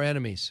ears off our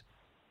enemies?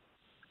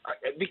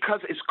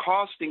 Because it's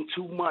costing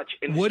too much.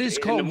 What is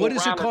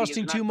it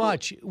costing too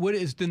much? What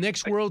is the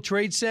next World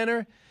Trade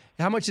Center?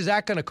 How much is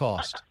that going to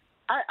cost?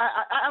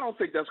 I don't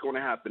think that's going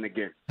to happen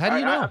again. How do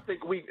you know? I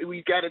think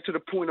we got it to the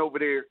point over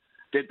there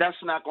that's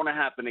not going to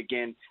happen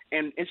again,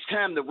 and it's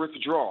time to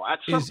withdraw.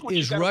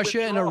 Is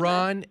Russia and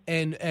Iran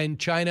and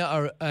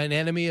China an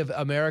enemy of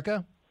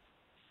America?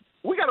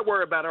 We got to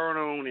worry about our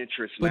own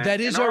interests, man. But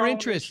that is our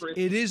interest.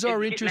 It is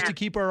our interest to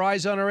keep our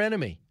eyes on our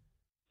enemy.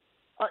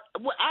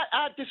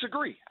 I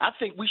disagree. I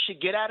think we should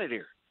get out of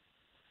there.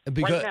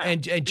 Because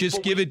right and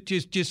just give it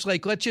just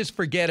like let's just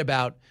forget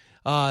about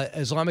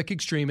Islamic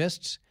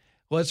extremists.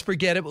 Let's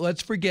forget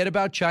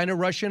about China,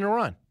 Russia, and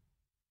Iran.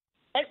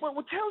 Hey, well,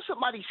 tell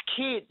somebody's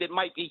kid that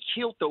might be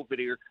killed over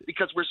there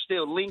because we're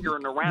still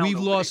lingering around. We've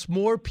lost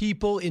more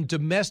people in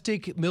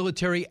domestic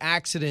military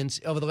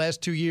accidents over the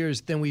last 2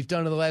 years than we've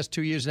done in the last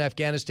 2 years in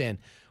Afghanistan.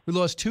 We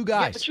lost 2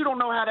 guys. Yeah, but you don't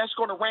know how that's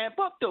going to ramp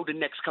up, though, the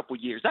next couple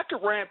of years. That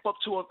could ramp up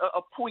to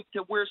a point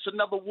to where it's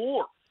another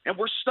war, and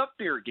we're stuck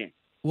there again.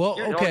 Well,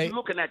 okay. Are you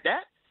looking at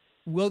that?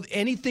 Well,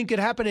 anything could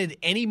happen at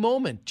any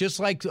moment, just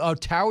like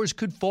towers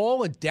could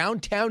fall at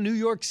downtown New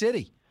York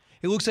City.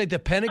 It looks like the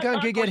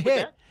Pentagon could get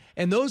hit.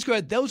 And those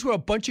were a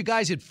bunch of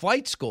guys at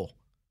flight school.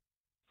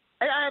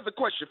 Hey, I have a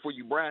question for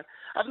you, Brian.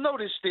 I've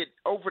noticed that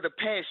over the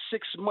past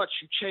 6 months,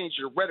 you changed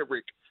your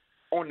rhetoric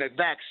on the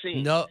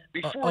vaccine. No,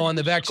 on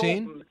the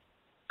vaccine?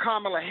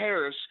 Kamala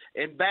Harris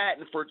and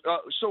Biden for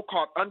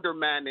so-called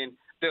undermining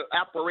the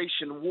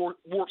Operation Warp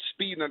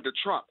Speed under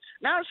Trump.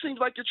 Now it seems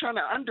like you're trying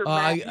to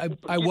undermine.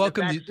 I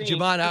welcome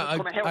Javon.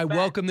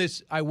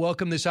 I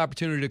welcome this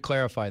opportunity to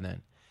clarify.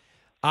 Then,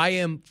 I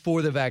am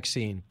for the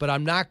vaccine, but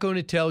I'm not going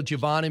to tell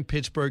Javon in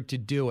Pittsburgh to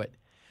do it.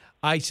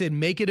 I said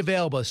make it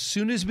available as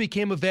soon as it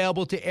became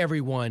available to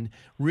everyone,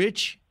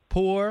 rich,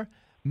 poor,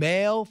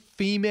 male,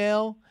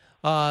 female,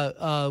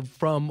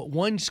 from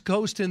one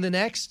coast to the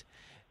next.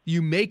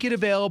 You make it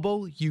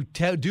available. You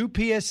do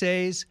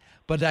PSAs,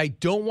 but I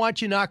don't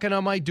want you knocking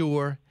on my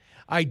door.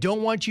 I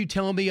don't want you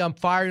telling me I'm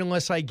fired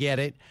unless I get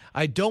it.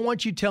 I don't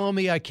want you telling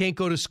me I can't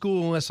go to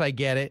school unless I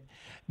get it.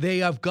 They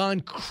have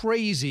gone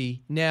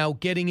crazy now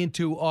getting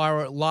into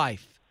our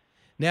life.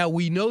 Now,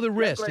 we know the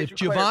risk. If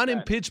Javon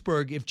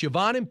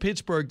in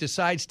Pittsburgh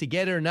decides to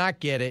get it or not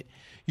get it,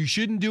 you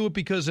shouldn't do it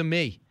because of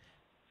me.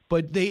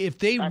 But if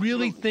they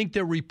really think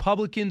that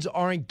Republicans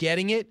aren't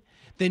getting it,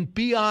 then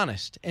be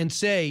honest and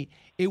say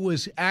it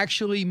was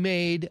actually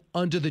made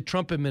under the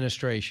Trump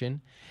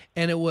administration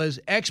and it was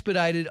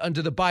expedited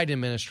under the Biden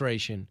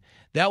administration.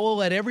 That will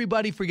let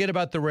everybody forget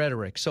about the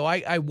rhetoric. So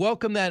I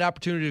welcome that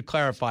opportunity to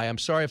clarify. I'm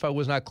sorry if I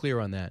was not clear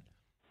on that.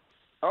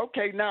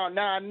 Okay, now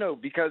I know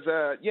because,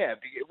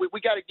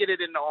 we got to get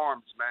it in the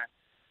arms, man.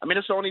 I mean,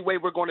 it's the only way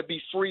we're going to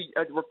be free.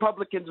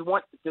 Republicans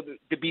want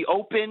to be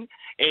open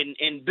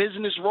and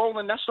business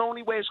rolling. That's the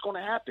only way it's going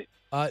to happen.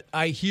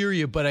 I hear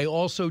you, but I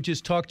also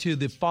just talked to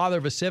the father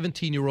of a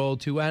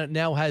 17-year-old who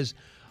now has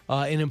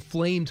an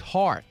inflamed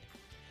heart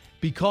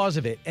because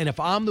of it. And if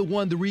I'm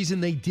the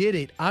reason they did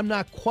it, I'm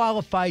not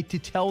qualified to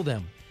tell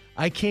them.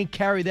 I can't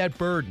carry that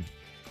burden.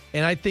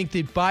 And I think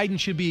that Biden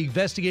should be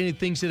investigating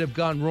things that have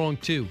gone wrong,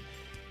 too,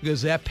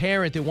 because that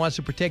parent that wants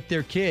to protect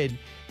their kid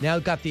now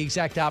got the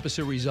exact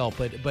opposite result.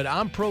 But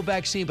I'm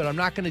pro-vaccine, but I'm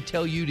not going to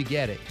tell you to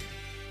get it.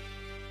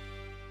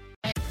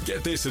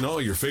 Get this and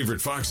all your favorite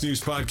Fox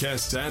News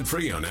podcasts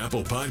ad-free on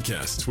Apple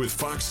Podcasts with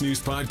Fox News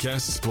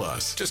Podcasts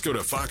Plus. Just go to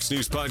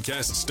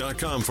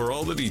foxnewspodcasts.com for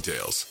all the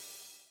details.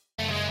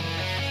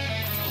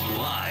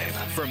 Live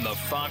from the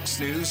Fox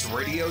News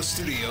radio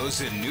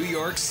studios in New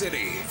York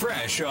City,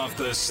 fresh off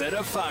the set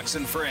of Fox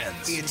and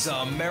Friends, it's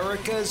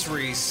America's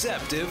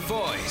receptive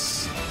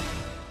voice,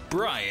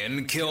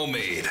 Brian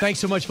Kilmeade. Thanks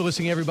so much for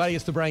listening, everybody.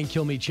 It's the Brian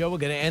Kilmeade Show. We're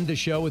going to end the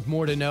show with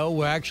more to know.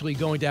 We're actually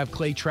going to have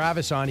Clay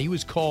Travis on. He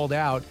was called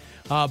out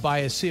by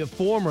a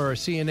former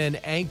CNN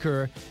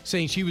anchor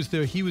saying he was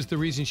the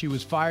reason she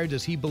was fired.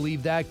 Does he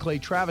believe that? Clay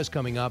Travis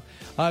coming up.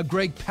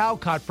 Greg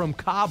Palcott from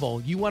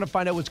Kabul. You want to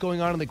find out what's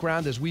going on the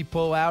ground as we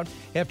pull out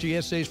after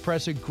yesterday's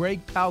presser.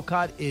 Greg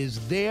Palcott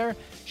is there.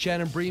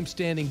 Shannon Bream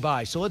standing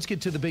by. So let's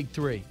get to the big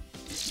three.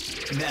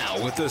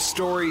 Now with the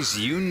stories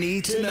you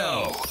need to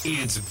know,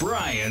 it's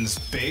Brian's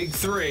Big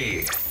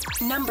Three.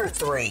 Number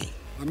 3.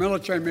 Our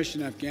military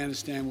mission in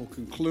Afghanistan will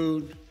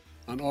conclude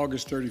on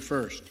August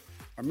 31st.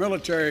 Our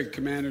military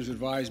commanders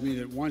advised me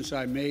that once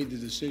I made the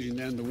decision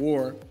to end the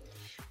war,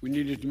 we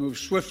needed to move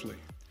swiftly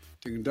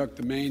to conduct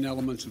the main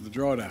elements of the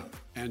drawdown.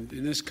 And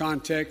in this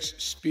context,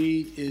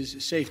 speed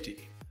is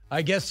safety.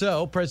 I guess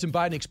so. President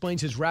Biden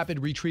explains his rapid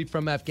retreat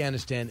from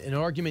Afghanistan. An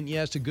argument,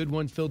 yes. A good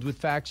one filled with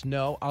facts,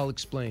 no. I'll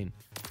explain.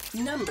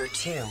 Number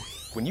 2.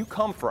 When you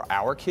come for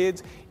our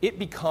kids, it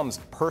becomes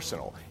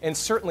personal. And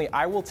certainly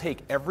I will take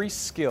every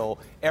skill,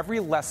 every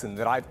lesson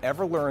that I've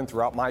ever learned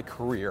throughout my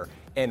career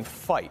and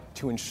fight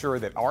to ensure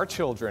that our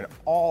children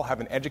all have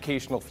an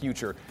educational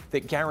future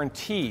that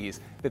guarantees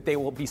that they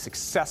will be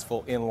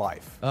successful in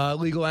life.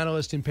 Legal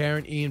analyst and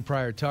parent Ian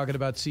Pryor talking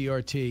about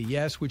CRT,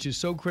 yes, which is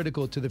so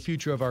critical to the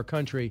future of our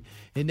country.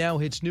 It now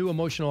hits new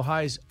emotional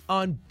highs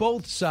on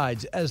both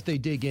sides as they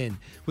dig in.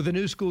 With a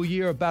new school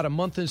year about a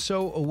month or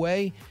so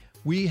away,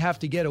 we have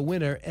to get a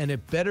winner, and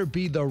it better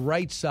be the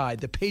right side,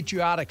 the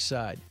patriotic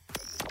side.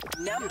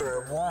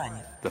 Number 1.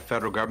 The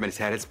federal government has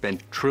had to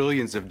spend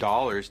trillions of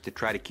dollars to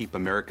try to keep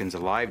Americans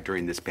alive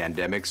during this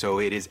pandemic, so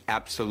it is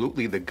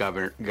absolutely the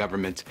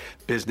government's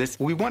business.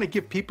 We want to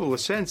give people a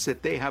sense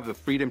that they have the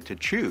freedom to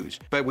choose,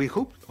 but we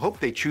hope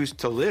they choose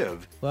to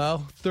live.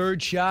 Well,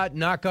 third shot,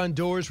 knock on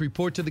doors,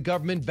 report to the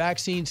government,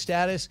 vaccine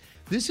status.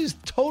 This is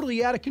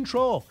totally out of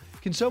control.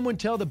 Can someone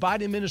tell the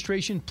Biden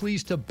administration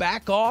please to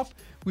back off?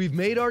 We've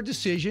made our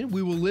decision.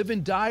 We will live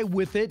and die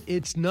with it.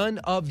 It's none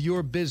of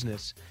your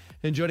business.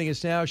 And joining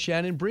us now,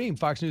 Shannon Bream,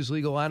 Fox News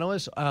legal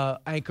analyst,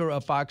 anchor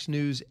of Fox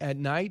News at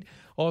Night,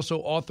 also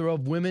author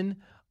of Women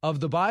of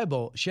the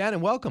Bible.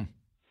 Shannon, welcome.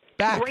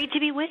 Back. Great to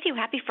be with you.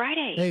 Happy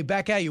Friday. Hey,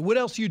 back at you. What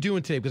else are you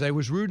doing today? Because I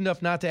was rude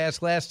enough not to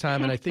ask last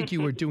time, and I think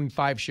you were doing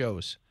 5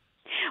 shows.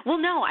 Well,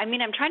 no. I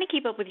mean, I'm trying to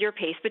keep up with your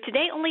pace, but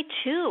today only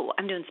 2.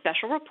 I'm doing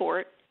Special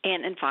Report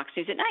and Fox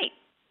News at Night.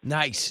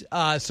 Nice.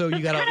 So you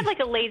got kind of like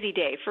a lazy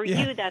day. For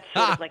you, that's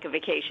sort of like a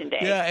vacation day.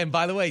 Yeah, and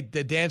by the way,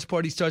 the dance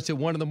party starts at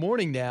 1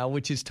 a.m. now,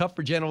 which is tough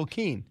for General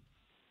Keene.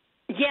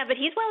 Yeah, but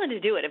he's willing to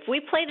do it. If we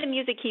play the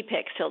music he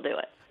picks, he'll do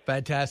it.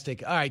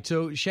 Fantastic. All right,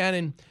 so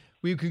Shannon,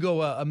 we could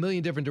go a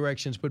million different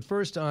directions, but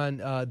first on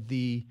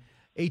the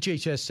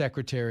HHS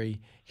secretary,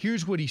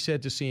 here's what he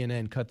said to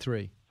CNN, cut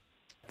 3.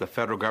 The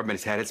federal government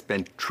has had to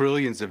spend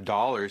trillions of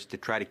dollars to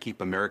try to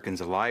keep Americans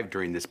alive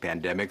during this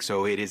pandemic,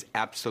 so it is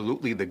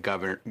absolutely the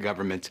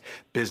government's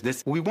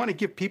business. We want to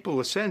give people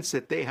a sense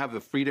that they have the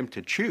freedom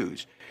to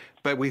choose,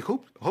 but we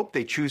hope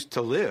they choose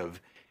to live.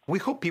 We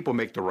hope people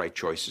make the right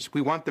choices. We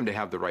want them to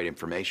have the right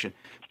information,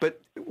 but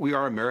we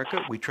are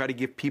America. We try to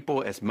give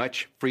people as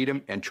much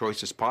freedom and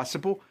choice as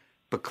possible,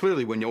 but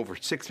clearly when over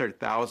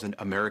 600,000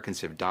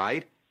 Americans have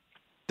died,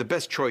 the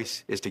best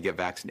choice is to get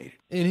vaccinated.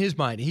 In his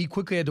mind, he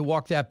quickly had to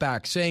walk that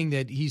back, saying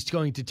that he's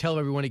going to tell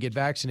everyone to get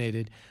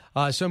vaccinated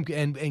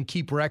and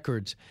keep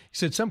records. He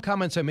said, some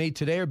comments I made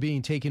today are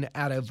being taken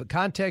out of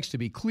context. To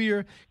be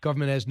clear,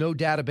 government has no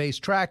database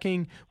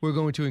tracking. We're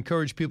going to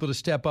encourage people to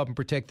step up and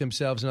protect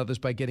themselves and others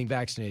by getting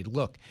vaccinated.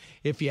 Look,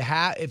 if you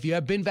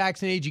have been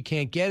vaccinated, you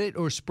can't get it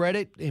or spread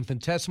it,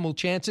 infinitesimal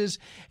chances.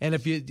 And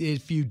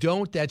if you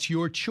don't, that's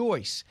your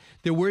choice.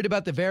 They're worried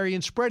about the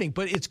variant spreading,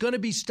 but it's going to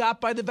be stopped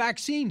by the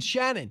vaccine.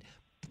 Shannon,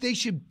 they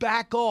should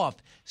back off.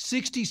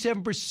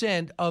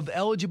 67% of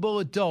eligible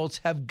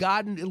adults have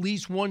gotten at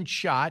least 1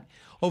 shot.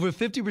 Over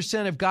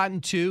 50% have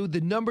gotten 2.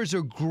 The numbers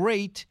are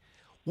great.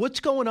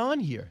 What's going on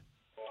here?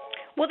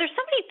 Well, there's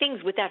so many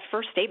things with that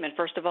first statement.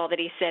 First of all, that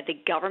he said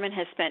the government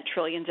has spent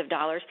trillions of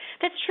dollars.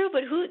 That's true,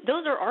 but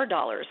those are our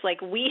dollars.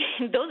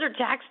 Those are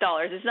tax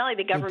dollars. It's not like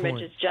the government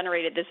just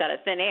generated this out of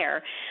thin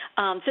air.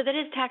 So that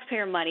is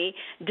taxpayer money.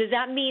 Does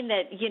that mean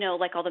that,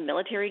 like all the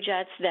military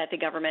jets that the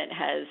government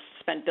has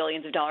spent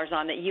billions of dollars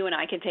on, that you and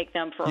I can take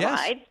them for a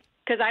ride?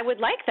 Because I would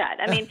like that.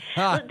 I mean,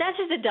 that's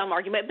just a dumb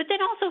argument. But then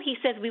also he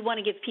says we want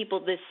to give people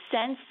the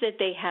sense that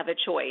they have a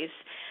choice.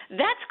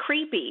 That's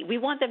creepy. We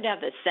want them to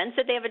have the sense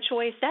that they have a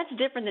choice. That's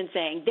different than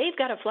saying they've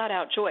got a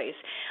flat-out choice.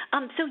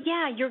 So,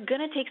 yeah, you're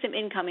going to take some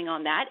incoming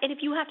on that. And if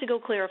you have to go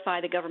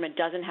clarify the government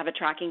doesn't have a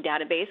tracking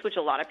database, which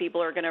a lot of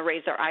people are going to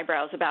raise their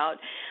eyebrows about,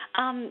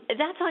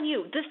 that's on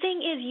you. The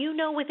thing is,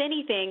 with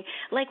anything,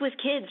 like with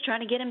kids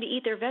trying to get them to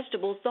eat their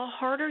vegetables, the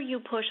harder you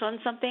push on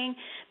something,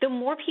 the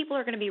more people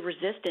are going to be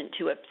resistant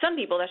to it. Some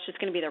people, that's just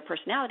going to be their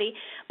personality.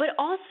 But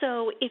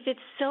also, if it's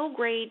so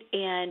great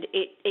and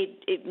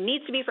it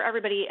needs to be for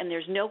everybody and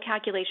there's no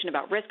calculation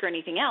about risk or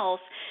anything else,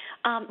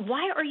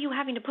 why are you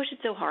having to push it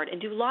so hard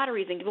and do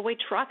lotteries and give away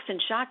trucks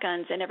and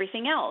shotguns and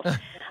everything else?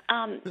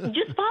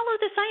 Just follow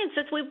the science.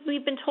 That's what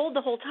we've been told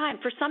the whole time.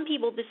 For some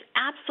people, this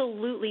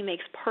absolutely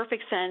makes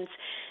perfect sense.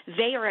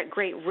 They are at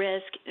great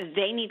risk.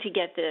 They need to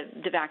get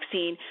the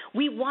vaccine.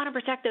 We want to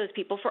protect those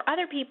people. For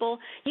other people,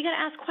 you got to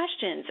ask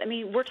questions. I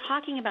mean, we're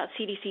talking about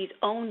CDC's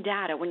own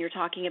data when you're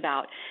talking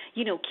about,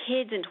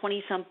 kids and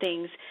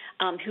 20-somethings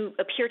who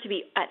appear to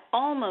be at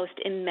almost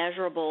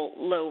immeasurable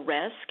low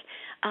risk.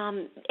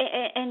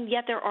 And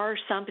yet there are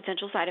some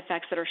potential side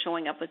effects that are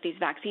showing up with these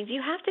vaccines.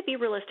 You have to be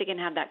realistic and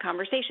have that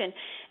conversation.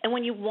 And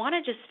when you want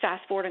to just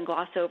fast forward and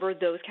gloss over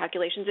those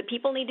calculations that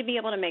people need to be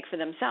able to make for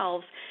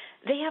themselves,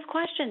 they have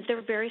questions.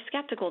 They're very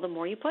skeptical the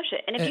more you push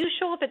it. And if you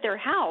show up at their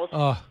house,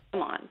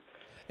 come on.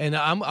 And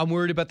I'm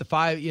worried about the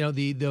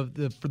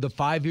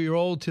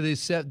 5-year-old to the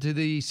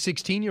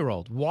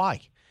 16-year-old.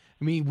 Why?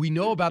 I mean, we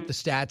know about the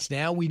stats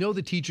now. We know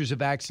the teachers are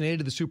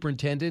vaccinated, the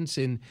superintendents,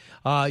 and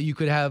you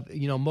could have,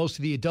 most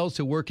of the adults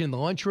that work in the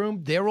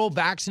lunchroom, they're all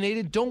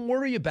vaccinated. Don't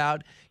worry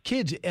about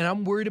kids. And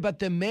I'm worried about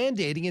them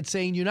mandating it,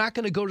 saying you're not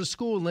going to go to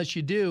school unless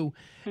you do.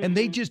 Mm-hmm. And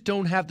they just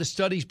don't have the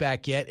studies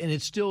back yet, and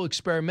it's still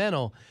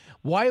experimental.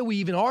 Why are we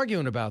even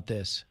arguing about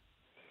this?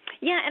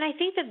 Yeah, and I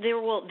think that there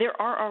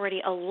are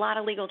already a lot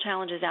of legal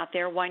challenges out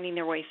there winding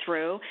their way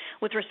through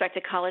with respect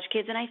to college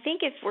kids. And I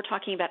think if we're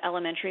talking about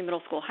elementary,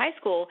 middle school, high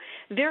school,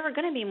 there are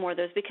going to be more of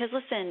those because,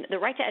 listen, the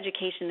right to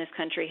education in this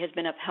country has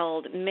been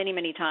upheld many,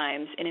 many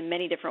times and in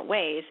many different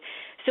ways.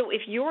 So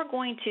if you're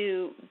going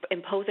to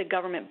impose a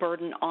government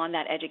burden on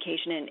that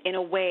education in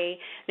a way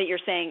that you're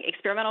saying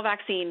experimental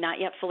vaccine, not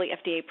yet fully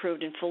FDA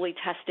approved and fully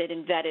tested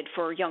and vetted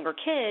for younger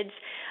kids,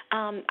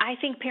 I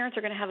think parents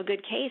are going to have a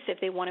good case if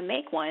they want to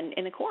make one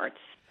in the courts.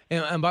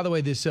 And by the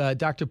way, this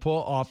Dr.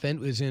 Paul Offent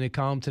was in a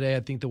column today,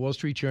 I think the Wall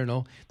Street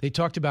Journal. They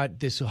talked about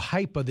this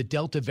hype of the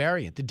Delta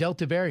variant. The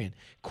Delta variant,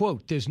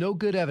 quote, there's no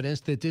good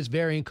evidence that this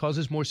variant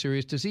causes more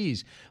serious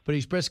disease. But he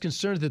expressed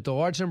concern that the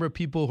large number of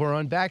people who are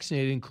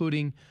unvaccinated,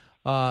 including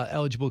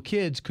eligible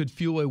kids, could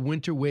fuel a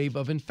winter wave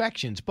of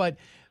infections. But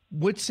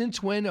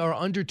Since when are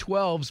under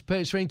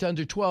 12s, straying to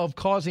under 12,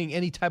 causing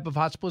any type of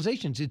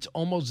hospitalizations? It's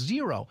almost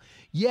zero.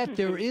 Yet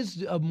there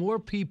is more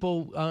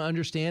people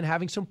understand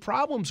having some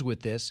problems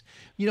with this.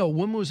 You know, a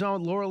woman was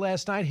on with Laura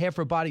last night, half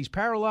her body's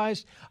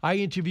paralyzed. I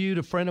interviewed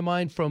a friend of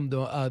mine from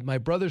my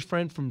brother's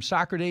friend from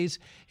soccer days.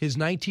 His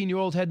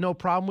 19-year-old had no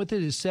problem with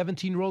it. His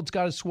 17-year-old's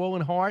got a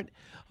swollen heart,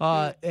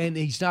 and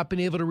he's not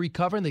been able to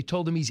recover, and they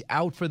told him he's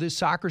out for this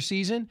soccer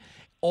season,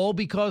 all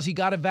because he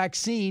got a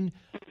vaccine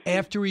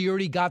after he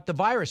already got the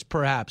virus,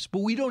 perhaps. But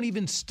we don't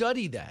even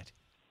study that.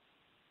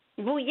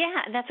 Well,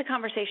 yeah, that's a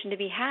conversation to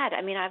be had.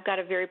 I mean, I've got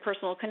a very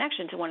personal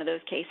connection to one of those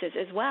cases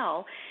as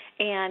well.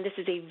 And this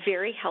is a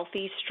very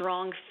healthy,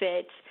 strong,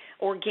 fit,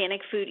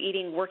 organic food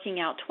eating, working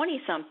out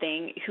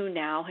 20-something who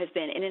now has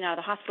been in and out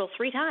of the hospital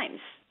 3 times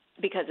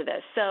because of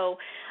this. So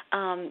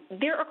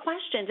there are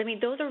questions. I mean,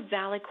 those are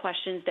valid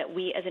questions that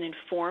we as an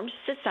informed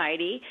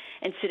society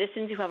and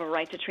citizens who have a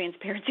right to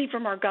transparency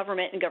from our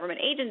government and government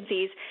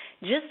agencies,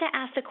 just to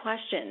ask the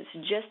questions,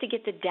 just to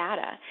get the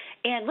data.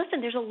 And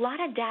listen, there's a lot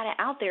of data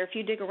out there. If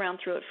you dig around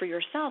through it for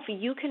yourself,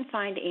 you can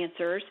find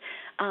answers.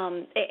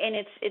 And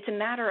it's a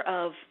matter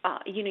of,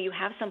 you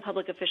have some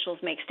public officials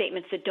make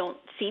statements that don't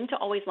seem to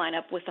always line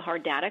up with the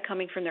hard data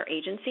coming from their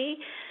agency.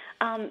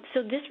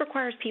 So this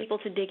requires people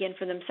to dig in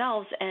for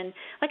themselves. And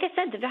like I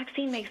said, the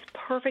vaccine makes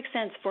perfect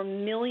sense for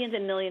millions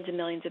and millions and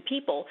millions of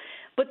people.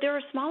 But there are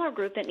a smaller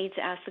group that needs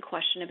to ask the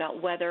question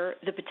about whether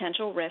the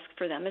potential risk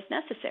for them is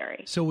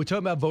necessary. So we're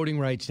talking about voting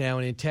rights now,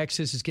 and in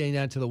Texas, it's getting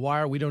down to the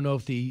wire. We don't know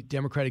if the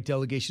Democratic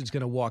delegation is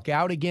going to walk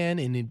out again.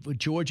 And in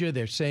Georgia,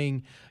 they're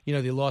saying,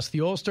 they lost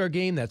the All-Star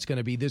game. That's going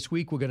to be this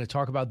week. We're going to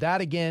talk about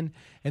that again.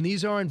 And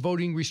these aren't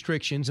voting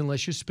restrictions,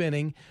 unless you're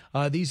spinning.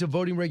 These are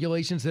voting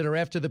regulations that are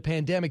after the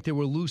pandemic that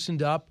were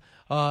loosened up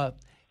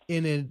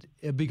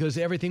because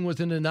everything was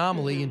an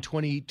anomaly in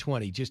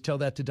 2020. Just tell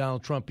that to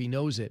Donald Trump. He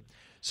knows it.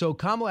 So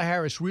Kamala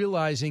Harris,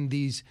 realizing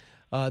these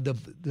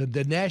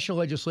the national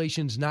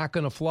legislation's not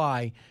going to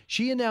fly,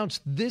 she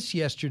announced this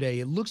yesterday.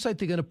 It looks like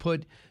they're going to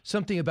put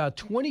something about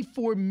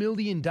 $24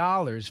 million in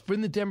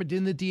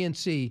the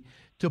DNC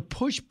to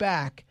push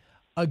back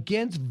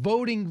against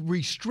voting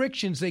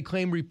restrictions they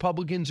claim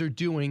Republicans are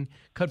doing.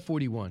 Cut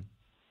 41.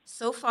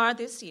 So far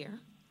this year,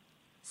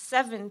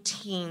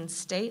 17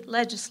 state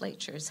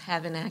legislatures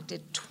have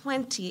enacted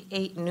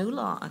 28 new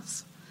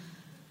laws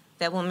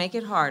that will make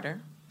it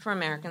harder for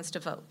Americans to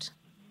vote.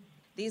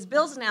 These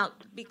bills, now,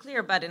 to be clear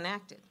about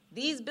enacted,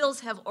 these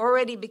bills have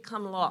already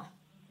become law.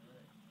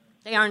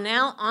 They are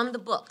now on the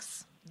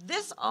books.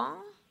 This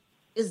all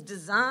is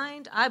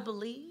designed, I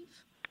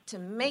believe, to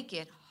make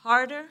it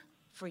harder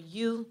for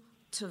you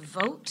to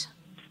vote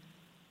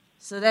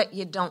so that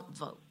you don't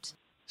vote.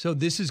 So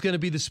this is going to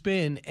be the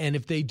spin, and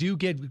if they do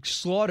get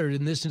slaughtered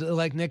in this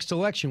next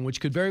election, which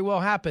could very well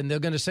happen, they're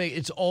going to say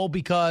it's all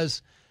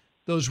because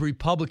those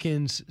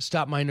Republicans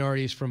stop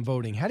minorities from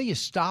voting. How do you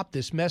stop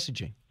this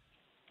messaging?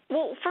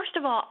 Well, first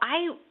of all,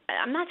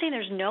 I'm not saying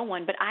there's no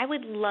one, but I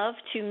would love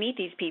to meet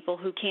these people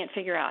who can't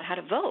figure out how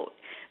to vote,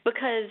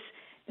 because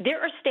there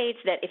are states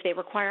that if they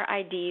require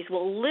IDs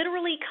will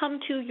literally come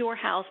to your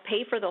house,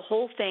 pay for the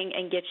whole thing,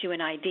 and get you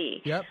an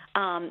ID. Yep.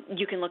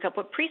 You can look up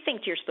what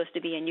precinct you're supposed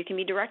to be in. You can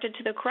be directed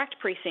to the correct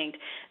precinct.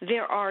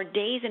 There are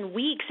days and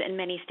weeks in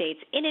many states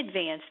in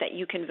advance that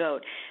you can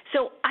vote.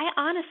 So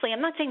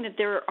I'm not saying that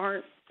there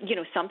aren't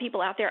some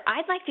people out there.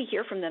 I'd like to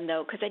hear from them,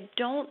 though, because I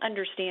don't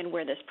understand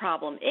where this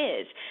problem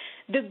is.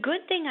 The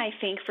good thing, I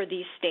think, for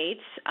these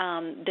states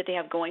that they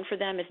have going for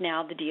them is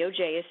now the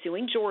DOJ is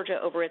suing Georgia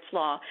over its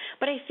law.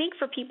 But I think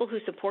for people who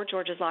support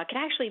Georgia's law, it could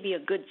actually be a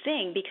good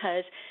thing,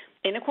 because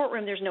in a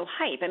courtroom, there's no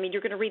hype. I mean,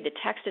 you're going to read the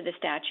text of the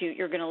statute.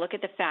 You're going to look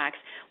at the facts.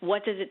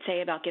 What does it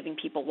say about giving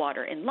people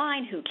water in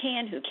line? Who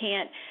can, who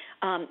can't?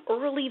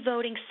 Early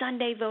voting,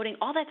 Sunday voting,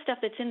 all that stuff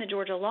that's in the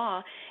Georgia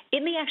law.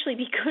 It may actually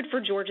be good for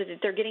Georgia that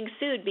they're getting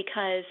sued,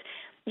 because,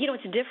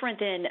 it's different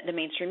than the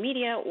mainstream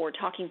media or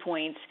talking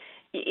points.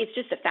 It's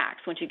just the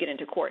facts once you get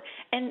into court.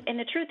 And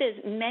the truth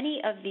is, many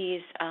of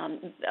these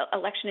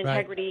election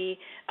integrity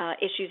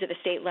issues at the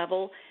state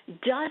level,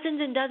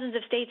 dozens and dozens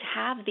of states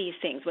have these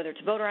things, whether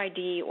it's voter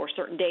ID or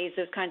certain days,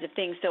 those kinds of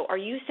things. So are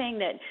you saying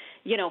that,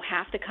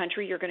 half the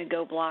country you're going to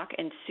go block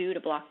and sue to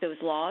block those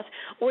laws,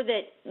 or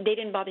that they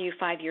didn't bother you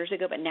 5 years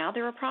ago, but now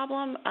they're a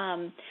problem?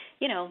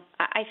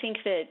 I think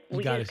that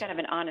we just got to have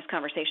an honest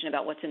conversation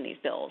about what's in these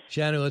bills.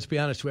 Shannon, let's be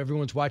honest.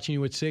 Everyone's watching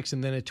you at 6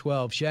 and then at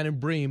 12. Shannon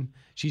Bream,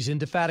 she's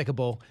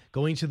indefatigable,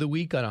 going to the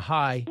week on a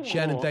high. Ooh.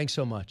 Shannon, thanks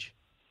so much.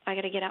 I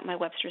got to get out my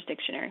Webster's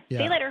Dictionary. Yeah.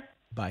 See you later.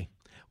 Bye.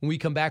 When we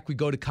come back, we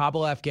go to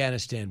Kabul,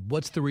 Afghanistan.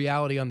 What's the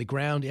reality on the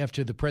ground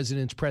after the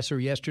president's presser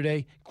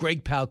yesterday?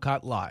 Greg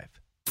Palcott live.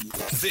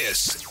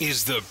 This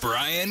is the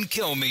Brian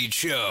Kilmeade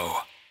Show.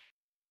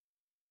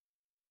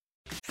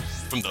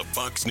 From the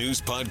Fox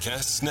News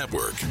Podcasts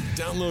Network.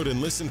 Download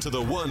and listen to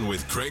The One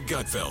with Craig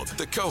Gutfeld,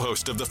 the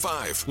co-host of The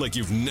Five, like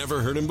you've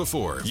never heard him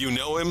before. You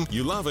know him,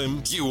 you love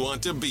him, you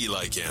want to be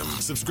like him.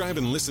 Subscribe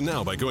and listen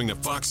now by going to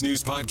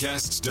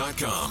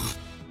foxnewspodcasts.com.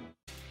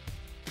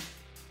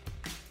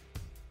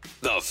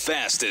 The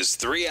fastest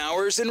 3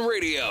 hours in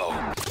radio.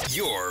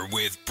 You're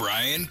with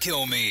Brian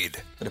Kilmeade.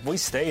 But if we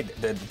stayed,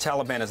 the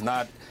Taliban is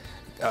not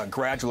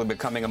gradually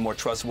becoming a more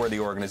trustworthy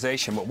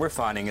organization. What we're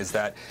finding is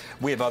that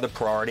we have other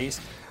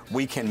priorities.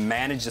 We can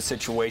manage the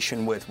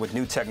situation with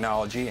new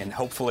technology, and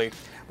hopefully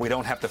we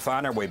don't have to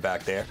find our way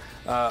back there.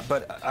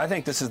 But I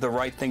think this is the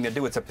right thing to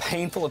do. It's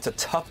a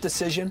tough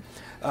decision.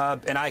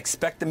 And I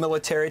expect the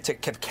military to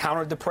have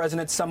countered the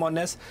president some on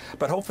this,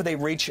 but hopefully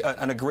they reach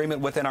an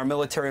agreement within our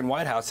military and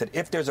White House that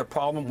if there's a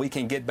problem, we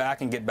can get back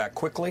and get back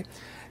quickly.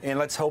 And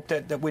let's hope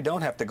that we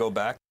don't have to go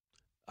back.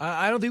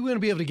 I don't think we're going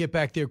to be able to get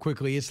back there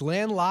quickly. It's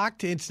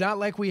landlocked. It's not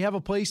like we have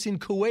a place in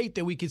Kuwait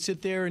that we could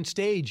sit there and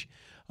stage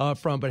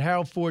from. But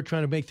Harold Ford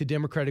trying to make the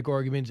Democratic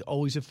argument is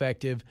always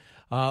effective.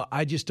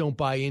 I just don't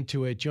buy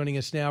into it. Joining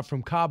us now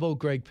from Kabul,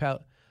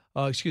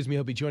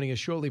 he'll be joining us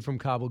shortly from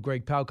Kabul,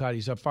 Greg Palkot.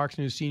 He's a Fox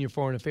News senior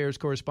foreign affairs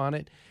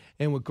correspondent.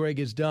 And what Greg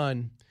has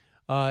done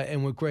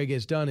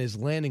is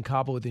land in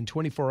Kabul within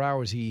 24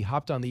 hours. He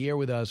hopped on the air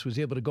with us, was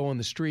able to go on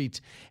the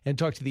streets and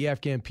talk to the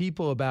Afghan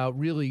people about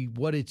really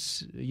what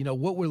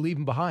we're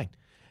leaving behind.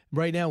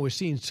 Right now, we're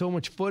seeing so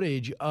much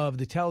footage of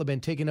the Taliban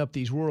taking up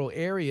these rural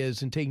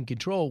areas and taking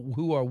control,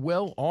 who are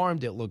well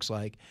armed, it looks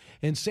like.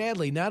 And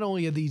sadly, not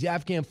only are these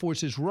Afghan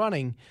forces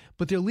running,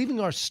 but they're leaving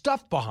our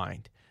stuff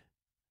behind.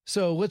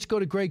 So let's go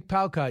to Greg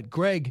Palkot.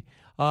 Greg,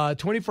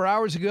 24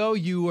 hours ago,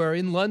 you were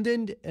in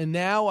London, and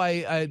now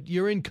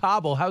you're in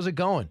Kabul. How's it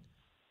going?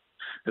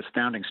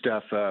 Astounding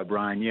stuff,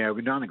 Brian. Yeah,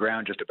 we've been on the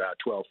ground just about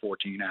 12,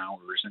 14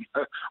 hours,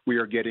 and we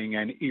are getting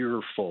an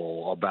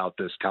earful about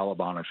this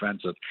Taliban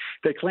offensive.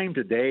 They claim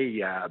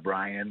today,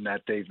 Brian,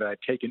 that they've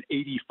taken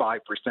 85%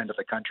 of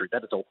the country.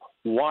 That is a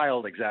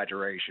wild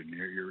exaggeration.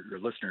 Your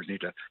listeners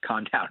need to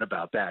calm down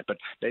about that, but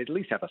they at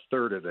least have a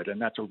third of it,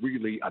 and that's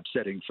really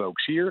upsetting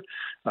folks here,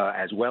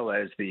 as well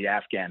as the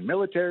Afghan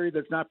military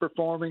that's not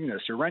performing.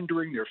 They're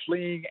surrendering, they're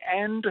fleeing,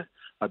 and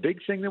a big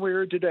thing that we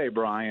heard today,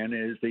 Brian,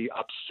 is the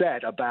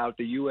upset about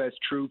the U.S.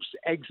 troops'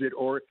 exit,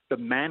 or the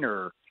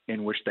manner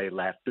in which they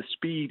left, the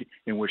speed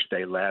in which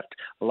they left.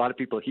 A lot of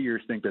people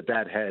here think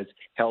that has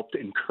helped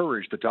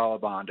encourage the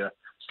Taliban to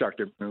start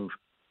their move.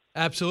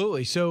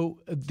 Absolutely. So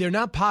they're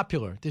not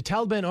popular. The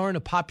Taliban aren't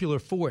a popular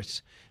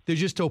force. They're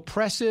just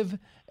oppressive,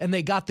 and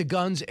they got the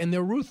guns, and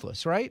they're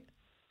ruthless, right?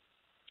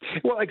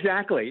 Well,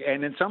 exactly.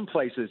 And in some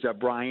places,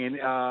 Brian,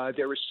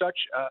 there is such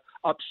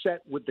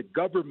upset with the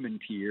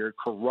government here,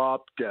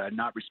 corrupt,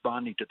 not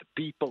responding to the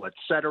people, et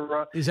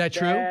cetera. Is that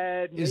true?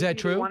 Is that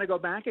true? They want to go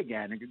back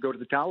again and go to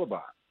the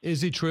Taliban.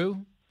 Is it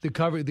true? The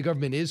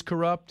government is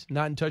corrupt,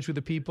 not in touch with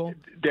the people?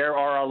 There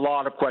are a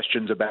lot of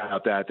questions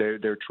about that.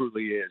 There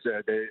truly is.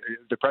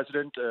 The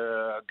president,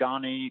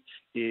 Ghani,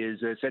 is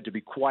said to be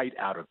quite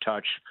out of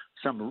touch.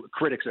 Some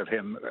critics of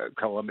him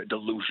call him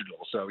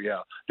delusional. So,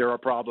 yeah, there are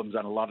problems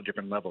on a lot of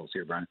different levels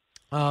here, Brian.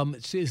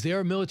 Is there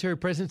a military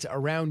presence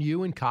around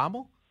you in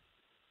Kabul?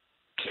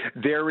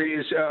 There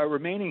is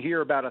remaining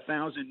here about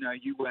 1,000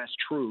 U.S.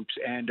 troops,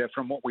 and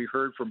from what we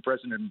heard from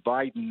President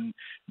Biden,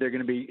 they're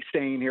going to be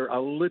staying here a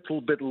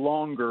little bit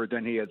longer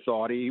than he had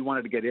thought. He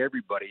wanted to get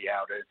everybody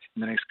out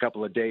in the next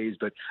couple of days,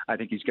 but I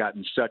think he's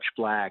gotten such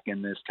flack,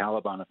 and this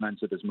Taliban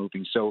offensive is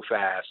moving so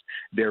fast,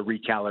 they're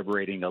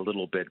recalibrating a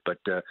little bit, but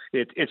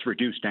it's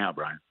reduced now,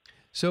 Brian.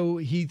 So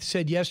he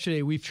said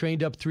yesterday, we've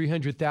trained up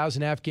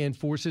 300,000 Afghan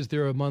forces.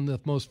 They're among the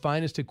most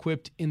finest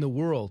equipped in the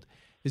world.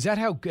 Is that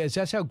how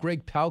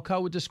Greg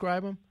Palkot would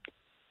describe them?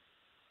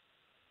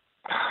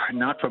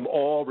 Not from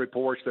all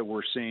reports that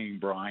we're seeing,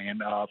 Brian.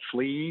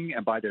 Fleeing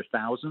and by their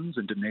thousands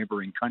into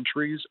neighboring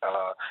countries,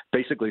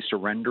 basically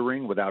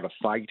surrendering without a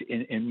fight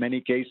in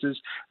many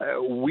cases.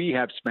 We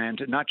have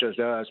spent, not just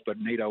us, but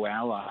NATO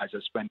allies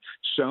have spent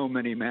so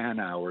many man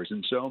hours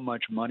and so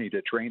much money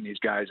to train these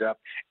guys up,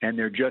 and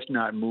they're just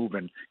not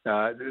moving.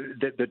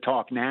 The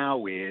talk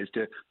now is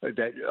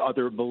that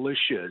other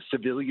militias,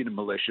 civilian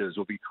militias,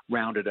 will be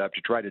rounded up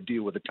to try to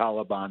deal with the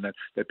Taliban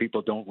that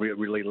people don't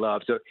really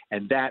love. So,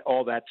 and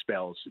all that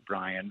spells,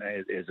 Brian,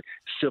 is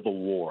civil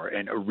war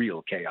and a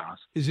real chaos.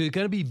 Is it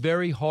going to be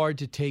very hard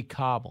to take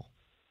Kabul?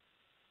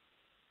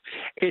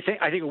 I think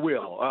it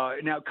will.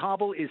 Now,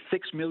 Kabul is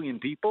 6 million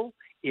people.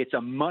 It's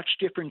a much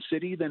different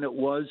city than it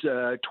was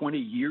 20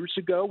 years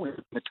ago when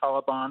the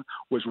Taliban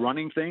was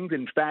running things.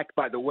 In fact,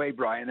 by the way,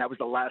 Brian, that was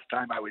the last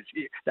time I was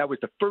here. That was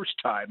the first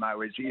time I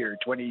was here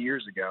 20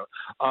 years ago.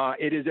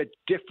 It is a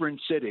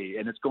different city,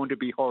 and it's going to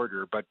be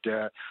harder. But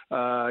the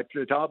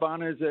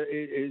Taliban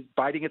is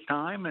biding its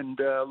time and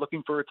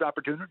looking for its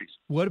opportunities.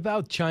 What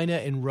about China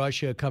and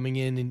Russia coming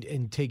in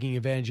and taking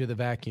advantage of the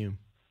vacuum?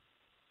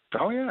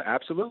 Oh, yeah,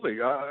 absolutely.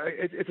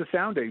 It's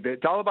astounding. The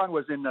Taliban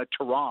was in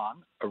Tehran,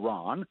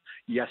 Iran,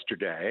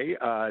 yesterday,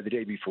 the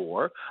day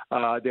before.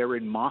 They're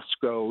in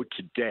Moscow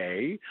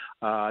today.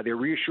 They're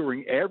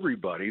reassuring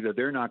everybody that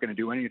they're not going to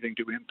do anything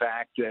to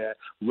impact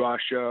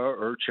Russia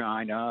or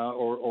China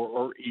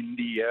or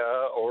India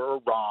or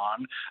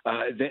Iran.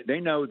 They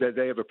know that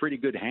they have a pretty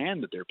good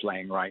hand that they're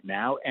playing right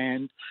now,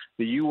 and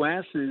the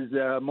U.S. is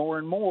more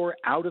and more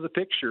out of the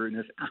picture in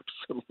this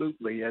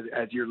absolutely,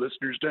 as your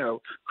listeners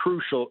know,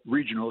 crucial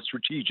regional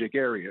strategic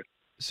area.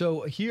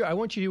 So here, I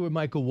want you to hear what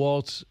Michael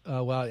Waltz,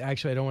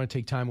 actually, I don't want to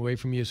take time away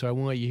from you, so I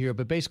won't let you hear it.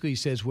 But basically, he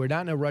says, we're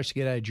not in a rush to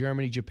get out of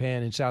Germany,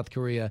 Japan, and South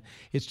Korea.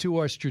 It's to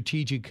our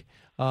strategic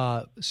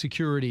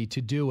security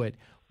to do it.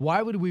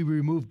 Why would we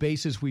remove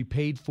bases we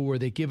paid for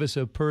that give us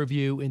a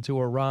purview into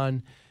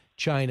Iran,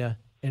 China,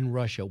 and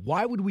Russia?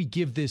 Why would we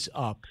give this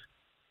up?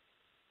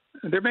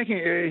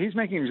 He's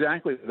making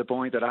exactly the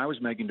point that I was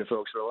making to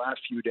folks for the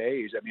last few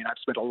days. I mean, I've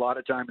spent a lot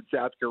of time in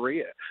South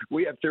Korea.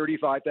 We have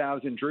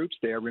 35,000 troops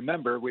there.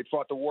 Remember, we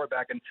fought the war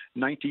back in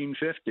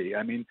 1950.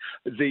 I mean,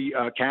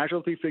 the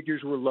casualty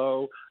figures were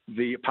low.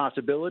 The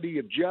possibility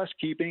of just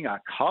keeping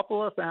a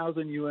couple of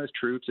thousand U.S.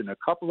 troops in a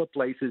couple of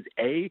places,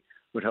 A,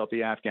 would help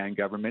the Afghan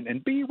government,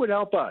 and B, would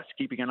help us,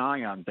 keeping an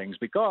eye on things,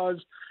 because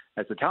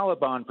as the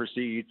Taliban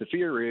proceeds, the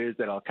fear is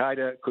that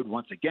al-Qaeda could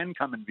once again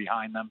come in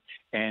behind them,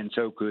 and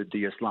so could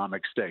the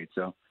Islamic State.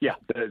 So, yeah,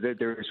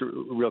 there's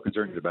real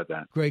concerns about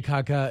that. Greg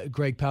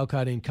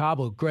Palkot in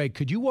Kabul. Greg,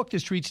 could you walk the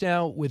streets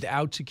now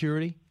without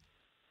security?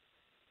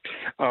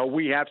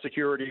 We have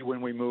security when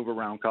we move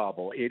around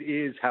Kabul. It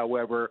is,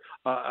 however,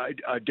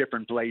 a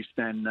different place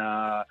than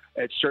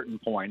at certain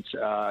points.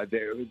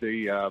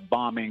 The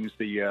bombings,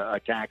 the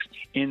attacks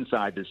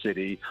inside the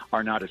city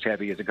are not as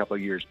heavy as a couple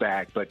of years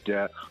back, but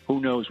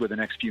who knows where the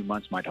next few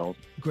months might hold.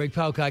 Greg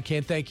Palkot,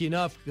 can't thank you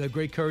enough.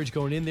 Great courage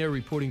going in there,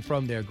 reporting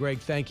from there. Greg,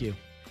 thank you.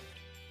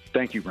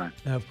 Thank you, Brian.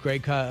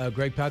 Greg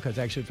Palkot is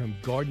actually from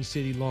Garden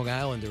City, Long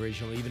Island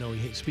originally, even though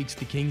he speaks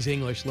the King's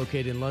English,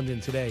 located in London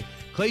today.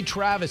 Clay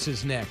Travis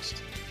is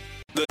next.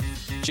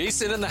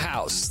 Jason in the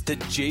House, the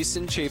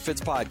Jason Chaffetz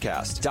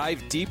Podcast.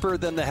 Dive deeper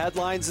than the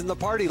headlines and the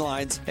party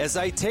lines as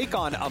I take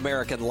on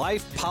American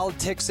life,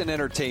 politics, and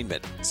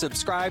entertainment.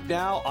 Subscribe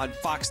now on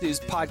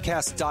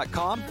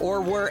FoxNewsPodcast.com or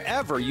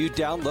wherever you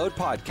download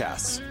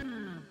podcasts.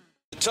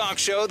 Talk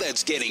show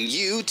that's getting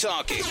you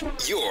talking.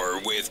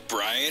 You're with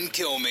Brian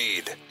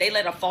Kilmeade. They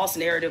let a false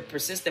narrative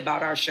persist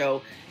about our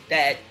show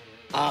that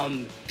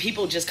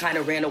people just kind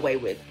of ran away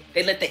with.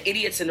 They let the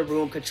idiots in the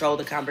room control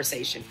the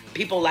conversation.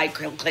 People like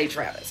Clay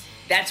Travis.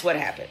 That's what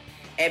happened.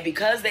 And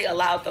because they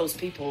allowed those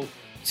people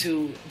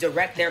to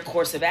direct their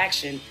course of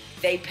action,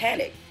 they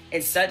panicked.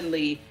 And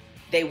suddenly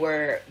they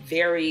were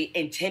very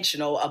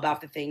intentional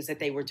about the things that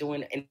they were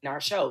doing in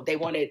our show. They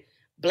wanted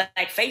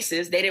black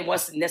faces. They didn't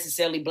want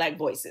necessarily black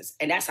voices.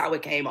 And that's how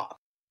it came off.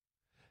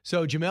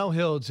 So Jamel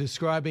Hill's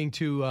describing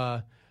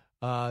to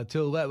Paul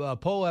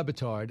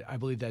Ebitard, I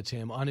believe that's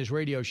him, on his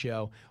radio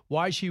show,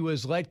 why she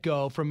was let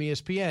go from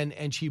ESPN,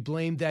 and she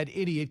blamed that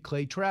idiot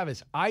Clay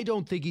Travis. I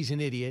don't think he's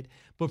an idiot,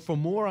 but for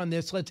more on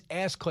this, let's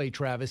ask Clay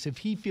Travis if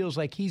he feels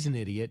like he's an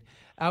idiot.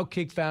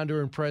 Outkick founder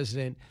and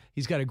president.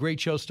 He's got a great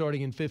show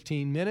starting in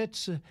 15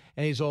 minutes, and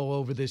he's all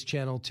over this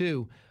channel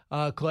too.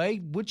 Clay,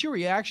 what's your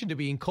reaction to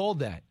being called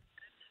that?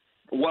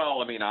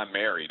 Well, I mean, I'm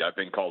married. I've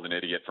been called an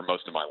idiot for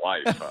most of my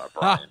life,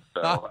 Brian.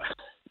 So,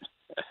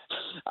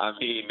 I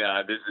mean,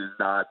 this is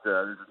not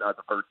the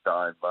first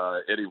time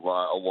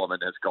a woman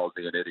has called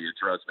me an idiot.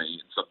 Trust me.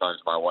 And sometimes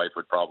my wife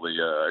would probably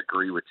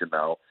agree with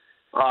Jamel.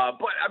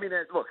 But I mean,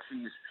 look,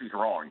 she's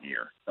wrong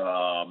here,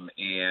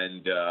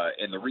 and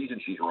the reason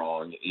she's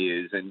wrong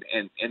is,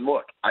 and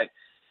look, I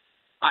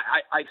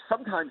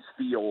sometimes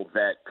feel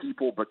that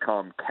people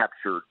become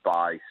captured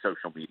by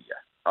social media.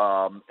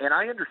 And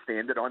I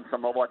understand it on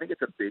some level. I think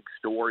it's a big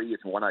story.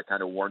 It's one I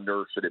kind of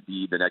wonder, should it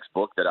be the next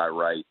book that I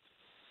write?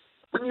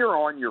 When you're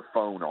on your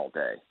phone all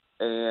day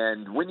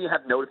and when you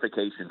have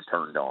notifications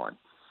turned on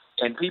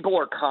and people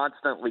are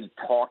constantly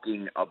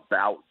talking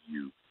about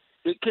you,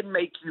 it can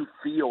make you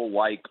feel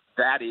like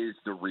that is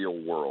the real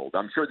world.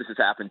 I'm sure this has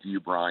happened to you,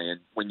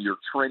 Brian, when you're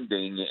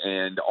trending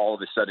and all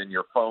of a sudden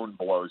your phone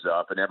blows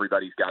up and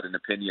everybody's got an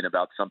opinion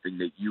about something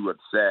that you have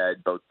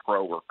said, both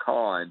pro or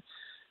con.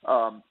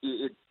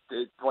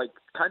 It like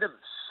kind of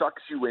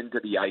sucks you into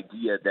the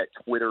idea that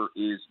Twitter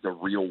is the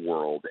real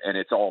world and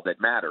it's all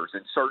that matters.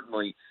 And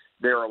certainly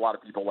there are a lot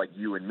of people like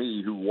you and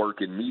me who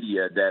work in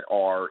media that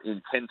are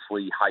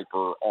intensely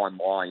hyper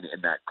online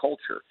in that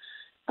culture.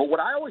 But what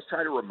I always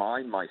try to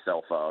remind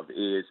myself of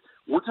is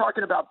we're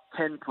talking about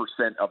 10%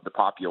 of the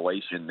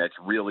population that's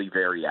really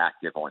very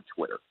active on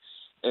Twitter.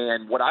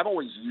 And what I've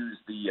always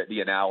used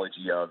the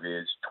analogy of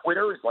is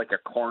Twitter is like a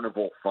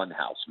carnival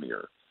funhouse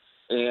mirror.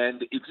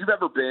 And if you've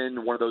ever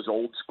been one of those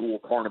old school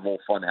carnival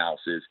fun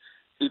houses,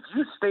 if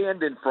you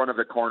stand in front of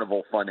the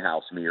carnival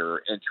funhouse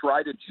mirror and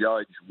try to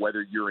judge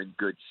whether you're in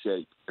good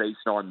shape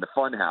based on the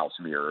funhouse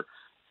mirror,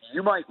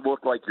 you might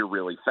look like you're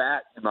really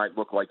fat, you might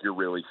look like you're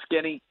really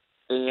skinny,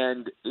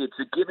 and it's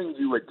giving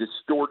you a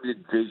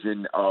distorted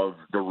vision of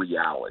the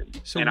reality.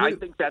 I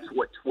think that's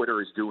what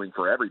Twitter is doing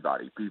for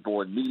everybody,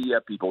 people in media,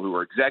 people who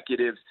are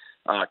executives,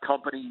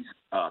 companies,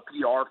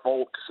 PR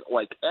folks,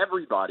 like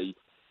everybody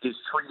is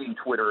treating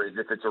Twitter as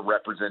if it's a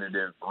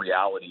representative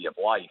reality of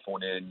life, when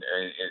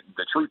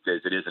the truth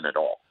is it isn't at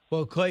all.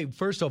 Well, Clay,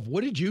 first off,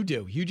 what did you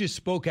do? You just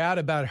spoke out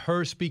about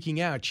her speaking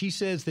out. She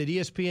says that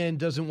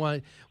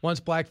ESPN wants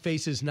black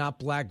faces, not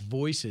black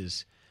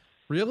voices.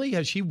 Really?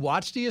 Has she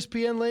watched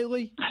ESPN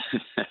lately?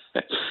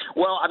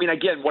 Well, I mean,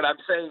 again, what I'm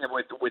saying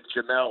with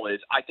Jamel is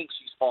I think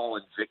she's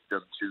fallen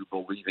victim to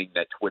believing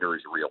that Twitter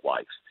is real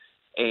life.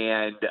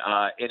 And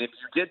if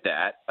you did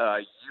that,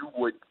 you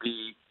would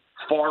be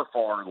far,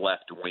 far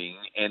left-wing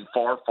and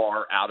far,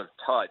 far out of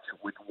touch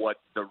with what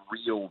the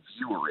real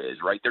viewer is,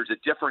 right? There's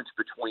a difference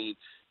between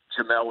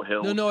Jamel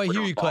Hill. No, I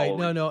hear you, Clay.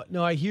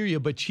 No, I hear you.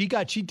 But she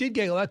did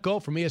get let go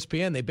from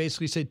ESPN. They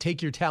basically said,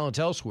 take your talent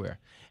elsewhere.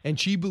 And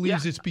she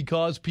believes it's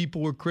because people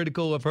were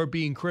critical of her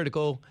being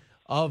critical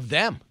of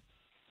them.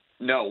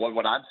 No,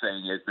 what I'm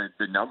saying is that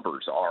the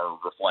numbers are a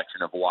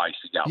reflection of why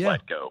she got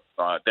let go.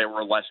 There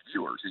were less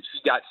viewers, and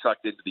she got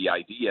sucked into the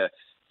idea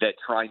that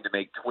trying to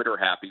make Twitter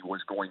happy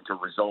was going to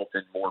result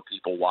in more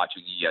people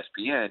watching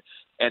ESPN.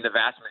 And the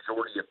vast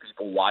majority of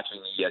people watching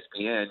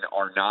ESPN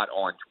are not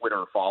on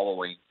Twitter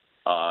following,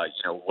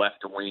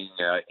 left-wing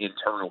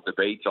internal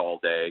debates all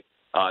day.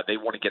 They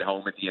want to get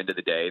home at the end of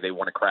the day. They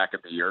want to crack a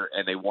beer,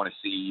 and they want to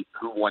see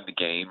who won the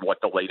game,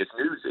 what the latest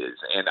news is.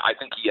 And I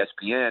think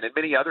ESPN and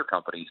many other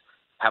companies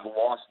have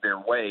lost their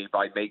way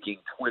by making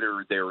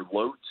Twitter their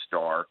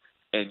lodestar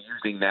and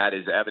using that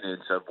as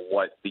evidence of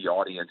what the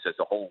audience as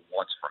a whole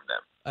wants from them.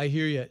 I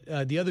hear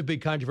you. The other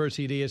big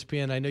controversy at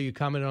ESPN, I know you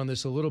commented on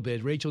this a little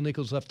bit, Rachel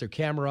Nichols left her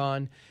camera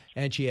on,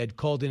 and she had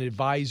called an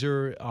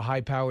advisor, a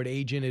high-powered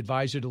agent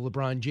advisor to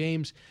LeBron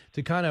James,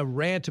 to kind of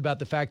rant about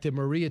the fact that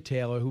Maria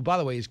Taylor, who, by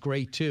the way, is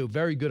great too,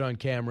 very good on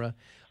camera,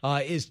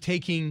 is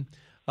taking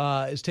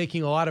a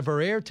lot of her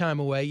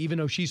airtime away, even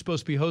though she's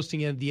supposed to be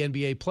hosting the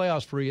NBA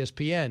playoffs for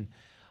ESPN.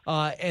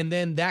 And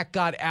then that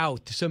got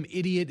out. Some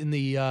idiot in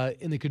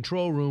the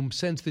control room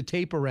sends the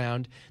tape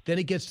around. Then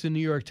it gets to the New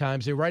York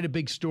Times. They write a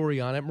big story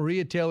on it.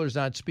 Maria Taylor's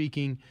not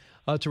speaking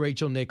to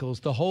Rachel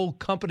Nichols. The whole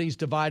company's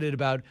divided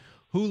about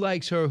who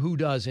likes her, who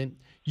doesn't.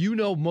 You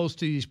know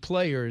most of these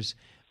players.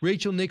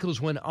 Rachel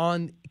Nichols went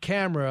on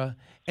camera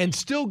and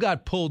still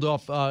got pulled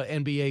off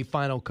NBA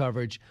final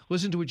coverage.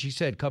 Listen to what she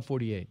said, Cut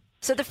 48.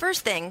 So the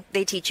first thing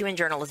they teach you in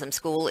journalism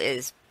school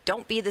is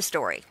don't be the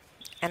story.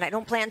 And I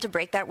don't plan to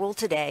break that rule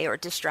today or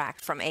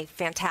distract from a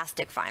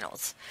fantastic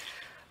finals.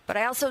 But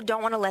I also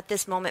don't want to let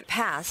this moment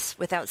pass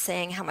without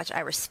saying how much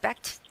I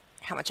respect,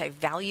 how much I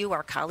value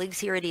our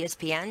colleagues here at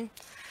ESPN,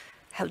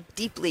 how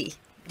deeply,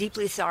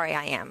 deeply sorry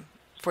I am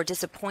for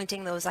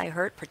disappointing those I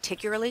hurt,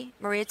 particularly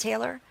Maria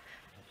Taylor,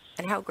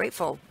 and how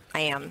grateful I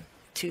am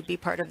to be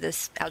part of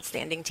this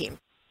outstanding team.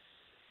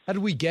 How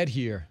did we get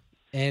here?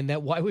 And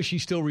why was she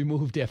still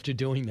removed after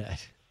doing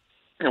that?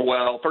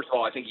 Well, first of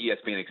all, I think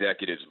ESPN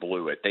executives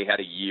blew it. They had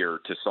a year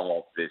to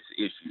solve this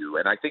issue.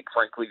 And I think,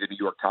 frankly, the New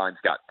York Times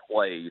got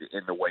played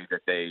in the way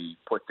that they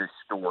put this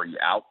story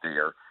out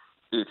there.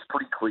 It's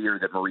pretty clear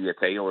that Maria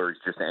Taylor is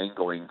just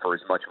angling for as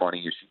much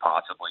money as she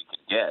possibly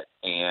can get.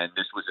 And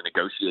this was a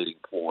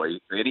negotiating ploy.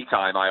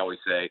 Anytime, I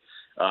always say,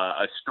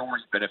 a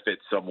story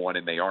benefits someone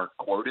and they aren't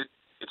quoted,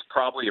 it's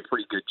probably a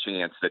pretty good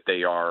chance that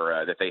they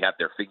have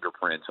their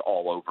fingerprints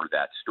all over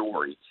that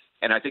story.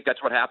 And I think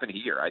that's what happened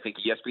here. I think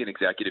ESPN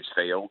executives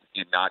failed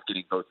in not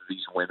getting both of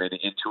these women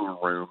into a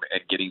room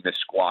and getting this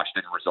squashed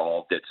and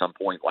resolved at some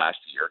point last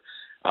year.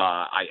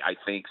 I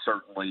think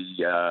certainly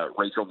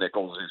Rachel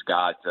Nichols has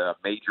got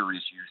major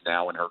issues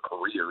now in her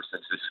career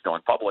since this has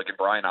gone public. And,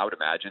 Brian, I would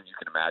imagine, you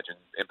can imagine,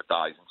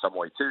 empathize in some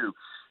way too,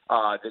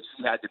 that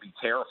she had to be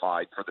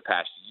terrified for the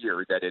past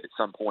year that at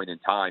some point in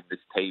time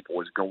this tape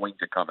was going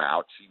to come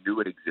out. She knew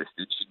it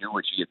existed. She knew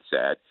what she had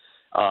said.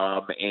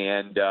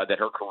 And that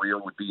her career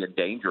would be in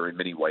danger in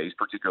many ways,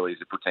 particularly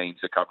as it pertains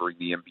to covering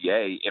the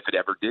NBA if it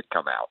ever did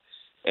come out.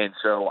 And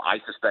so I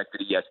suspect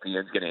that ESPN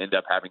is going to end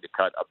up having to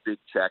cut a big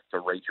check to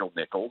Rachel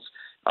Nichols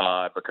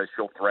because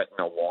she'll threaten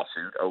a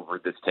lawsuit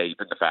over this tape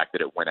and the fact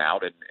that it went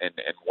out and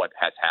what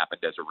has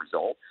happened as a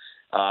result.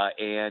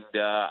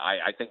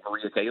 I think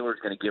Maria Taylor is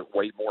going to get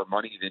way more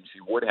money than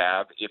she would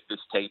have if this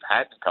tape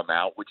hadn't come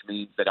out, which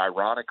means that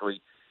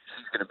ironically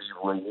she's going to be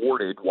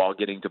rewarded while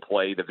getting to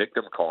play the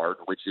victim card,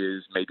 which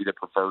is maybe the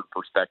preferred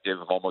perspective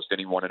of almost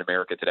anyone in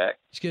America today.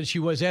 She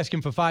was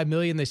asking for $5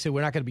 million. They said,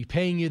 we're not going to be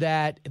paying you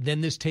that. And then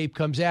this tape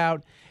comes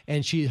out,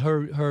 and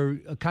her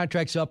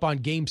contract's up on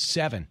Game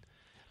 7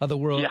 of the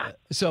World. Yeah.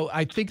 So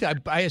I think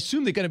I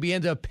assume they're going to be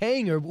end up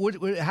paying her.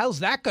 How's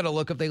that going to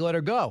look if they let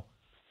her go?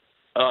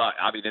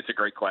 It's a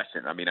great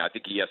question. I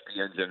think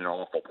ESPN's in an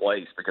awful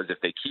place because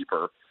if they keep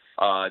her,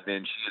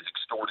 then she has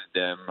extorted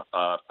them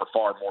for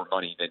far more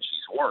money than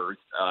she's worth.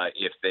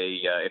 If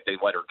they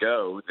let her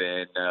go,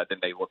 then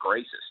they look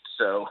racist.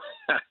 So,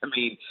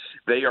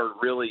 they are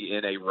really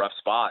in a rough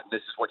spot. And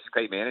this is what you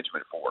pay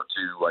management for,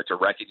 to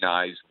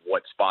recognize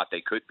what spot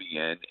they could be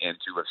in and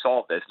to have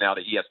solved this. Now,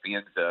 to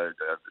ESPN's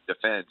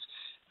defense,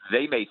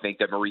 they may think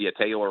that Maria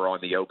Taylor on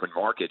the open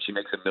market, she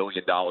makes $1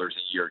 million a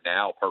year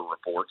now per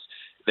reports.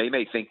 They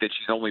may think that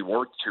she's only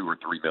worth $2 or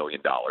 $3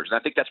 million. And I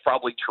think that's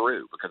probably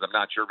true because I'm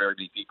not sure very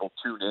many people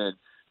tune in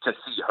to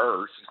see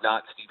her. She's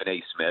not Stephen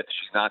A. Smith.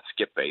 She's not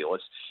Skip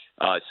Bayless,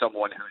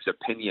 someone whose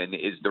opinion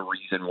is the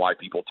reason why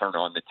people turn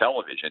on the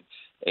television.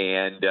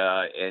 And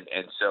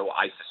so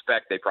I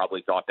suspect they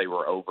probably thought they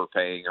were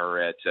overpaying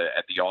her at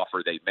the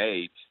offer they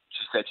made.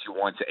 She's said she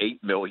wants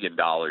 $8 million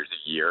a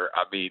year.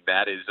 I mean,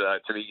 that is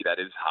to me that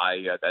is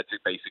high. That's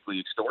basically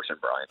extortion,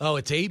 Brian. Oh,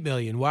 it's $8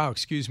 million. Wow,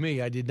 excuse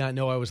me. I did not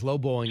know I was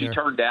lowballing her. She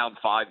turned down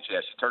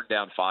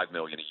 $5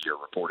 million a year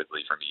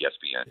reportedly from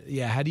ESPN.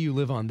 Yeah, how do you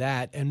live on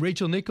that? And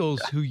Rachel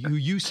Nichols, who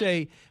you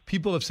say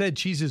people have said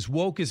she's as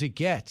woke as it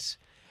gets,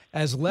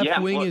 as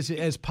left-wing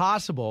as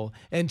possible.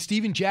 And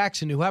Steven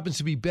Jackson, who happens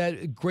to be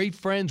great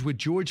friends with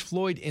George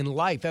Floyd in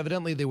life.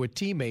 Evidently, they were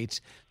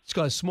teammates. It's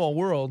got a small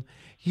world.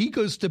 He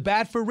goes to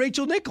bat for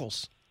Rachel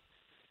Nichols.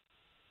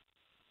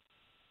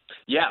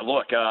 Yeah,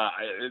 look,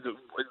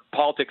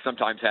 politics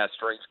sometimes has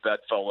strange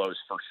bedfellows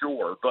for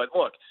sure. But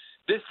look,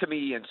 this to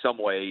me in some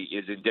way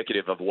is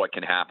indicative of what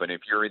can happen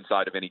if you're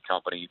inside of any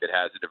company that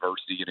has a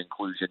diversity and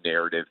inclusion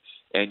narrative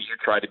and you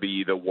try to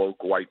be the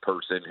woke white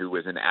person who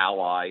is an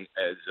ally,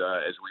 as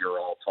we are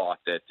all taught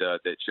that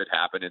should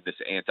happen in this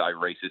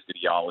anti-racist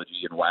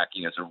ideology and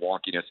wackiness or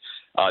wonkiness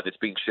that's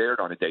being shared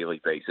on a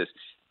daily basis.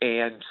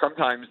 And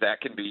sometimes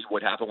that can be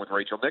what happened with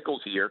Rachel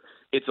Nichols here.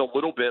 It's a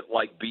little bit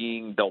like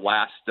being the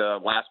last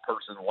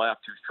person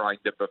left who's trying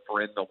to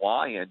befriend the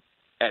lion.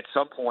 At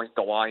some point,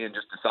 the lion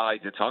just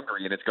decides it's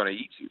hungry and it's going to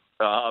eat you.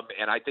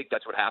 And I think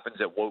that's what happens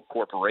at woke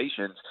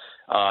corporations.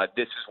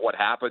 This is what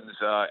happens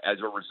as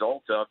a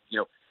result of,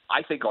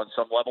 I think on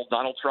some level,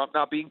 Donald Trump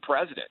not being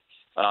president.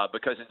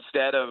 Because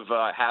instead of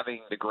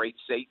having the great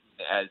Satan,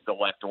 as the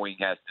left wing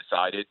has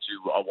decided,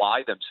 to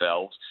ally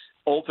themselves,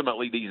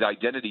 ultimately these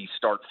identities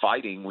start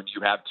fighting when you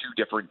have two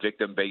different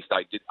victim-based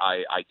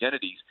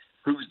identities.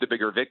 Who's the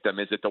bigger victim?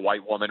 Is it the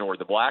white woman or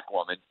the black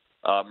woman?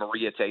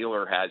 Maria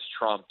Taylor has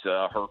trumped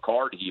her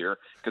card here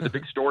because the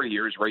big story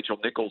here is Rachel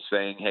Nichols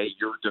saying, hey,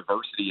 your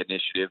diversity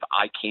initiative,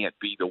 I can't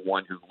be the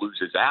one who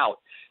loses out.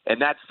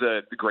 And that's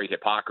the great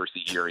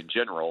hypocrisy here in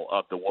general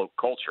of the woke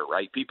culture,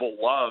 right? People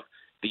love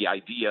the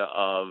idea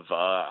of,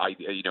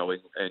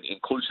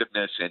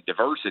 inclusiveness and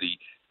diversity,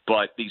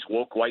 but these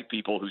woke white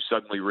people who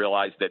suddenly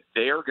realize that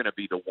they're going to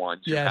be the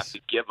ones who have to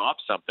give up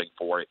something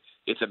for it.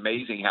 It's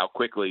amazing how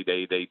quickly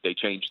they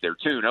change their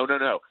tune. Oh,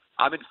 no.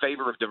 I'm in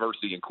favor of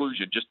diversity and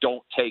inclusion. Just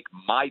don't take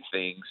my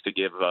things to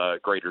give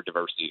greater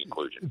diversity and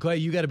inclusion. Clay,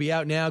 you got to be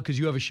out now because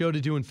you have a show to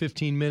do in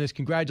 15 minutes.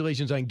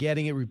 Congratulations on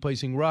getting it,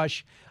 replacing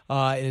Rush.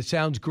 And it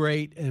sounds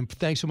great. And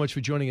thanks so much for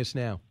joining us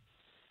now.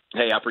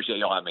 Hey, I appreciate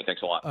y'all having me.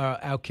 Thanks a lot.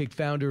 Outkick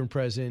founder and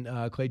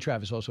president, Clay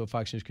Travis, also a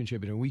Fox News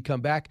contributor. When we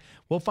come back,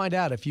 we'll find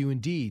out if you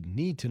indeed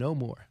need to know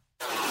more.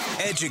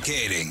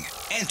 Educating,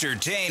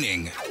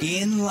 entertaining,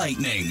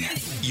 enlightening.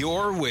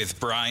 You're with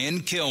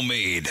Brian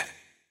Kilmeade.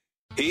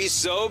 He's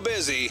so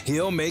busy,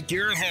 he'll make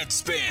your head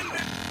spin.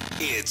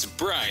 It's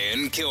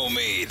Brian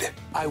Kilmeade.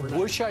 I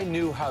wish I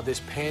knew how this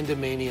panda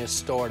mania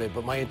started,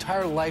 but my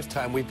entire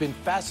lifetime we've been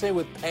fascinated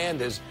with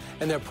pandas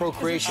and their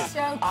procreation.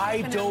 I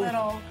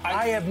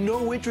have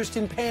no interest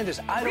in pandas.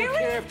 I don't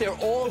care if they're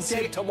all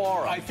dead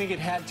tomorrow. I think it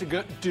had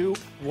to do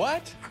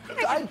what?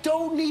 I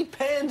don't need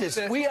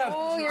pandas. We have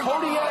Kodiak. Oh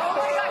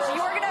my gosh,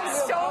 you're going to have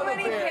so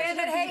many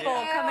panda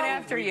people coming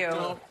after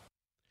you.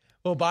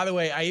 Oh, by the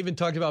way, I even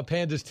talked about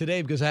pandas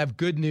today because I have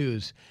good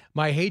news.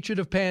 My hatred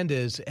of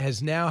pandas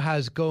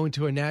has going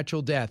to a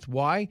natural death.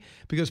 Why?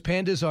 Because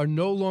pandas are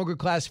no longer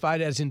classified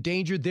as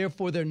endangered.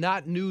 Therefore, they're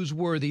not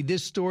newsworthy.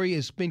 This story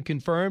has been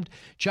confirmed.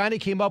 China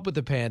came up with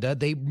the panda.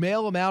 They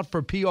mail them out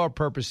for PR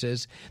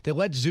purposes. They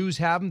let zoos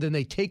have them, then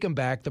they take them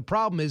back. The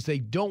problem is they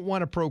don't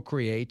want to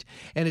procreate,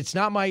 and it's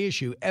not my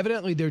issue.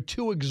 Evidently, they're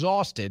too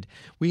exhausted.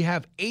 We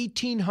have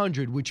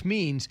 1,800, which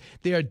means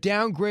they are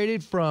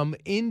downgraded from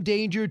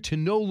endangered to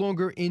no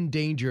longer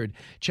endangered.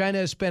 China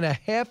has spent a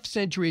half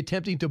century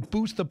attempting to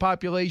boost the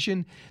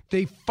population.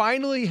 They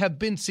finally have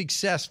been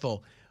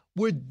successful.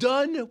 We're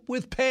done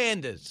with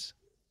pandas.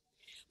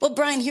 Well,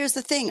 Brian, here's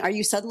the thing. Are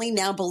you suddenly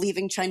now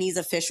believing Chinese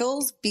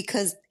officials?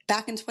 Because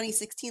back in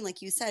 2016,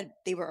 like you said,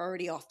 they were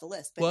already off the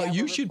list. But well,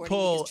 you should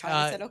pull.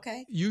 China said,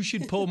 okay. You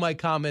should pull my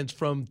comments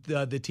from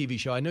the TV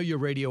show. I know you're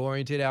radio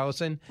oriented,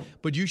 Allison,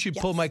 but you should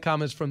pull my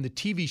comments from the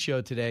TV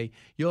show today.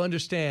 You'll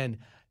understand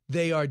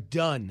they are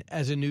done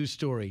as a news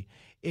story.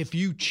 If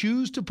you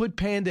choose to put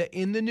panda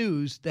in the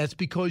news, that's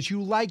because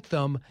you like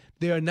them.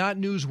 They are not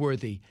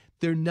newsworthy.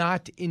 They're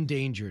not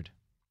endangered.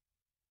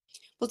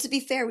 Well, to be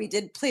fair, we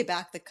did play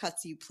back the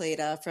cuts you played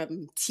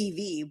from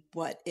TV,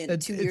 2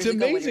 years ago. It's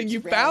amazing you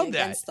found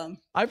that. Them.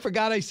 I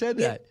forgot I said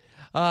that.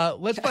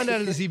 Let's find out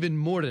if there's even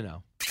more to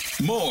know.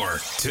 More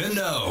to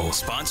know.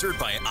 Sponsored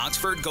by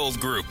Oxford Gold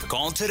Group.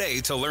 Call today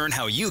to learn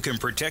how you can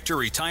protect your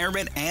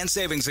retirement and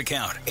savings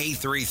account.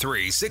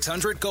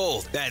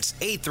 833-600-GOLD. That's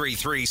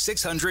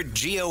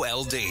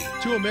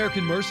 833-600-GOLD. 2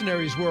 American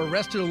mercenaries were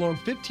arrested along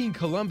 15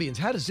 Colombians.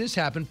 How does this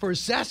happen? For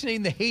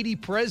assassinating the Haiti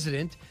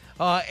president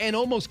and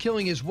almost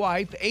killing his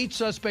wife. 8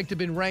 suspects have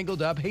been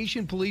wrangled up.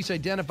 Haitian police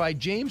identified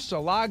James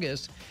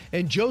Salagas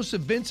and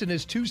Joseph Vincent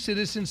as 2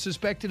 citizens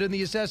suspected in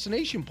the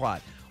assassination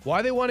plot.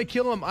 Why they want to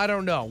kill him, I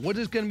don't know. What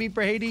is going to mean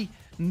for Haiti?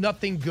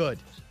 Nothing good.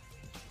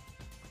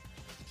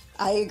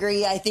 I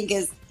agree. I think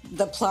as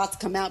the plots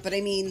come out, but I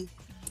mean,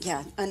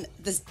 yeah, and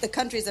the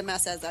country's a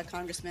mess, as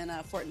Congressman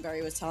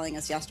Fortenberry was telling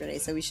us yesterday,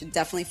 so we should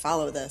definitely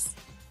follow this.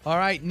 All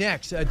right,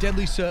 next, a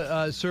deadly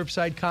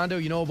Surfside condo.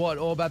 You know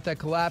all about that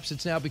collapse.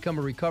 It's now become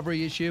a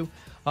recovery issue.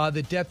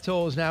 The death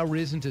toll has now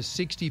risen to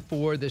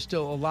 64. There's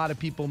still a lot of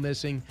people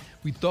missing.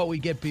 We thought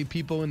we'd get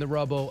people in the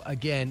rubble.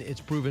 Again,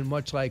 it's proven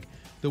much like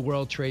the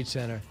World Trade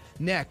Center.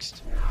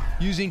 Next,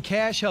 using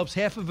cash helps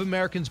half of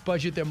Americans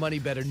budget their money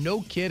better.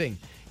 No kidding.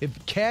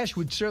 If cash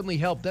would certainly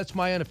help, that's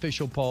my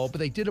unofficial poll, but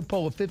they did a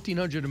poll of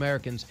 1,500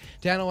 Americans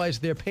to analyze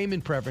their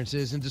payment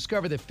preferences and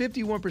discovered that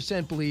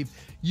 51% believe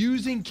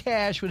using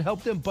cash would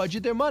help them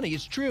budget their money.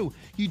 It's true.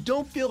 You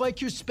don't feel like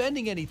you're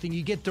spending anything.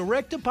 You get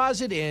direct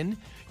deposit in,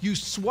 you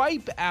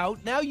swipe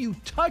out, now you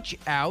touch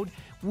out.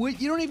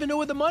 You don't even know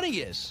where the money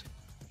is.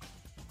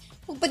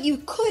 Well, but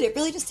you could. It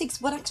really just takes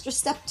one extra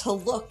step to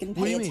look and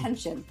pay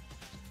attention.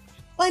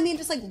 Well, I mean,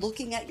 just like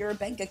looking at your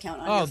bank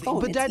account on your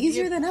phone. It's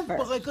easier than ever.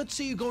 But like, let's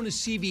say you're going to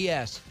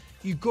CVS.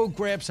 You go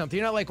grab something.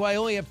 You're not like, well, I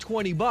only have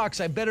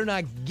 $20. I better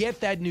not get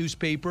that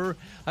newspaper.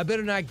 I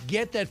better not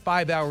get that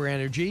 5-hour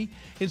energy.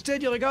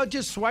 Instead, you're like, oh,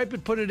 just swipe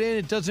it, put it in.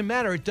 It doesn't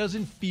matter. It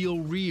doesn't feel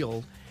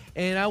real.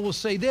 And I will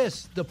say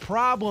this, the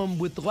problem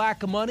with the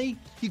lack of money,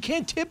 you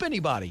can't tip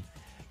anybody.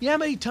 You know how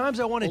many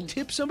times I want to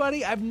tip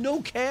somebody? I have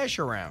no cash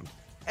around,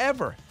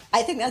 ever.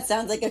 I think that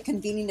sounds like a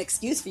convenient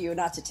excuse for you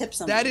not to tip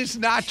somebody. That is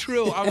not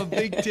true. I'm a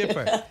big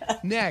tipper.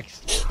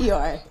 Next. You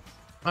are.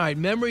 All right,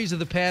 memories of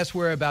the past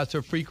whereabouts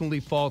are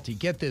frequently faulty.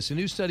 Get this, a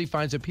new study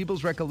finds that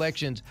people's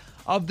recollections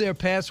of their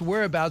past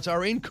whereabouts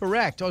are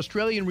incorrect.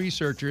 Australian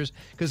researchers,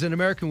 because an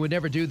American would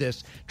never do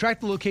this,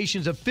 tracked the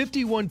locations of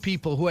 51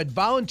 people who had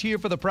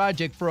volunteered for the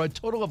project for a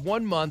total of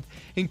 1 month.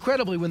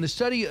 Incredibly, when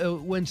study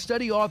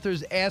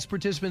authors asked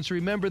participants to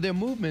remember their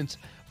movements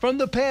from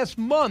the past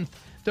month,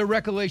 their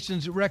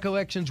recollections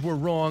were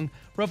wrong,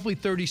 roughly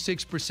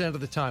 36% of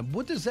the time.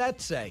 What does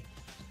that say?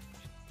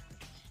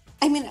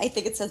 I mean, I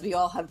think it says we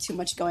all have too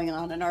much going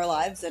on in our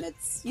lives, and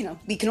it's,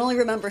 we can only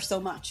remember so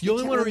much. You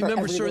only want to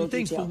remember certain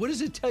things, but what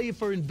does it tell you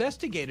for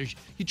investigators?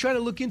 You try to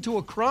look into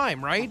a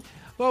crime, right?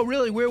 Well,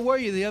 really, where were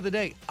you the other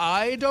day?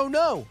 I don't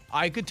know.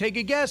 I could take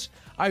a guess.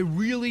 I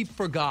really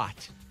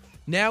forgot.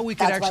 Now we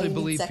could actually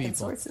believe people.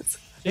 Sources.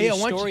 The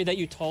story that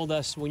you told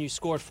us when you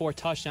scored 4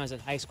 touchdowns in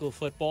high school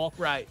football,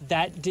 right?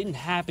 That didn't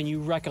happen. You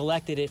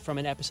recollected it from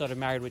an episode of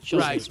Married with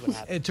Children. Right. Is what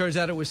happened. It turns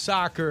out it was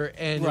soccer,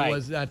 and it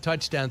was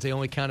touchdowns. They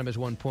only count them as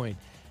 1 point.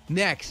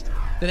 Next,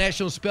 the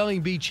National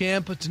Spelling Bee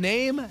champ's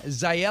name,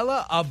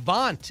 Zayela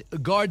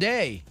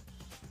Avant-Garde.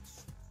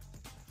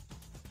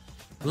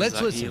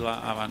 Let's listen. Zayela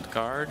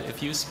Avant-Garde.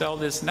 If you spell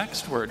this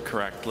next word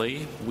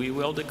correctly, we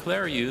will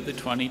declare you the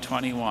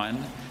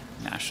 2021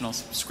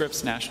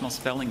 Scripps National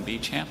Spelling Bee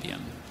champion.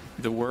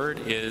 The word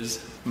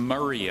is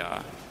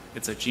Murraya.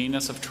 It's a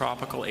genus of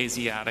tropical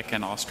Asiatic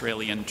and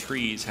Australian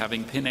trees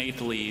having pinnate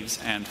leaves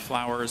and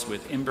flowers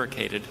with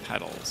imbricated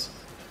petals.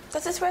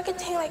 Does this word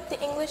contain like the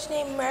English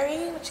name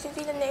Murray, which could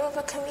be the name of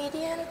a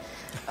comedian,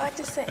 or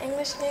just the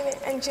English name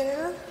in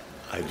general?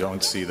 I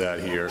don't see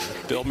that here.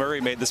 Bill Murray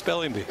made the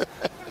spelling bee.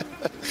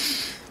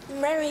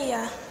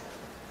 Murraya.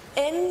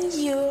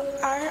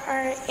 Murraya.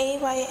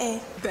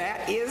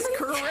 That is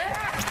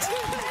correct.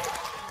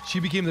 She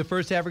became the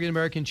first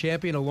African-American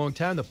champion in a long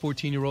time, the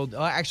 14-year-old,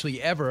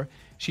 actually ever.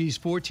 She's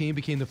 14,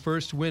 became the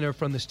first winner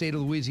from the state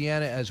of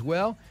Louisiana as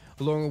well.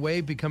 Along the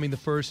way, becoming the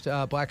first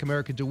black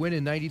American to win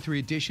in 93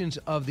 editions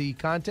of the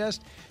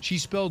contest. She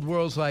spelled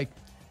words like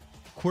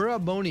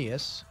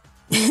quirabonius,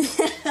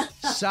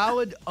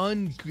 solid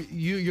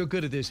you're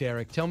good at this,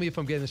 Eric. Tell me if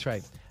I'm getting this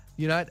right.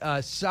 You're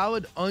not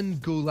solid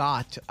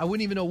ungulat. I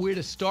wouldn't even know where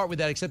to start with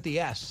that except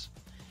the S.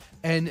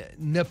 And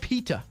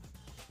Napita.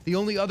 The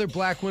only other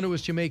black winner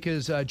was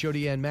Jamaica's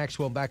Jody Ann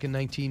Maxwell back in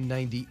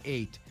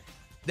 1998.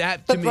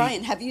 That to me. But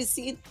Brian, have you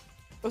seen?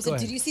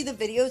 Did you see the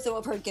videos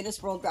of her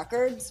Guinness World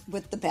Records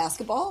with the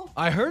basketball?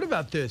 I heard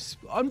about this.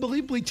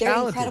 Unbelievably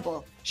talented. They're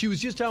incredible. She was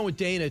just on with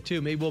Dana,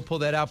 too. Maybe we'll pull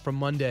that out from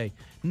Monday.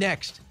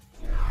 Next,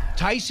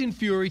 Tyson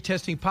Fury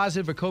testing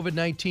positive for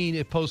COVID-19.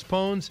 It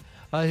postpones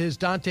his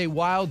Deontay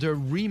Wilder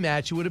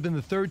rematch. It would have been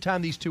the third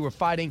time these two were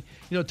fighting.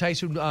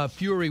 Tyson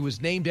Fury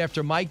was named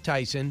after Mike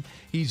Tyson.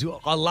 He's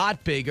a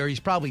lot bigger. He's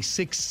probably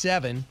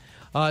 6'7".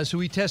 So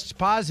he tests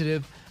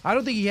positive. I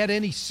don't think he had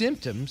any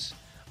symptoms.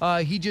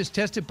 He just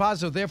tested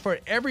positive. Therefore,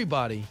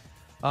 everybody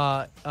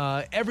is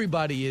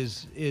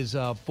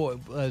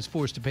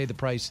forced to pay the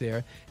price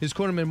there. His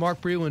cornerman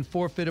Mark Breland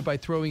forfeited by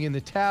throwing in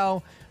the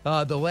towel.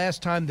 The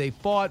last time they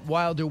fought,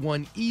 Wilder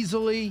won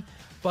easily,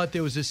 but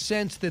there was a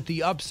sense that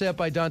the upset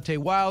by Deontay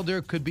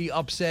Wilder could be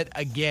upset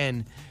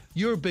again.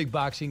 You're a big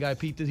boxing guy,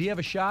 Pete. Does he have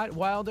a shot,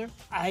 Wilder?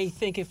 I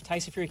think if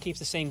Tyson Fury keeps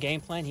the same game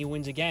plan, he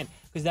wins again.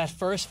 Because that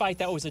first fight,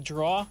 that was a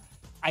draw.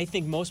 I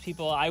think most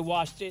people, I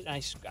watched it,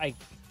 and I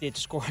did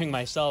scoring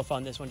myself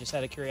on this one just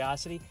out of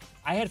curiosity.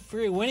 I had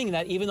Fury winning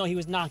that even though he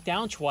was knocked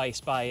down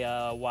twice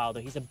by Wilder.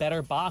 He's a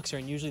better boxer,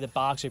 and usually the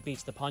boxer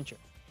beats the puncher.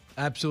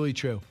 Absolutely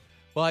true.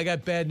 Well, I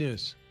got bad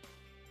news.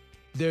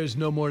 There's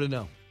no more to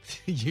know.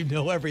 You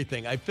know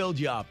everything. I filled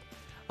you up.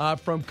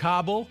 From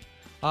Kabul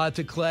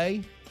to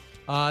Clay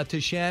to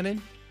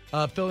Shannon,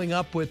 filling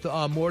up with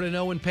more to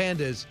know in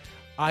Pandas.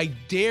 I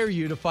dare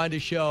you to find a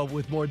show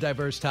with more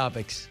diverse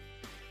topics,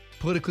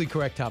 politically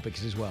correct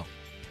topics as well.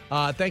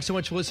 Thanks so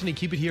much for listening.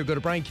 Keep it here. Go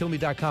to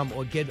BrianKilmeade.com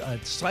or get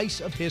a slice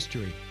of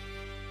history.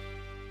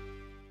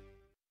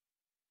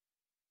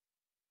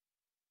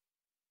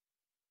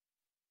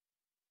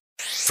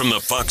 From the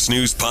Fox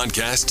News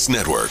Podcasts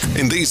Network.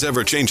 In these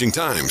ever-changing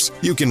times,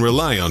 you can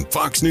rely on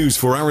Fox News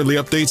for hourly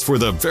updates for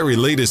the very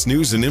latest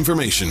news and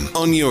information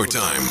on your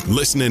time.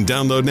 Listen and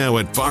download now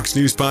at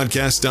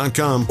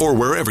foxnewspodcast.com or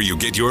wherever you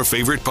get your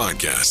favorite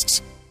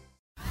podcasts.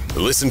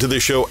 Listen to the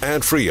show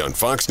ad-free on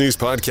Fox News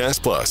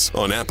Podcast Plus,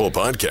 on Apple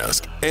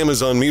Podcast,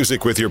 Amazon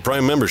Music with your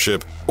Prime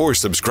membership, or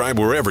subscribe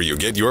wherever you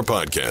get your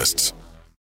podcasts.